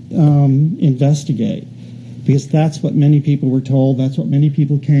can't investigate. Because that's what many people were told. That's what many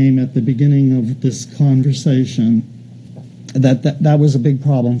people came at the beginning of this conversation. That was a big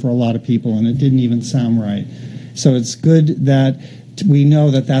problem for a lot of people, and it didn't even sound right. So it's good that we know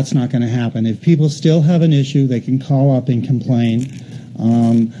that that's not going to happen. If people still have an issue, they can call up and complain.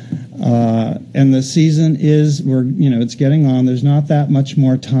 And the season it's getting on. There's not that much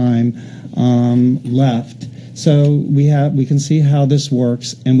more time left. So we can see how this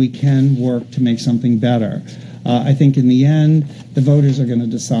works, and we can work to make something better. I think in the end, the voters are going to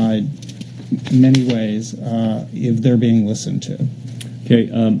decide in many ways if they're being listened to.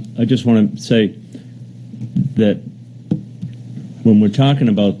 Okay, I just want to say that when we're talking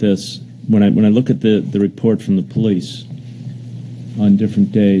about this, when I look at the report from the police on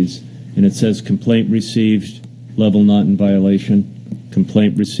different days, and it says complaint received, level not in violation.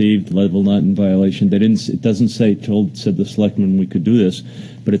 Complaint received, level not in violation. It doesn't say said the selectmen we could do this,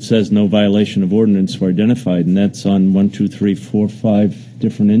 but it says no violation of ordinance were identified, and that's on 1, 2, 3, 4, 5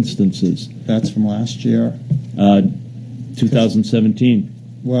 different instances. That's from last year. 2017.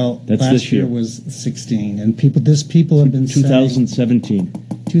 Well, that's last this year. Was 16, and people have been 2017.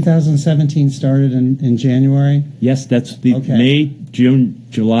 2017 started in January. Yes, that's the May, June,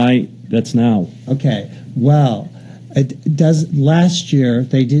 July. That's now. Okay. Well. It does last year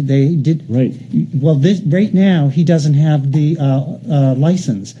they did right. Well, right now he doesn't have the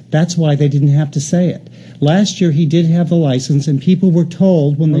license. That's why they didn't have to say it. Last year he did have the license, and people were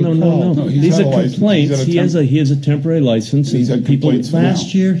told when they called. No. These are complaints. He has a temporary license. He's had complaints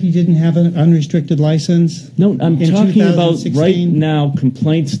last year he didn't have an unrestricted license. No, I'm talking about right now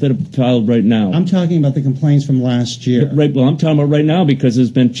complaints that are filed right now. I'm talking about the complaints from last year. Right. Well, I'm talking about right now because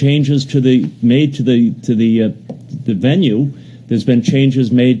there's been changes made to the venue. There's been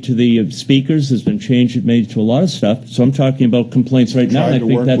changes made to the speakers. There's been changes made to a lot of stuff. So I'm talking about complaints right now, and I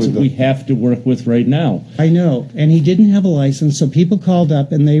think that's what we have to work with right now. I know. And he didn't have a license, so people called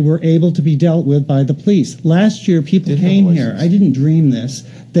up, and they were able to be dealt with by the police. Last year, people came here. I didn't dream this.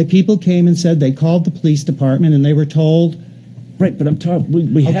 That people came and said they called the police department, and they were told. Right, but I'm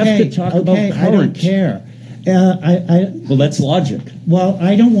talking. We have to talk about current. I don't care. Well, that's logic. Well,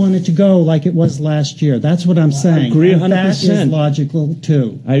 I don't want it to go like it was last year. That's what I'm saying. I agree 100%. That is logical,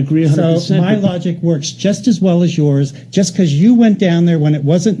 too. I agree 100%. So my logic works just as well as yours. Just because you went down there when it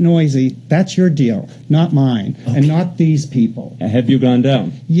wasn't noisy, that's your deal, not mine, and not these people. Have you gone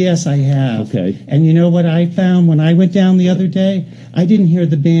down? Yes, I have. Okay. And you know what I found when I went down the other day? I didn't hear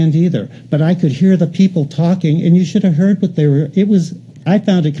the band either, but I could hear the people talking, and you should have heard what they were. I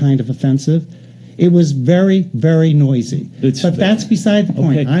found it kind of offensive. It was very, very noisy. But that's beside the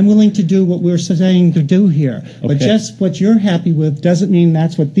point. Okay. I'm willing to do what we're saying to do here. But just what you're happy with doesn't mean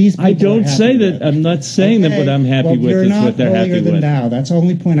that's what these people I don't are happy say with. that. I'm not saying that what I'm happy with is what they're happy with. You're not holier than thou. That's the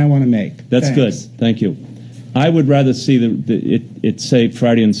only point I want to make. That's Thanks. good. Thank you. I would rather see it say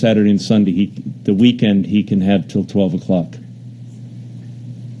Friday and Saturday and Sunday. The weekend he can have till 12 o'clock.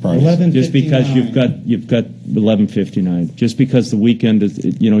 Just because you've got 11:59. Just because the weekend is,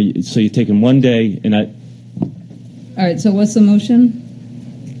 so you take him one day, and All right. So what's the motion?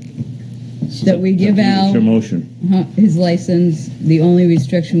 that we give What's your Al motion? his license. The only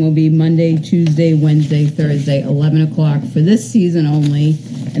restriction will be Monday, Tuesday, Wednesday, Thursday, 11 o'clock for this season only,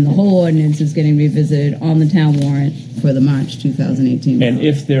 and the whole ordinance is getting revisited on the town warrant for the March 2018. And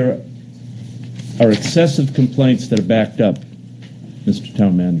if there are excessive complaints that are backed up, Mr.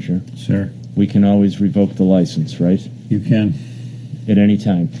 Town Manager, Sir, we can always revoke the license, right? you can. At any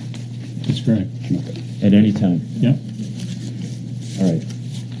time. That's correct. At any time. Yep. All right.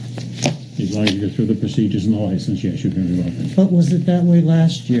 As long as you go through the procedures and the license, yes, you can revoke it. But was it that way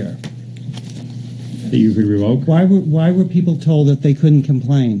last year? That you could revoke? Why were people told that they couldn't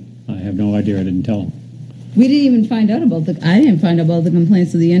complain? I have no idea. I didn't tell them. We didn't even find out about I didn't find out about the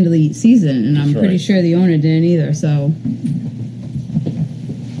complaints at the end of the season, and I'm That's pretty right. sure the owner didn't either, so.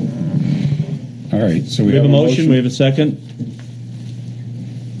 All right, so We have a motion, we have a second.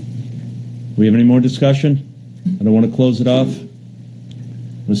 We have any more discussion? I don't want to close it off.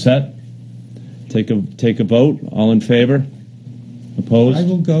 We're set? Take a vote. All in favor? Opposed? I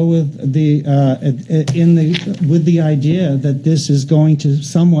will go with with the idea that this is going to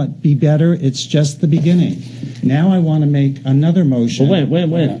somewhat be better. It's just the beginning. Now I want to make another motion. Well,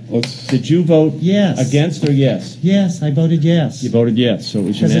 wait. Did you vote Yes. against or yes? Yes, I voted yes. You voted yes, so it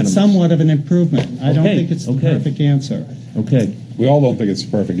was Because unanimous. it's somewhat of an improvement. I don't Okay, think it's the okay. perfect answer. Okay. We all don't think it's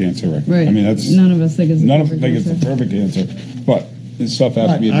the perfect answer, Rick. Right. I mean, that's None of us think it's the none of us perfect think it's the answer. perfect answer, but this stuff has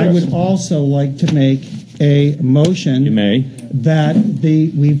to But be I addressed. would also like to make a motion. You may. That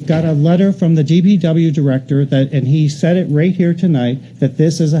we've got a letter from the DPW director and he said it right here tonight, that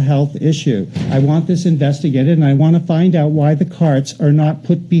this is a health issue. I want this investigated, and I want to find out why the carts are not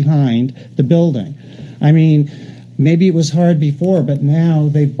put behind the building. I mean, maybe it was hard before, but now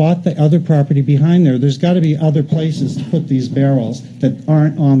they've bought the other property behind there. There's got to be other places to put these barrels that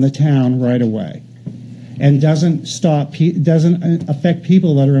aren't on the town right away. And doesn't affect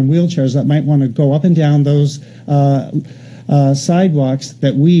people that are in wheelchairs that might want to go up and down those sidewalks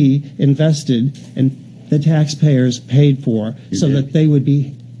that we invested and the taxpayers paid for, so that they would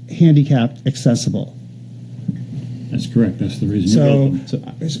be handicapped accessible. That's correct. That's the reason you So,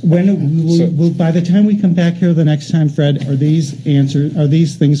 built them. when by the time we come back here the next time, Fred, are these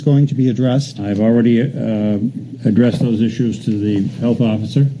things going to be addressed? I've already addressed those issues to the health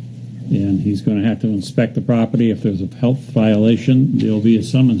officer, and he's going to have to inspect the property. If there's a health violation, there'll be a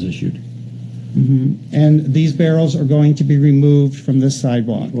summons issued. Mm-hmm. And these barrels are going to be removed from this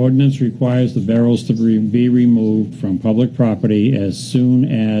sidewalk. Ordinance requires the barrels to be removed from public property as soon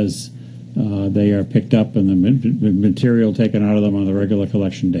as they are picked up and the material taken out of them on the regular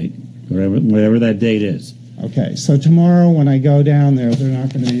collection date, whatever that date is. Okay, so tomorrow when I go down there, they're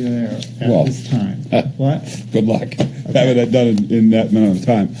not going to be there at this time. What? Good luck having that done in that amount of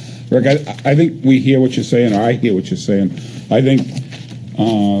time. Rick, I think we hear what you're saying, or I hear what you're saying. I think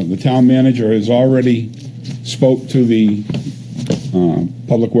the town manager has already spoke to the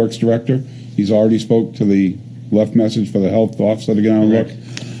public works director. He's already spoke to the left message for the health officer to get on and look.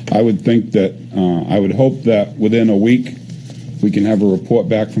 I would think that, I would hope that within a week we can have a report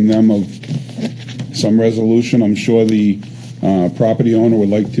back from them of some resolution. I'm sure the property owner would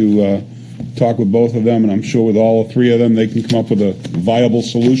like to talk with both of them, and I'm sure with all three of them they can come up with a viable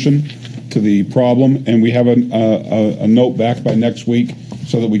solution to the problem, and we have a note back by next week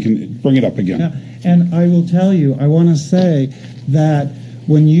so that we can bring it up again. Yeah. And I will tell you, I want to say that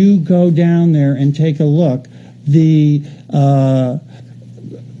when you go down there and take a look,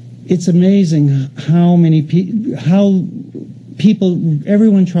 it's amazing how many people,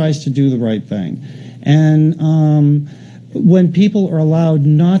 everyone tries to do the right thing. And when people are allowed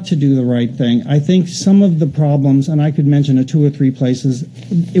not to do the right thing, I think some of the problems, and I could mention 2 or 3 places,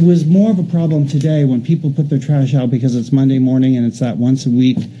 it was more of a problem today when people put their trash out because it's Monday morning and it's that once a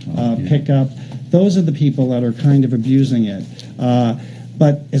week pickup. Those are the people that are kind of abusing it.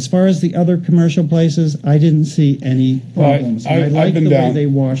 But as far as the other commercial places, I didn't see any problems. Well, I like I've been the down, way they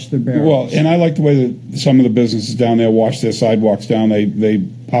wash their barrels. Well, and I like the way that some of the businesses down there wash their sidewalks down. They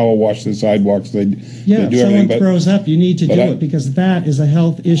power wash their sidewalks. They Yeah, do if everything. someone But throws up, you need to do but it because that is a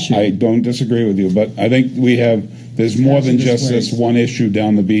health issue. I don't disagree with you, but I think there's more than just this one issue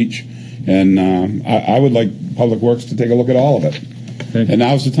down the beach, and I would like Public Works to take a look at all of it. Okay. And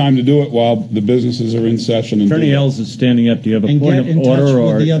now's the time to do it while the businesses are in session. And Attorney Ells is standing up. Do you have a And point get of in order touch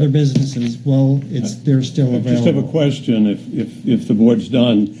or with the other businesses. Well, they're still I just have available. a question, if the board's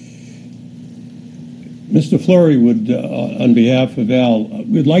done. Mr. Fleury would, on behalf of Al,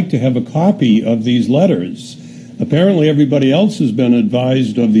 would like to have a copy of these letters. Apparently everybody else has been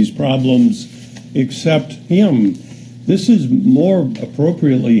advised of these problems except him. This is more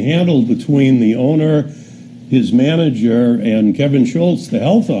appropriately handled between the owner, his manager, and Kevin Schultz, the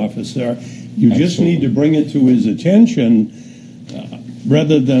health officer. You just need to bring it to his attention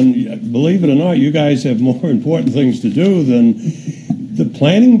rather than, believe it or not, you guys have more important things to do than the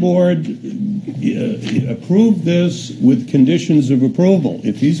planning board approved this with conditions of approval.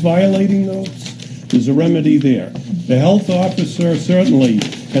 If he's violating those, there's a remedy there. The health officer certainly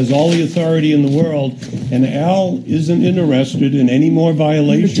has all the authority in the world, and Al isn't interested in any more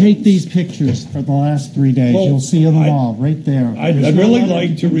violations. Take these pictures for the last 3 days. Well, You'll see them all right there. I'd really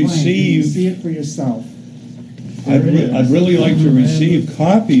like to receive. See it for yourself. I'd really like to receive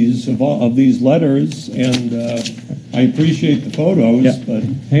copies of these letters, and I appreciate the photos. But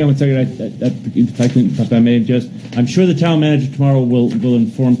hang on one second. If I may just, I'm sure the town manager tomorrow will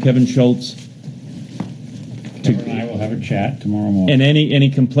inform Kevin Schultz. I will have a chat tomorrow morning. And any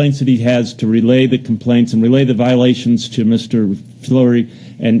complaints that he has, to relay the complaints and relay the violations to Mr. Fleury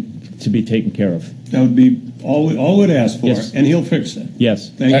and to be taken care of. That would be all we'd ask for, Yes. and he'll fix it.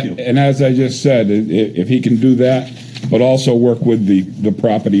 Yes. Thank you. And as I just said, if he can do that, but also work with the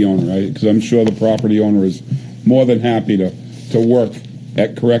property owner, right? Because I'm sure the property owner is more than happy to work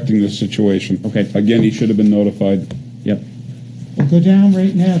at correcting the situation. Okay. Again, he should have been notified. Yep. Well, go down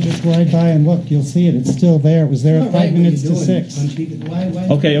right now, just ride by and look. You'll see it. It's still there. It was there at 5 minutes to 6.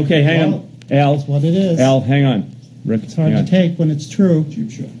 Okay, hang on. Al. That's what it is. Al, hang on. Rick, It's hard hang to on. take when it's true.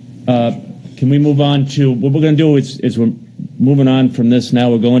 Can we move on to, what we're going to do is we're moving on from this now.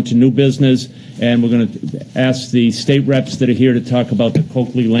 We're going to new business, and we're going to ask the state reps that are here to talk about the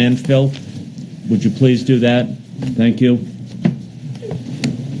Coakley landfill. Would you please do that? Thank you.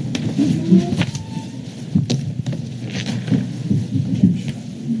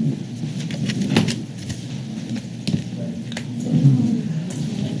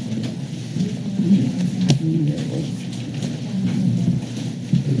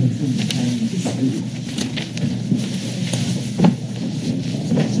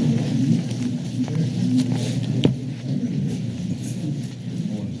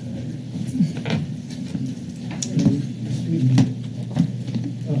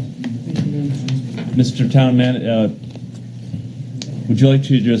 Mr. Town Man, would you like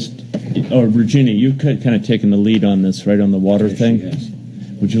to just, or Regina, you kind of taken the lead on this, right, on the water thing? Yes.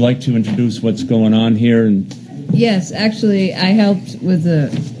 Would you like to introduce what's going on here? And Yes, actually, I helped with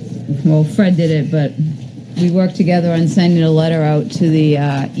Fred did it, but we worked together on sending a letter out to the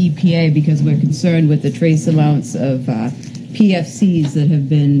EPA because we're concerned with the trace amounts of PFCs that have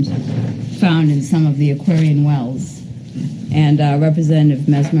been found in some of the Aquarian wells. And Representative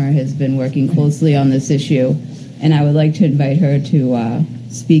Mesmer has been working closely on this issue, and I would like to invite her to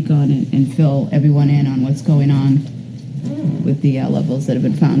speak on it and fill everyone in on what's going on with the levels that have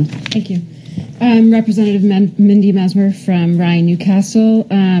been found. Thank you. Representative Mindy Mesmer from Rye, Newcastle.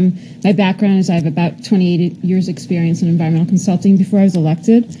 My background is I have about 28 years experience in environmental consulting before I was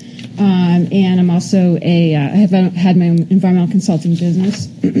elected. And I'm also I have had my own environmental consulting business.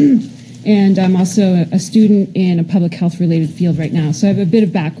 And I'm also a student in a public health related field right now. So I have a bit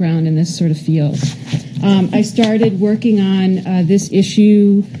of background in this sort of field. I started working on this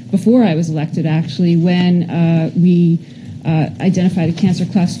issue before I was elected, actually, when we identified a cancer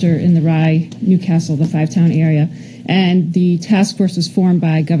cluster in the Rye, Newcastle, the five-town area. And the task force was formed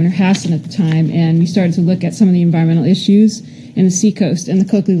by Governor Hassan at the time, and we started to look at some of the environmental issues in the seacoast, and the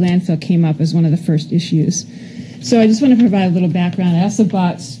Coakley landfill came up as one of the first issues. So I just want to provide a little background. I also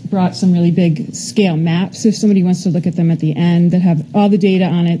brought some really big scale maps, if somebody wants to look at them at the end, that have all the data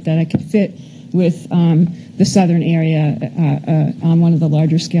on it that I could fit with the southern area on one of the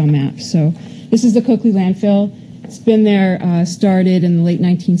larger scale maps. So this is the Coakley landfill. It's been there, started in the late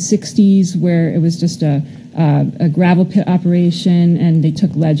 1960s, where it was just a gravel pit operation, and they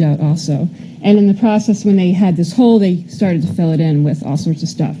took ledge out also. And in the process, when they had this hole, they started to fill it in with all sorts of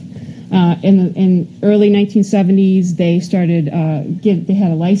stuff. In early 1970s, they started they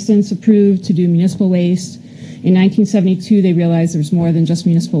had a license approved to do municipal waste. In 1972, they realized there was more than just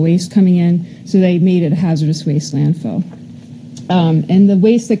municipal waste coming in, so they made it a hazardous waste landfill. And the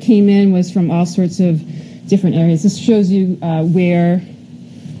waste that came in was from all sorts of different areas. This shows you where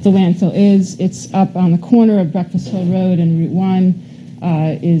the landfill is. It's up on the corner of Breakfast Hill Road and Route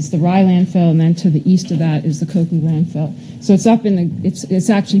 1 is the Rye landfill, and then to the east of that is the Coakley landfill. So it's up in the, it's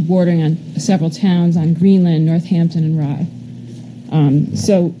actually bordering on several towns on Greenland, Northampton, and Rye.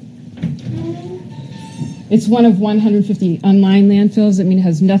 So it's one of 150 unlined landfills. I mean, it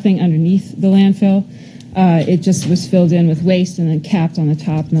has nothing underneath the landfill. It just was filled in with waste and then capped on the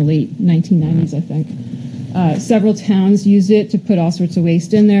top in the late 1990s, I think. Several towns used it to put all sorts of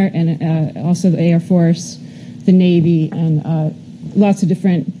waste in there, and also the Air Force, the Navy, and lots of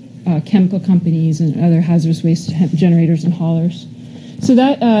different chemical companies and other hazardous waste generators and haulers. So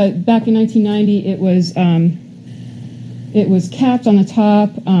that back in 1990, it was capped on the top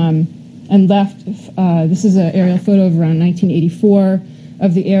and left. This is an aerial photo of around 1984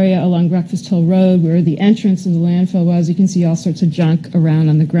 of the area along Breakfast Hill Road where the entrance of the landfill was. You can see all sorts of junk around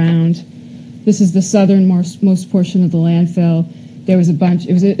on the ground. This is the southernmost portion of the landfill. There was a bunch.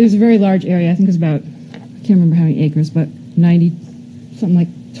 It was a very large area. I think it was about, I can't remember how many acres, but 90, something like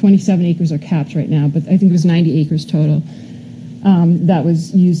 27 acres are capped right now, but I think it was 90 acres total that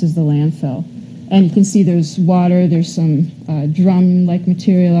was used as the landfill. And you can see there's water, there's some drum-like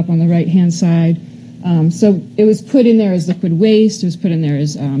material up on the right-hand side. So it was put in there as liquid waste, it was put in there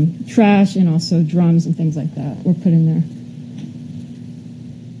as trash, and also drums and things like that were put in there.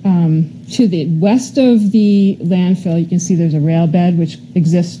 To the west of the landfill, you can see there's a rail bed which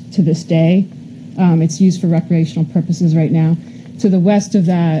exists to this day. It's used for recreational purposes right now. To the west of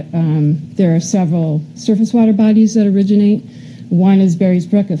that, there are several surface water bodies that originate. One is Berries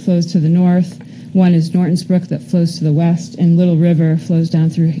Brook that flows to the north. One is Norton's Brook that flows to the west, and Little River flows down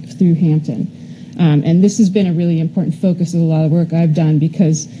through Hampton. And this has been a really important focus of a lot of work I've done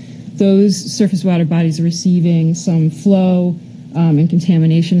because those surface water bodies are receiving some flow and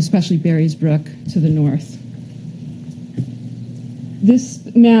contamination, especially Berries Brook to the north. This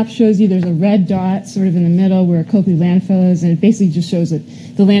map shows you there's a red dot sort of in the middle where Coakley landfill is, and it basically just shows that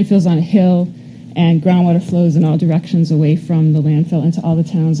the landfill's on a hill and groundwater flows in all directions away from the landfill into all the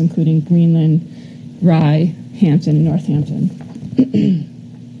towns, including Greenland, Rye, Hampton, and Northampton.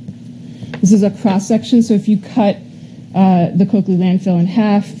 This is a cross-section, so if you cut the Coakley landfill in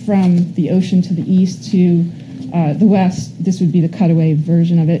half from the ocean to the east to the west, this would be the cutaway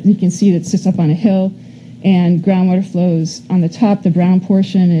version of it. And you can see that it sits up on a hill, and groundwater flows on the top. The brown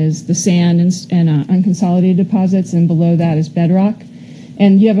portion is the sand and unconsolidated deposits, and below that is bedrock.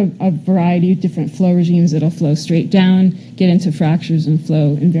 And you have a variety of different flow regimes that'll flow straight down, get into fractures, and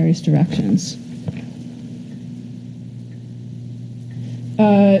flow in various directions.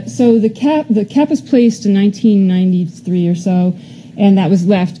 So the cap was placed in 1993 or so, and that was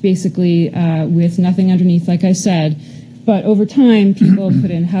left basically with nothing underneath, like I said. But over time, people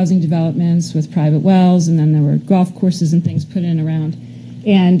put in housing developments with private wells, and then there were golf courses and things put in around.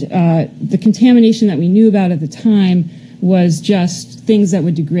 And the contamination that we knew about at the time was just things that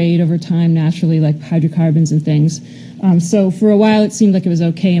would degrade over time naturally, like hydrocarbons and things. So for a while, it seemed like it was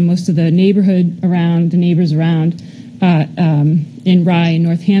okay, and most of the neighborhood around, the neighbors around in Rye and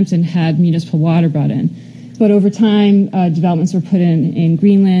Northampton had municipal water brought in. But over time, developments were put in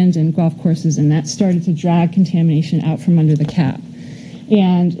Greenland and golf courses, and that started to drag contamination out from under the cap.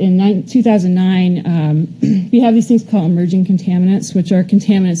 And in 2009, we have these things called emerging contaminants, which are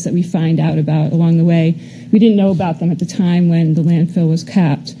contaminants that we find out about along the way. We didn't know about them at the time when the landfill was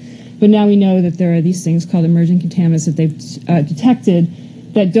capped. But now we know that there are these things called emerging contaminants that they've detected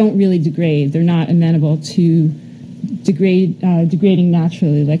that don't really degrade. They're not amenable to degrading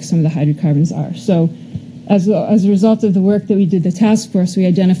naturally like some of the hydrocarbons are. So as a result of the work that we did, the task force, we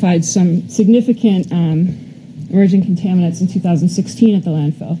identified some significant emerging contaminants in 2016 at the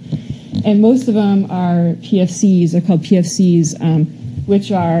landfill. And most of them are PFCs. They're called PFCs,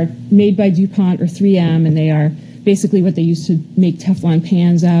 which are made by DuPont or 3M, and they are basically what they use to make Teflon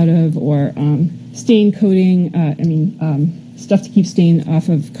pans out of, or stain coating, stuff to keep stain off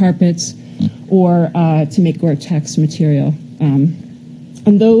of carpets, or to make Gore-Tex material.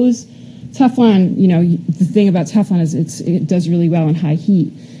 And those Teflon, the thing about Teflon is it does really well in high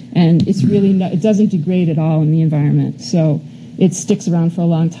heat, and it doesn't degrade at all in the environment. So it sticks around for a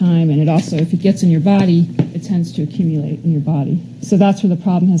long time, and it also, if it gets in your body, it tends to accumulate in your body. So that's where the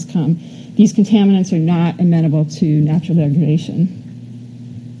problem has come. These contaminants are not amenable to natural degradation.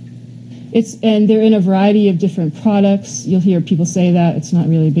 And they're in a variety of different products. You'll hear people say that. It's not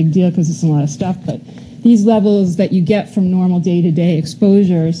really a big deal because it's a lot of stuff, but these levels that you get from normal day-to-day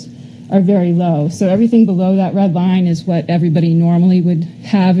exposures are very low. So everything below that red line is what everybody normally would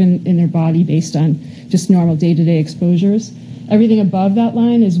have in their body based on just normal day-to-day exposures. Everything above that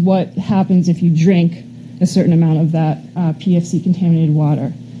line is what happens if you drink a certain amount of that PFC-contaminated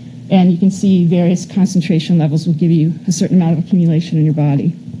water. And you can see various concentration levels will give you a certain amount of accumulation in your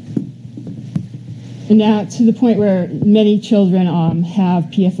body. And now to the point where many children have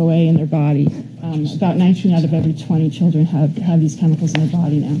PFOA in their body. About 19 out of every 20 children have these chemicals in their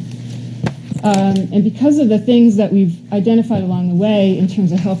body now. And because of the things that we've identified along the way in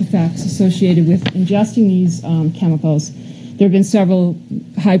terms of health effects associated with ingesting these chemicals, there have been several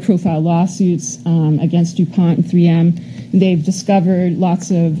high-profile lawsuits against DuPont and 3M. They've discovered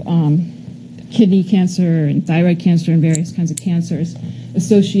lots of kidney cancer and thyroid cancer and various kinds of cancers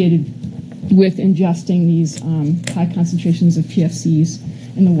associated with ingesting these high concentrations of PFCs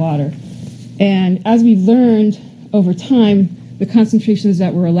in the water. And as we've learned over time, the concentrations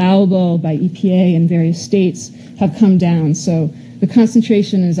that were allowable by EPA in various states have come down. So the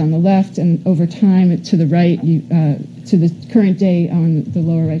concentration is on the left, and over time to the right, to the current day on the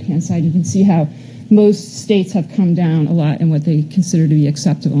lower right-hand side, you can see how most states have come down a lot in what they consider to be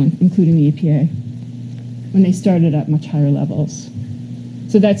acceptable, including the EPA, when they started at much higher levels.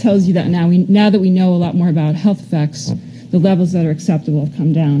 So that tells you that now that we know a lot more about health effects, the levels that are acceptable have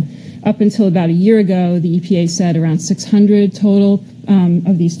come down. Up until about a year ago, the EPA said around 600 total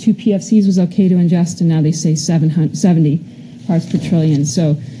of these 2 PFCs was okay to ingest, and now they say 70 parts per trillion.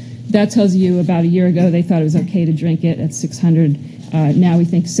 So that tells you about a year ago they thought it was okay to drink it at 600. Now we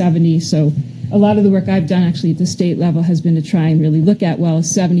think 70. So a lot of the work I've done actually at the state level has been to try and really look at, well,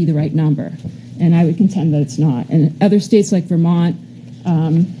 is 70 the right number? And I would contend that it's not. And other states like Vermont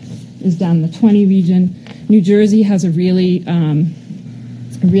is down in the 20 region. New Jersey has a really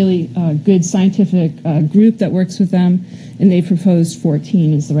good scientific group that works with them, and they proposed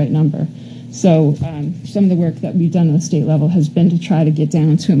 14 is the right number. So some of the work that we've done at the state level has been to try to get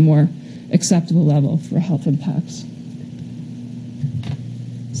down to a more acceptable level for health impacts.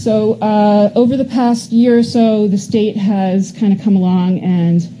 So over the past year or so, the state has kind of come along,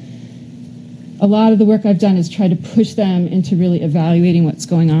 and a lot of the work I've done is try to push them into really evaluating what's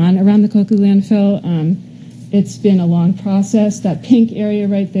going on around the Cokley landfill. It's been a long process. That pink area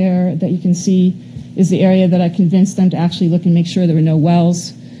right there that you can see is the area that I convinced them to actually look and make sure there were no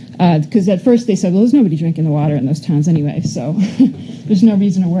wells. Because at first they said, well, there's nobody drinking the water in those towns anyway, so there's no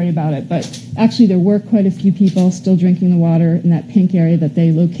reason to worry about it. But actually there were quite a few people still drinking the water in that pink area that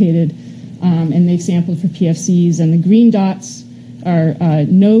they located, and they sampled for PFCs. And the green dots are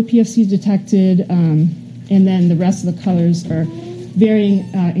no PFCs detected, and then the rest of the colors are varying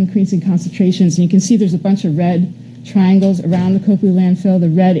increasing concentrations. And you can see there's a bunch of red triangles around the Cokley landfill. The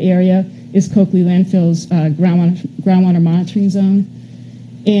red area is Cokley landfill's groundwater monitoring zone.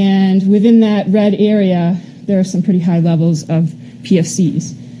 And within that red area, there are some pretty high levels of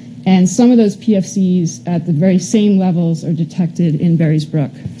PFCs. And some of those PFCs at the very same levels are detected in Berries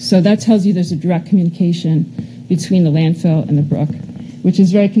Brook. So that tells you there's a direct communication between the landfill and the brook, which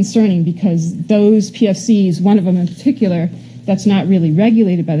is very concerning because those PFCs, one of them in particular, that's not really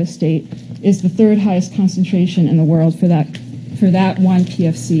regulated by the state, is the 3rd highest concentration in the world for that one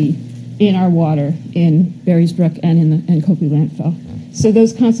PFC in our water in Berries Brook and in Cokley landfill. So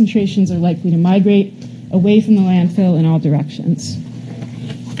those concentrations are likely to migrate away from the landfill in all directions.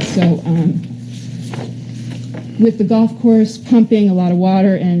 So with the golf course pumping a lot of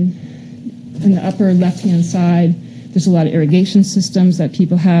water in the upper left-hand side, there's a lot of irrigation systems that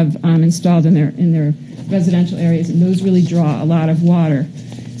people have installed in their residential areas, and those really draw a lot of water.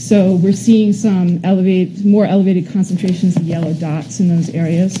 So we're seeing some more elevated concentrations of yellow dots in those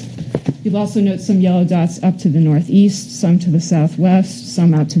areas. You'll also note some yellow dots up to the northeast, some to the southwest,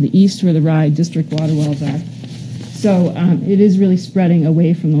 some out to the east where the Rye District water wells are. So it is really spreading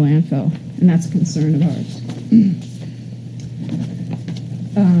away from the landfill, and that's a concern of ours.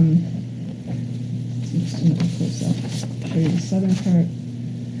 Just another close-up. Show you the southern part.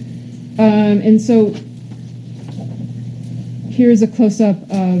 And so here's a close-up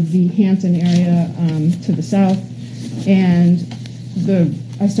of the Hampton area to the south, and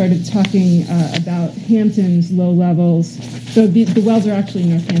I started talking about Hampton's low levels. So the wells are actually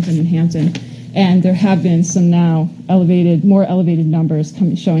Northampton and Hampton, and there have been some now more elevated numbers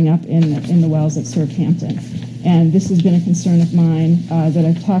showing up in the wells that serve Hampton. And this has been a concern of mine that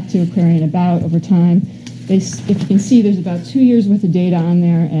I've talked to Aquarian about over time. If you can see, there's about 2 years worth of data on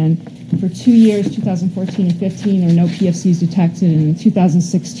there, and for 2 years, 2014 and 15, there were no PFCs detected, and in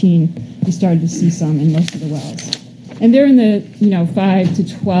 2016, we started to see some in most of the wells. And they're in the 5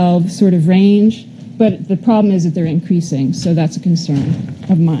 to 12 sort of range, but the problem is that they're increasing, so that's a concern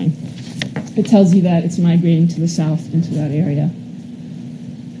of mine. It tells you that it's migrating to the south into that area.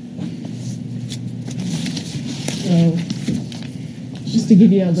 So just to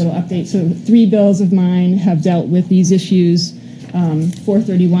give you a little update, so 3 bills of mine have dealt with these issues.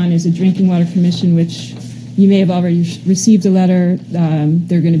 431 is a Drinking Water Commission, which you may have already received a letter.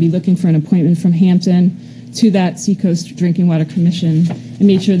 They're going to be looking for an appointment from Hampton to that Seacoast Drinking Water Commission, and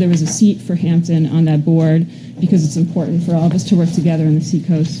made sure there was a seat for Hampton on that board because it's important for all of us to work together on the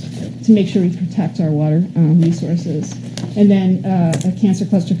Seacoast to make sure we protect our water resources. And then a Cancer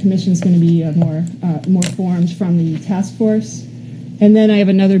Cluster Commission is going to be more formed from the task force. And then I have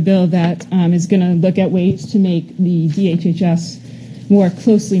another bill that is going to look at ways to make the DHHS more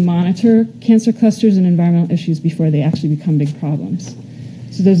closely monitor cancer clusters and environmental issues before they actually become big problems.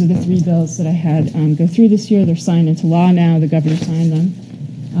 So those are the 3 bills that I had go through this year. They're signed into law now. The governor signed them.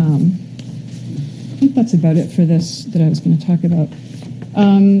 I think that's about it for this that I was going to talk about.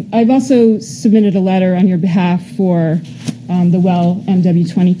 I've also submitted a letter on your behalf for the well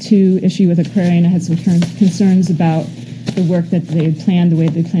MW22 issue with Aquarian. I had some concerns about the work that they had planned, the way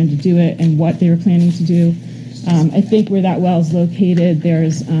they planned to do it, and what they were planning to do. I think where that well is located,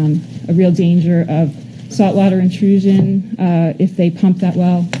 there's a real danger of saltwater intrusion if they pump that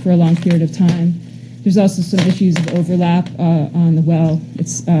well for a long period of time. There's also some issues of overlap on the well.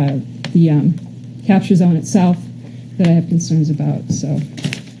 It's the capture zone itself that I have concerns about. So I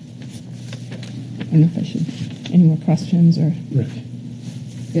don't know if I should. Any more questions or?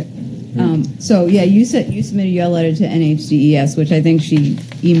 So yeah, you said you submitted your letter to NHDES, which I think she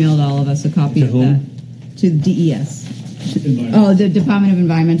emailed all of us a copy of that. To DES. Oh, the Department of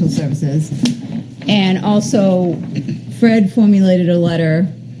Environmental Services. And also, Fred formulated a letter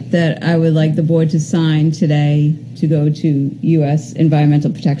that I would like the board to sign today to go to U.S.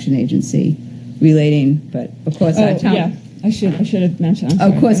 Environmental Protection Agency relating, but of course our town... Yeah, I should have mentioned.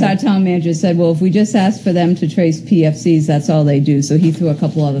 Of course, our town manager said, well, if we just ask for them to trace PFCs, that's all they do. So he threw a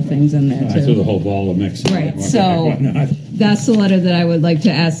couple other things in there, too. I threw the whole ball of mix. Right, so that's the letter that I would like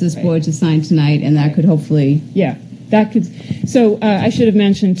to ask this board to sign tonight, and that could hopefully... Yeah, that could... So I should have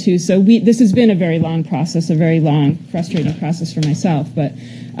mentioned, too, so this has been a very long process, a very long, frustrating process for myself, but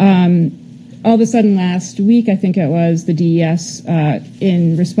all of a sudden last week, I think it was, the DES,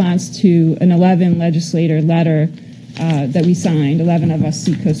 in response to an 11 legislator letter that we signed, 11 of us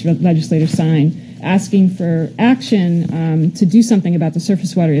Seacoast legislators signed, asking for action to do something about the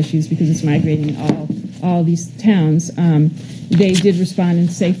surface water issues because it's migrating in all these towns. They did respond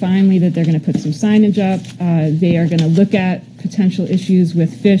and say finally that they're going to put some signage up. They are going to look at potential issues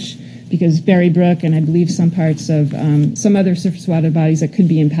with fish because Berry Brook and I believe some parts of some other surface water bodies that could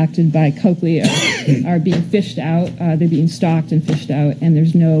be impacted by Coakley are being fished out. They're being stocked and fished out, and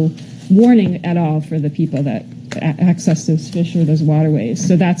there's no warning at all for the people that access those fish or those waterways.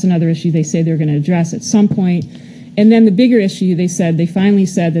 So that's another issue they say they're going to address at some point. And then the bigger issue, they finally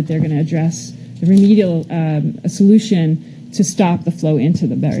said that they're going to address the remedial a solution to stop the flow into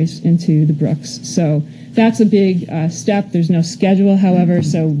the berries, into the brooks. So that's a big step. There's no schedule, however,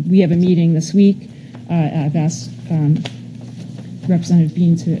 so we have a meeting this week. I've asked Representative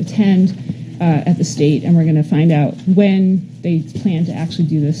Bean to attend at the state, and we're going to find out when they plan to actually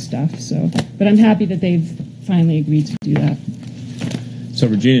do this stuff. So, but I'm happy that they've finally agreed to do that. So,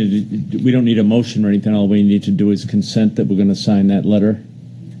 Regina, we don't need a motion or anything. All we need to do is consent that we're going to sign that letter.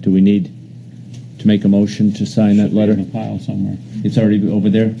 Do we need to make a motion to sign that letter? In a pile somewhere. It's already over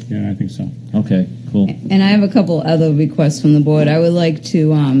there? Yeah, I think so. Okay, cool. And I have a couple other requests from the board. I would like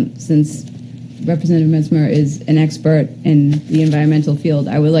to, since Representative Metzmer is an expert in the environmental field,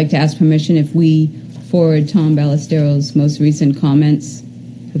 I would like to ask permission if we forward Tom Ballestero's most recent comments,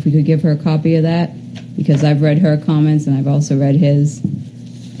 if we could give her a copy of that, because I've read her comments and I've also read his.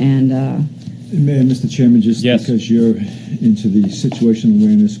 And Mr. Chairman, just because you're into the situational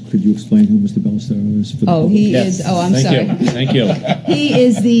awareness, could you explain who Mr. Ballestero is? For the public? He is. Oh, I'm sorry. Thank you. He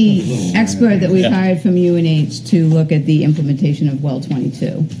is the expert that we've hired from UNH to look at the implementation of Well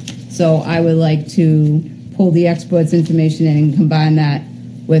 22. So I would like to pull the expert's information in and combine that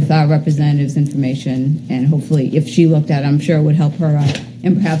with our representative's information, and hopefully, if she looked at it, I'm sure it would help her out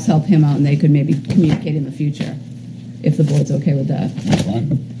and perhaps help him out, and they could maybe communicate in the future, if the board's okay with that.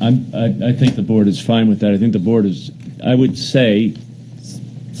 I think the board is fine with that. I think the board is, I would say,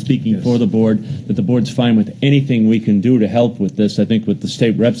 speaking for the board, that the board's fine with anything we can do to help with this. I think what the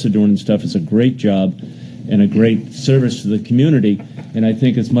state reps are doing and stuff is a great job and a great service to the community. And I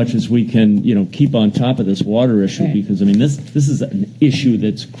think as much as we can, keep on top of this water issue, because, I mean, this is an issue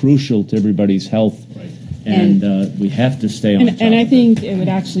that's crucial to everybody's health. And we have to stay on top And I think it would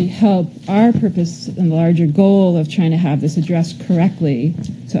actually help our purpose and the larger goal of trying to have this addressed correctly.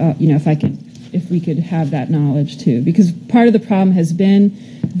 To, if we could have that knowledge too, because part of the problem has been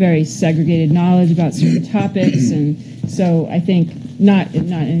very segregated knowledge about certain topics, and so I think not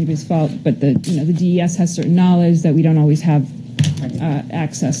anybody's fault, but the DES has certain knowledge that we don't always have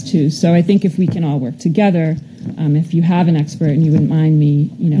access to. So I think if we can all work together. If you have an expert and you wouldn't mind me,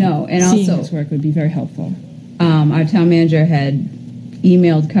 seeing also, this work would be very helpful. Our town manager had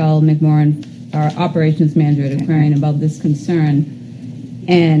emailed Carl McMorrin, our operations manager at Aquarian, about this concern,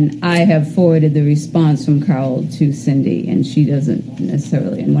 and I have forwarded the response from Carl to Cindy, and she doesn't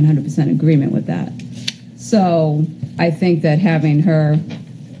necessarily in 100% agreement with that. So I think that having her,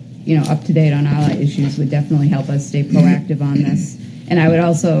 up to date on our issues would definitely help us stay proactive on this. And I would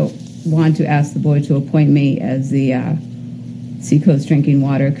also want to ask the board to appoint me as the Seacoast Drinking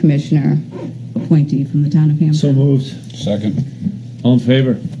Water Commissioner appointee from the town of Hampton. So moved. Second. All in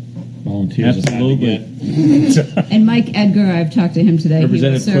favor? Volunteers. Absolutely. And Mike Edgar, I've talked to him today. He will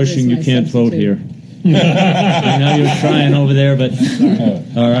Representative serve as Cushing, you my can't vote substitute. here. I know you're trying over there, but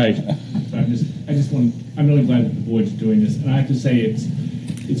all right. I'm really glad that the board's doing this, and I have to say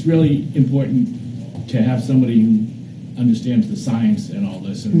it's really important to have somebody who understands the science and all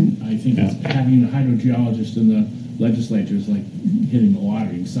this. And I think having a hydrogeologist in the legislature is like hitting the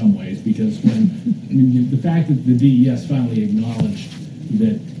lottery in some ways, because the fact that the DES finally acknowledged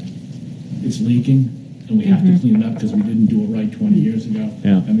that it's leaking and we have to clean it up because we didn't do it right 20 years ago.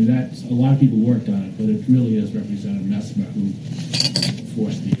 Yeah. I mean, that's a lot of people worked on it, but it really is Representative Messmer who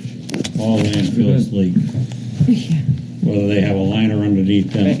forced the issue. All landfills leak. Whether they have a liner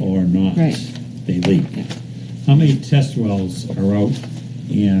underneath them or not, they leak. How many test wells are out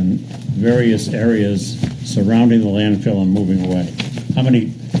in various areas surrounding the landfill and moving away? How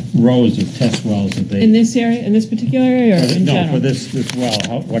many rows of test wells have they? In this area, in this particular area, or in no, general? for this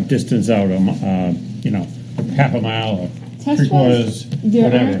well, what distance out? Half a mile or Test three-quarters, wells, there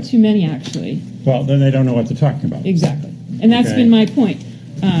whatever. aren't too many, actually. Well, then they don't know what they're talking about. Exactly. And that's Okay. been my point.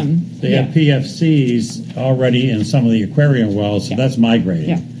 They have PFCs already in some of the aquarium wells, so that's migrating.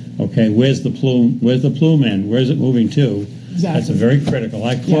 Yeah. Okay, where's the plume? Where's the plume end? Where's it moving to? Exactly. That's a very critical.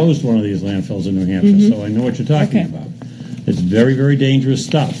 I closed one of these landfills in New Hampshire, so I know what you're talking about. It's very, very dangerous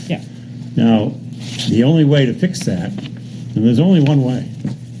stuff. Yeah. Now, the only way to fix that, and there's only one way,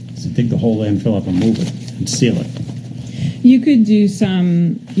 is to dig the whole landfill up and move it and seal it. You could do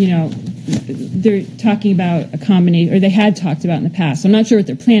some, they're talking about a combination, or they had talked about in the past. I'm not sure what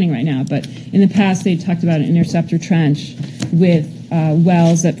they're planning right now, but in the past they talked about an interceptor trench with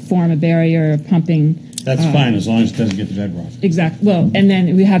wells that form a barrier of pumping. That's fine as long as it doesn't get to bedrock. Exactly. Well, and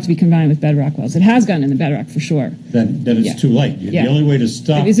then we have to be combined with bedrock wells. It has gotten in the bedrock for sure. Then it's too late. Yeah. The only way to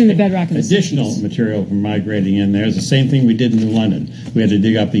stop It was in the bedrock in the additional 60s. material from migrating in there is the same thing we did in New London. We had to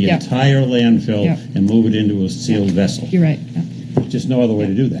dig up the entire landfill and move it into a sealed vessel. You're right. There's just no other way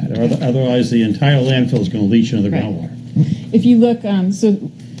to do that. Otherwise, the entire landfill is going to leach into the groundwater. If you look, so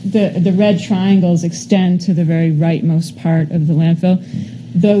the red triangles extend to the very rightmost part of the landfill.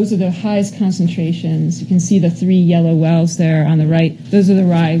 Those are the highest concentrations. You can see the 3 yellow wells there on the right. Those are the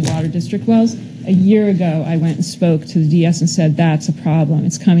Rye Water District wells. A year ago, I went and spoke to the DS and said, that's a problem.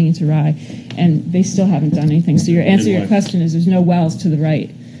 It's coming into Rye. And they still haven't done anything. So your answer to your question is there's no wells to the right.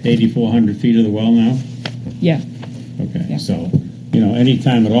 8,400 feet of the well now? Yeah. Okay, so, any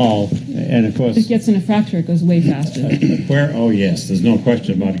time at all, and of course... If it gets in a fracture, it goes way faster. Oh, yes, there's no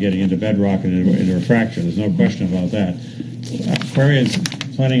question about getting into bedrock and into a fracture. There's no question about that. Aquarium's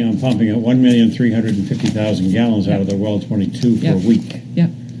planning on pumping at 1,350,000 gallons out of their well 22 for a week. Yeah.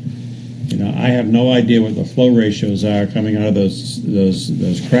 I have no idea what the flow ratios are coming out of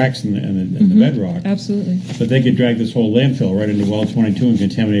those cracks in the bedrock. Absolutely. But they could drag this whole landfill right into well 22 and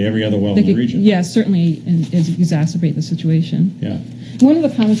contaminate every other well They in the could, region. yeah, certainly exacerbate the situation. Yeah. One of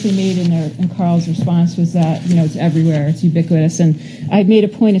the comments they made in Carl's response was that, it's everywhere, it's ubiquitous. And I made a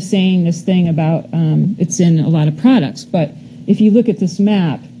point of saying this thing about it's in a lot of products. But if you look at this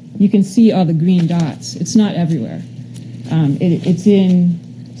map, you can see all the green dots. It's not everywhere. It's in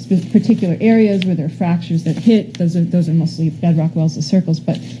particular areas where there are fractures that hit. Those are mostly bedrock wells, the circles,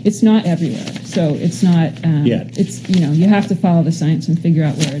 but it's not everywhere. So it's not. It's you have to follow the science and figure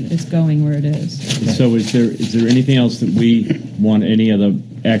out where it's going, where it is. So is there anything else that we want, any other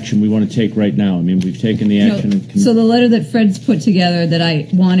action we want to take right now? I mean, we've taken the action. So the letter that Fred's put together that I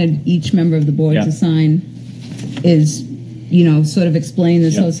wanted each member of the board to sign is, sort of explain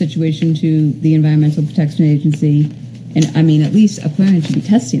this whole situation to the Environmental Protection Agency. And I mean, at least Aquarium should be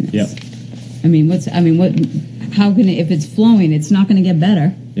testing this. Yeah. I mean, how can if it's flowing, it's not going to get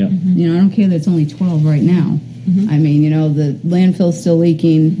better. Yeah. I don't care that it's only 12 right now. I mean, the landfill's still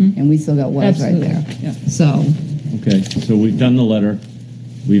leaking, and we still got wells right there. Yeah. So. Okay, so we've done the letter.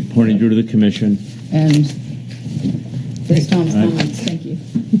 We've pointed you to the commission. And there's Tom's All right. comments. Thank you.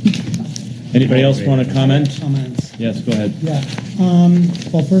 Anybody else want to comment? Comments. Yes, go ahead. Yeah.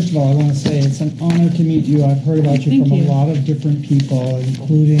 Well, first of all, I want to say it's an honor to meet you. I've heard about you from a lot of different people,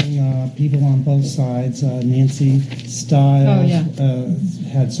 including people on both sides. Nancy Stiles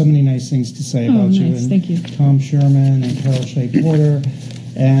had so many nice things to say about you. And Thank you. Tom Sherman and Carol Shea Porter.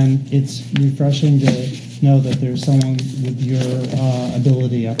 And it's refreshing to know that there's someone with your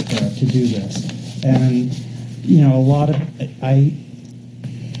ability up there to do this. And, I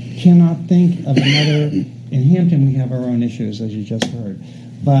cannot think of another. In Hampton, we have our own issues, as you just heard,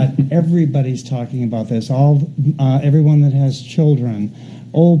 but everybody's talking about this. Everyone that has children,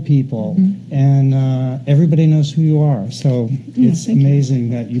 old people, and everybody knows who you are. So it's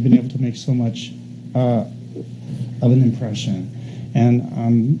amazing that you've been able to make so much of an impression. And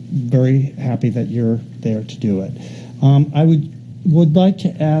I'm very happy that you're there to do it. I would like to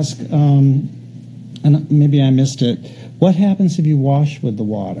ask, and maybe I missed it, what happens if you wash with the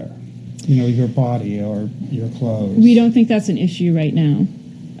water? You know, your body or your clothes? We don't think that's an issue right now.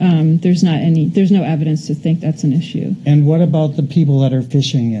 There's no evidence to think that's an issue. And what about the people that are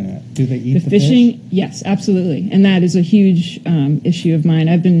fishing in it? Do they eat the fishing? fish? Yes, absolutely, and that is a huge issue of mine.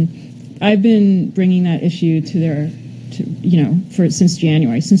 I've been bringing that issue to since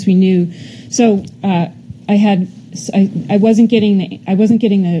January, since we knew. So I wasn't getting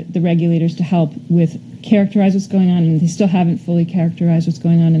the regulators to help with characterize what's going on, and they still haven't fully characterized what's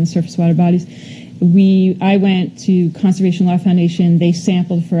going on in the surface water bodies. I went to Conservation Law Foundation. They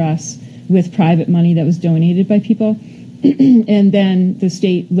sampled for us with private money that was donated by people. And then the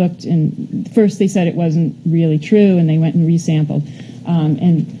state looked, and first they said it wasn't really true, and they went and resampled.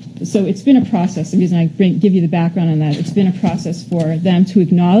 And so it's been a process. The reason I give you the background on that, it's been a process for them to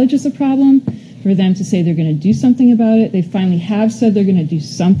acknowledge it's a problem, for them to say they're going to do something about it. They finally have said they're going to do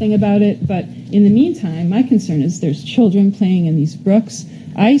something about it. But in the meantime, my concern is there's children playing in these brooks.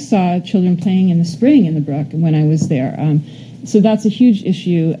 I saw children playing in the spring in the brook when I was there. So that's a huge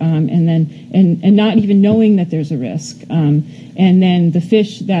issue, and not even knowing that there's a risk. And then the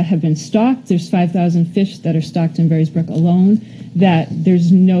fish that have been stocked, there's 5,000 fish that are stocked in Berries Brook alone, that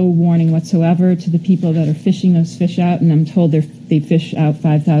there's no warning whatsoever to the people that are fishing those fish out, and I'm told they fish out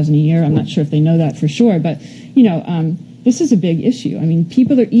 5,000 a year. I'm not sure if they know that for sure, but this is a big issue. I mean,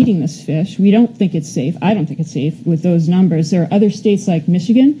 people are eating this fish. We don't think it's safe. I don't think it's safe with those numbers. There are other states like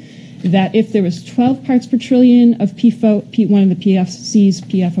Michigan that if there was 12 parts per trillion of one of the PFCs,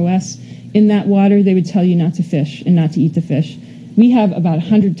 PFOS, in that water, they would tell you not to fish and not to eat the fish. We have about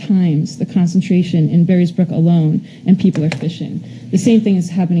 100 times the concentration in Berries Brook alone, and people are fishing. The same thing is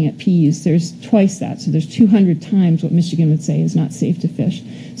happening at Pease. There's twice that, so there's 200 times what Michigan would say is not safe to fish.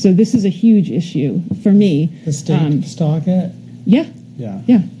 So this is a huge issue for me. The state stock it? Yeah.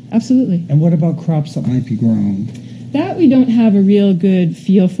 Yeah, absolutely. And what about crops that might be grown? That we don't have a real good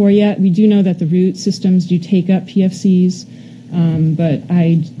feel for yet. We do know that the root systems do take up PFCs, but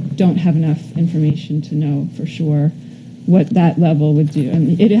I don't have enough information to know for sure what that level would do. I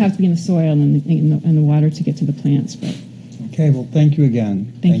mean, it'd have to be in the soil and the water to get to the plants. But okay, well, thank you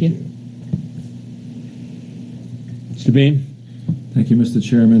again. Thank you. Mr. Beam? Thank you, Mr.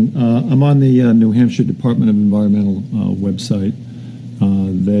 Chairman. I'm on the New Hampshire Department of Environmental website.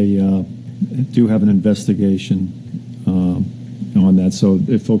 They do have an investigation on that, so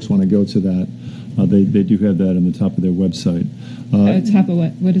if folks want to go to that, they do have that on the top of their website. Top of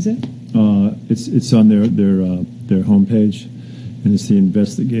what? What is it? It's on their homepage, and it's the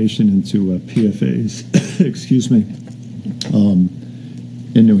investigation into PFAS. excuse me,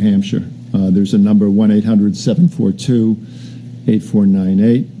 in New Hampshire. There's a number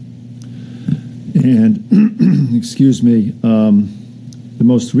 1-800-742-8498, and excuse me, the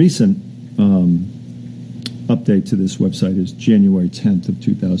most recent update to this website is January 10th of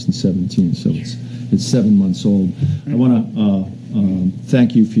 2017, so it's 7 months old. I want to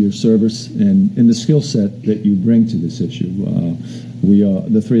thank you for your service and the skill set that you bring to this issue.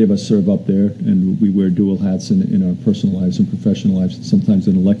 The three of us serve up there, and we wear dual hats in our personal lives and professional lives, and sometimes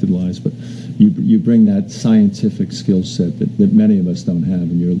in elected lives, but you bring that scientific skill set that many of us don't have,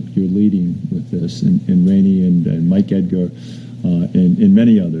 and you're leading with this, and Rainey and Mike Edgar, and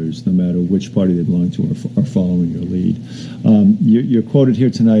many others, no matter which party they belong to, are following your lead. You're quoted here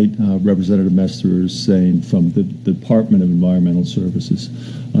tonight, Representative Mester, is saying from the Department of Environmental Services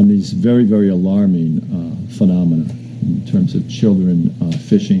on these very, very alarming phenomena in terms of children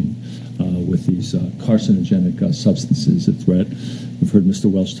fishing with these carcinogenic substances at threat. We've heard Mr.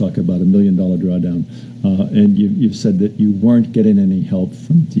 Welch talk about $1 million drawdown, and you've said that you weren't getting any help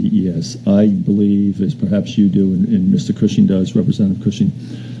from DES. I believe, as perhaps you do and Mr. Cushing does, Representative Cushing,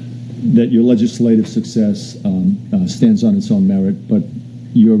 that your legislative success stands on its own merit, but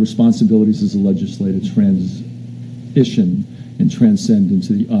your responsibilities as a legislator transition and transcend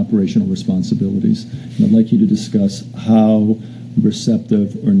into the operational responsibilities. And I'd like you to discuss how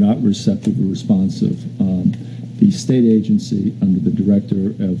receptive or not receptive or responsive the state agency under the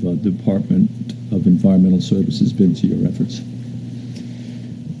director of Department of Environmental Services been to your efforts.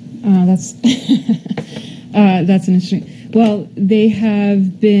 That's an interesting. Well, they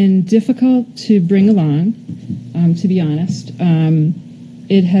have been difficult to bring along, to be honest.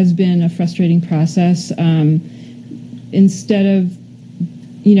 It has been a frustrating process. Instead of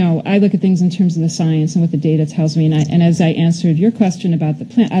I look at things in terms of the science and what the data tells me. And as I answered your question about the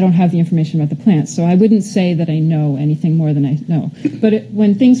plant, I don't have the information about the plant, so I wouldn't say that I know anything more than I know. But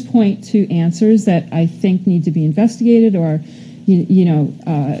when things point to answers that I think need to be investigated, or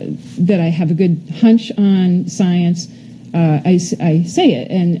that I have a good hunch on science, I say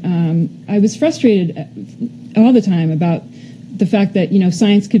it. And I was frustrated all the time about the fact that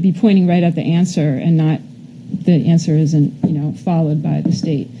science could be pointing right at the answer, and not the answer isn't followed by the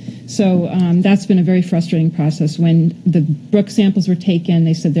state. So that's been a very frustrating process. When the brook samples were taken,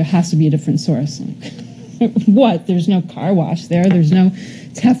 they said there has to be a different source. What? There's no car wash there. There's no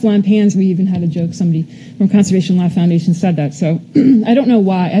Teflon pans. We even had a joke. Somebody from Conservation Law Foundation said that. So I don't know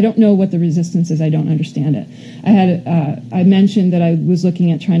why. I don't know what the resistance is. I don't understand it. I mentioned that I was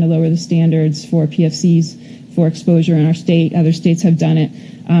looking at trying to lower the standards for PFCs for exposure in our state. Other states have done it.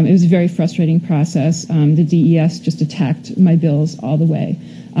 It was a very frustrating process. The DES just attacked my bills all the way.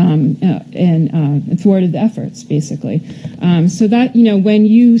 And thwarted the efforts, basically. So that, when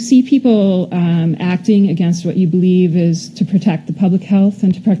you see people acting against what you believe is to protect the public health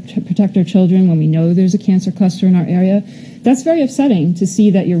and to protect our children, when we know there's a cancer cluster in our area, that's very upsetting to see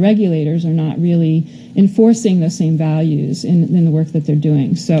that your regulators are not really enforcing those same values in the work that they're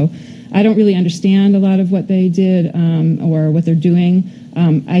doing. So I don't really understand a lot of what they did or what they're doing.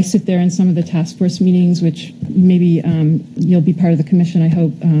 I sit there in some of the task force meetings, which maybe you'll be part of the commission, I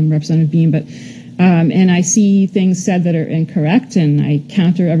hope, Representative Beam, but and I see things said that are incorrect, and I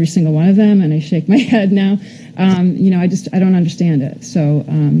counter every single one of them, and I shake my head now. I don't understand it. So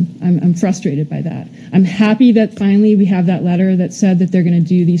I'm frustrated by that. I'm happy that finally we have that letter that said that they're going to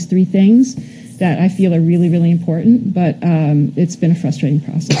do these 3 things that I feel are really, really important, but it's been a frustrating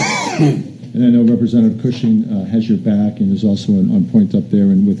process. And I know Representative Cushing has your back and is also on point up there,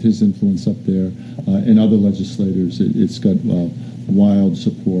 and with his influence up there and other legislators, it's got wild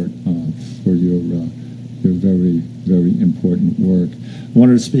support for your very, very important work. I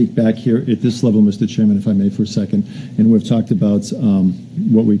wanted to speak back here at this level, Mr. Chairman, if I may, for a second. And we've talked about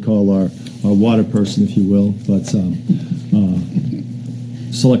what we call our water person, if you will, but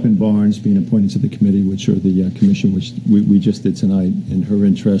Selectman Barnes being appointed to the committee, which are the commission, which we just did tonight, and her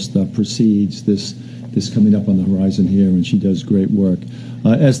interest precedes this coming up on the horizon here, and she does great work,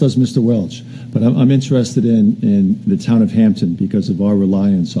 as does Mr. Welch. But I'm interested in the town of Hampton because of our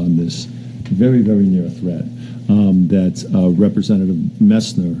reliance on this very, very near threat that Representative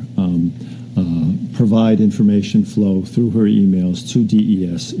Messner provide information flow through her emails to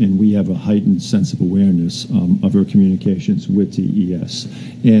DES, and we have a heightened sense of awareness of her communications with DES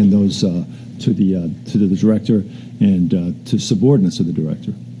and those to the director and to subordinates of the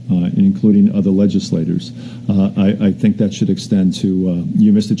director, including other legislators. I think that should extend to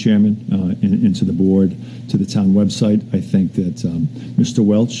you, Mr. Chairman, and to the board, to the town website. I think that Mr.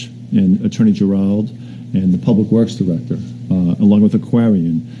 Welch and Attorney Gerald and the Public Works Director, along with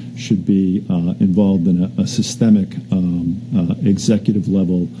Aquarian, should be involved in a systemic executive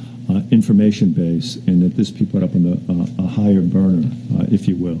level information base, and that this be put up on a higher burner, if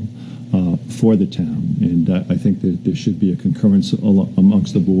you will, for the town. And I think that there should be a concurrence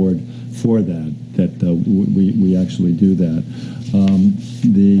amongst the board for that we actually do that.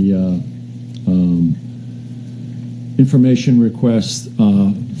 The information request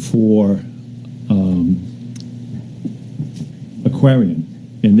for Aquarian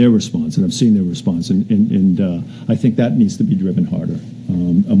and their response, and I've seen their response, and I think that needs to be driven harder.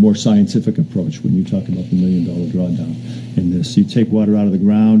 A more scientific approach when you talk about the $1 million drawdown in this. You take water out of the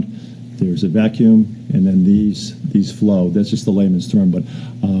ground, there's a vacuum, and then these flow. That's just the layman's term, but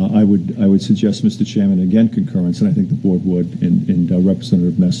I would suggest, Mr. Chairman, again concurrence, and I think the board would, and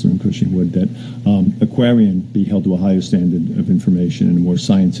Representative Messner and Cushing would, that Aquarian be held to a higher standard of information and a more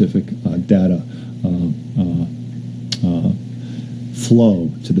scientific data flow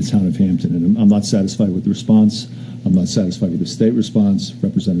to the town of Hampton. And I'm not satisfied with the response. I'm not satisfied with the state response.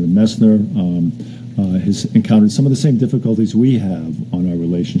 Representative Messner has encountered some of the same difficulties we have on our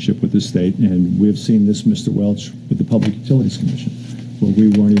relationship with the state, and we've seen this, Mr. Welch, with the Public Utilities Commission, where we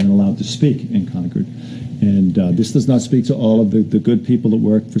weren't even allowed to speak in Concord. And this does not speak to all of the good people that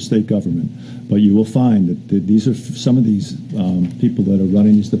work for state government, but you will find that these are some of these people that are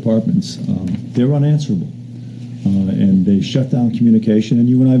running these departments. They're unanswerable, and they shut down communication, and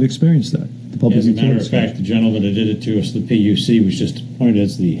you and I have experienced that. As a matter of fact, the gentleman that did it to us, the PUC, was just appointed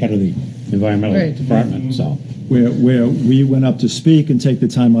as the head of the environmental department. So, where we went up to speak and take the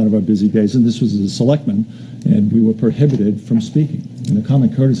time out of our busy days, and this was as a selectman, and we were prohibited from speaking. And the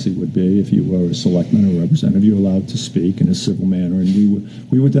common courtesy would be, if you were a selectman or a representative, you're allowed to speak in a civil manner,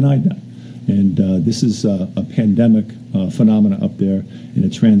 and we were denied that. And this is a pandemic phenomena up there, and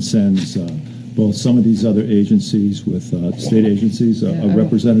it transcends both some of these other agencies with state agencies, a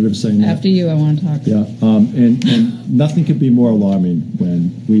representative saying that. After you, I want to talk. Yeah, and nothing could be more alarming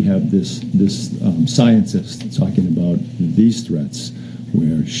when we have this scientist talking about these threats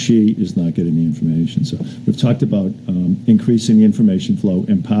where she is not getting the information. So we've talked about increasing the information flow,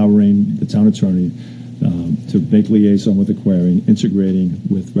 empowering the town attorney to make liaison with Aquarian, integrating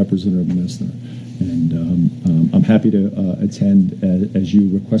with Representative Messner. And I'm happy to attend as you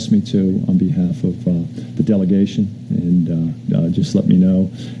request me to on behalf of the delegation, and just let me know.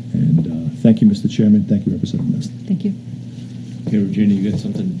 And thank you, Mr. Chairman. Thank you, Representative Messner. Thank you. Okay, Regina, you got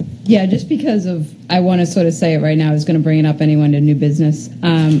something? Yeah, just because of, I want to sort of say it right now, I was going to bring it up anyone to new business.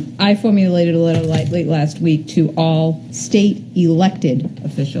 I formulated a letter late last week to all state elected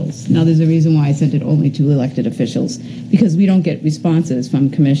officials. Now, there's a reason why I sent it only to elected officials, because we don't get responses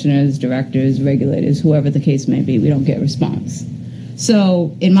from commissioners, directors, regulators, whoever the case may be. We don't get response.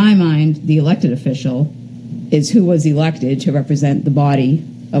 So, in my mind, the elected official is who was elected to represent the body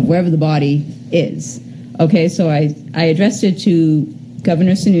of wherever the body is. Okay, so I addressed it to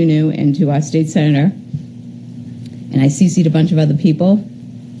Governor Sununu and to our state senator, and I CC'd a bunch of other people.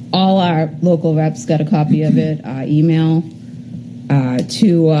 All our local reps got a copy of it, email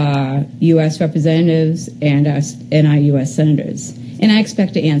to U.S. representatives and our U.S. senators. And I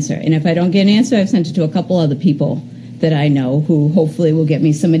expect an answer. And if I don't get an answer, I've sent it to a couple other people that I know who hopefully will get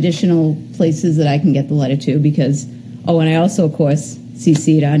me some additional places that I can get the letter to, because, and I also, of course,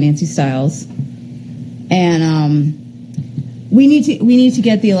 CC'd Nancy Stiles. And we need to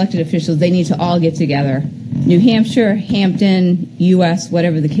get the elected officials. They need to all get together. New Hampshire, Hampton, U.S.,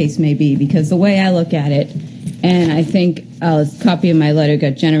 whatever the case may be, because the way I look at it, and I think a copy of my letter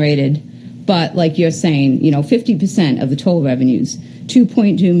got generated, but like you're saying, 50% of the toll revenues,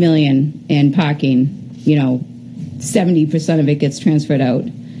 $2.2 million in parking, 70% of it gets transferred out.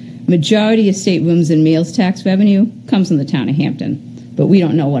 Majority of state rooms and meals tax revenue comes from the town of Hampton. But we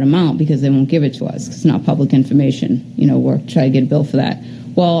don't know what amount because they won't give it to us. It's not public information. Try to get a bill for that.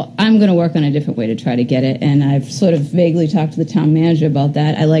 Well, I'm going to work on a different way to try to get it, and I've sort of vaguely talked to the town manager about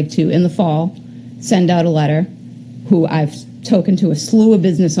that. I like to, in the fall, send out a letter, who I've spoken to a slew of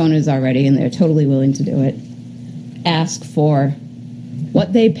business owners already, and they're totally willing to do it. Ask for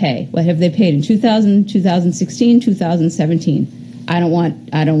what they pay. What have they paid in 2000, 2016, 2017? I don't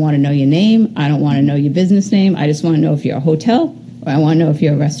want to know your name. I don't want to know your business name. I just want to know if you're a hotel, or I want to know if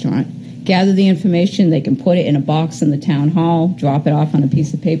you're a restaurant. Gather the information. They can put it in a box in the town hall, drop it off on a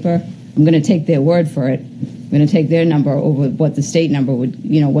piece of paper. I'm going to take their word for it. I'm going to take their number over what the state number would,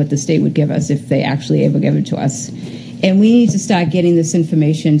 what the state would give us if they actually ever give it to us. And we need to start getting this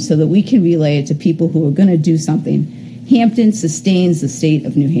information so that we can relay it to people who are going to do something. Hampton sustains the state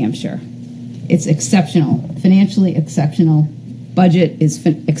of New Hampshire. It's exceptional, financially exceptional. Budget is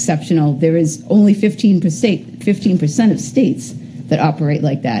exceptional. There is only 15% of states that operate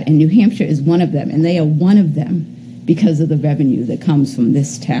like that, and New Hampshire is one of them, and they are one of them because of the revenue that comes from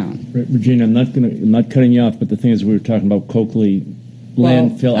this town. Regina, I'm not cutting you off, but the thing is, we were talking about Coakley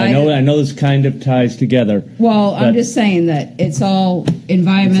landfill. I know this kind of ties together. Well, I'm just saying that it's all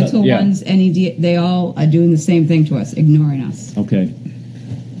environmental ones. They all are doing the same thing to us, ignoring us. Okay.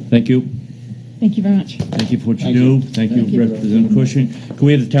 Thank you. Thank you very much. Thank you for what you do. Thank you, Representative Cushing. Can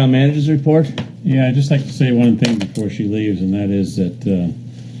we have the town manager's report? Yeah, I'd just like to say one thing before she leaves, and that is that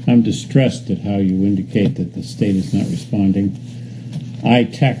I'm distressed at how you indicate that the state is not responding. I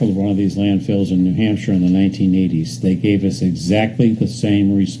tackled one of these landfills in New Hampshire in the 1980s. They gave us exactly the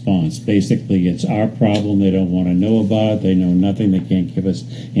same response. Basically, it's our problem. They don't want to know about it. They know nothing. They can't give us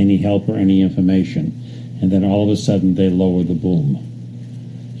any help or any information. And then all of a sudden, they lower the boom.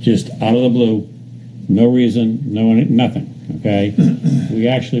 Just out of the blue, no reason, nothing. Okay, we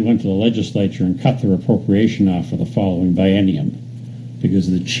actually went to the legislature and cut their appropriation off for the following biennium because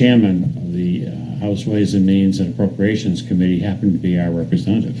the chairman of the House Ways and Means and Appropriations Committee happened to be our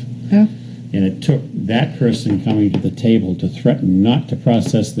representative. Oh. And it took that person coming to the table to threaten not to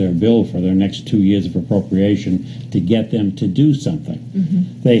process their bill for their next 2 years of appropriation to get them to do something.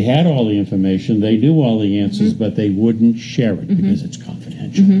 Mm-hmm. They had all the information, they knew all the answers, but they wouldn't share it because it's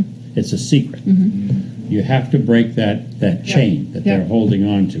confidential. It's a secret. You have to break that chain that they're holding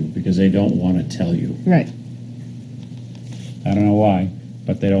on to because they don't want to tell you. Right. I don't know why,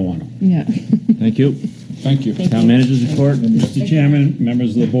 but they don't want to. Yeah. Thank you. Thank you. Town manager's report. Mr. Chairman,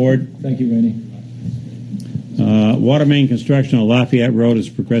 members of the board. Thank you, Randy. Water main construction on Lafayette Road is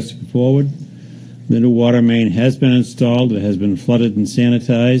progressing forward. The new water main has been installed. It has been flooded and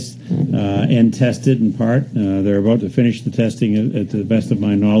sanitized and tested in part. They're about to finish the testing at the best of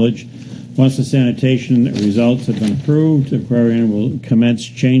my knowledge. Once the sanitation results have been approved, the Aquarian will commence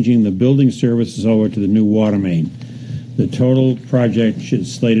changing the building services over to the new water main. The total project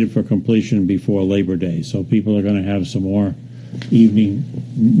is slated for completion before Labor Day, so people are going to have some more evening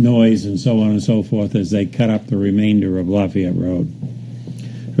noise and so on and so forth as they cut up the remainder of Lafayette Road.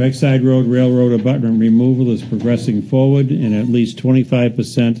 Lakeside Road Railroad abutment removal is progressing forward, and at least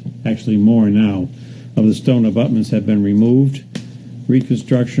 25%, actually more now, of the stone abutments have been removed.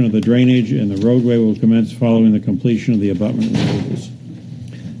 Reconstruction of the drainage and the roadway will commence following the completion of the abutment removals.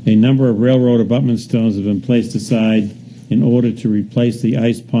 A number of railroad abutment stones have been placed aside in order to replace the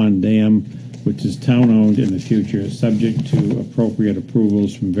Ice Pond Dam, which is town-owned in the future, subject to appropriate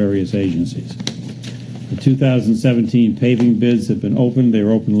approvals from various agencies. The 2017 paving bids have been opened. They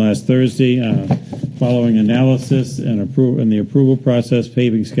were opened last Thursday. Following analysis and the approval process,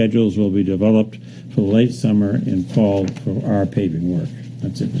 paving schedules will be developed for the late summer and fall for our paving work.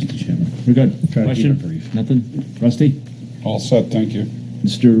 That's it, Mr. Chairman. We're good. Try to keep Question? it brief. Nothing? Rusty? All set, thank you.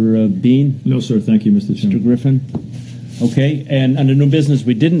 Mr. Bean? No, sir. Thank you, Mr. Chairman. Mr. Griffin? Okay, and under new business,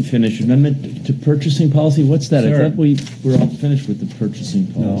 we didn't finish amendment to purchasing policy. What's that? Sir. I thought we were all finished with the purchasing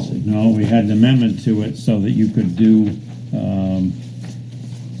policy. No, we had an amendment to it so that you could do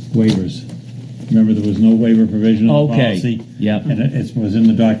waivers. Remember, there was no waiver provision in the policy? Yeah. And it was in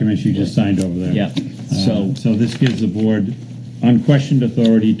the documents you just signed over there. Yeah. So this gives the board unquestioned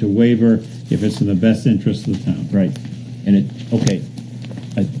authority to waiver if it's in the best interest of the town. Right. And okay.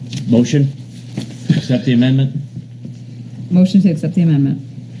 A motion? Accept the amendment? Motion to accept the amendment.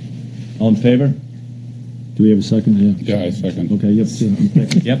 All in favor? Do we have a second? Yeah, I second. Okay, yep.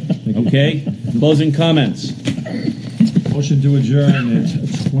 Yep. Okay. Closing comments. Motion to adjourn at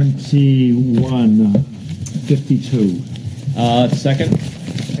 21:52. Second?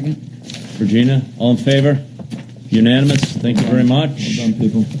 Second. Regina, all in favor? Unanimous. Thank you very much. Well done,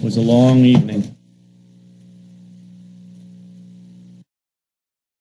 people. It was a long evening.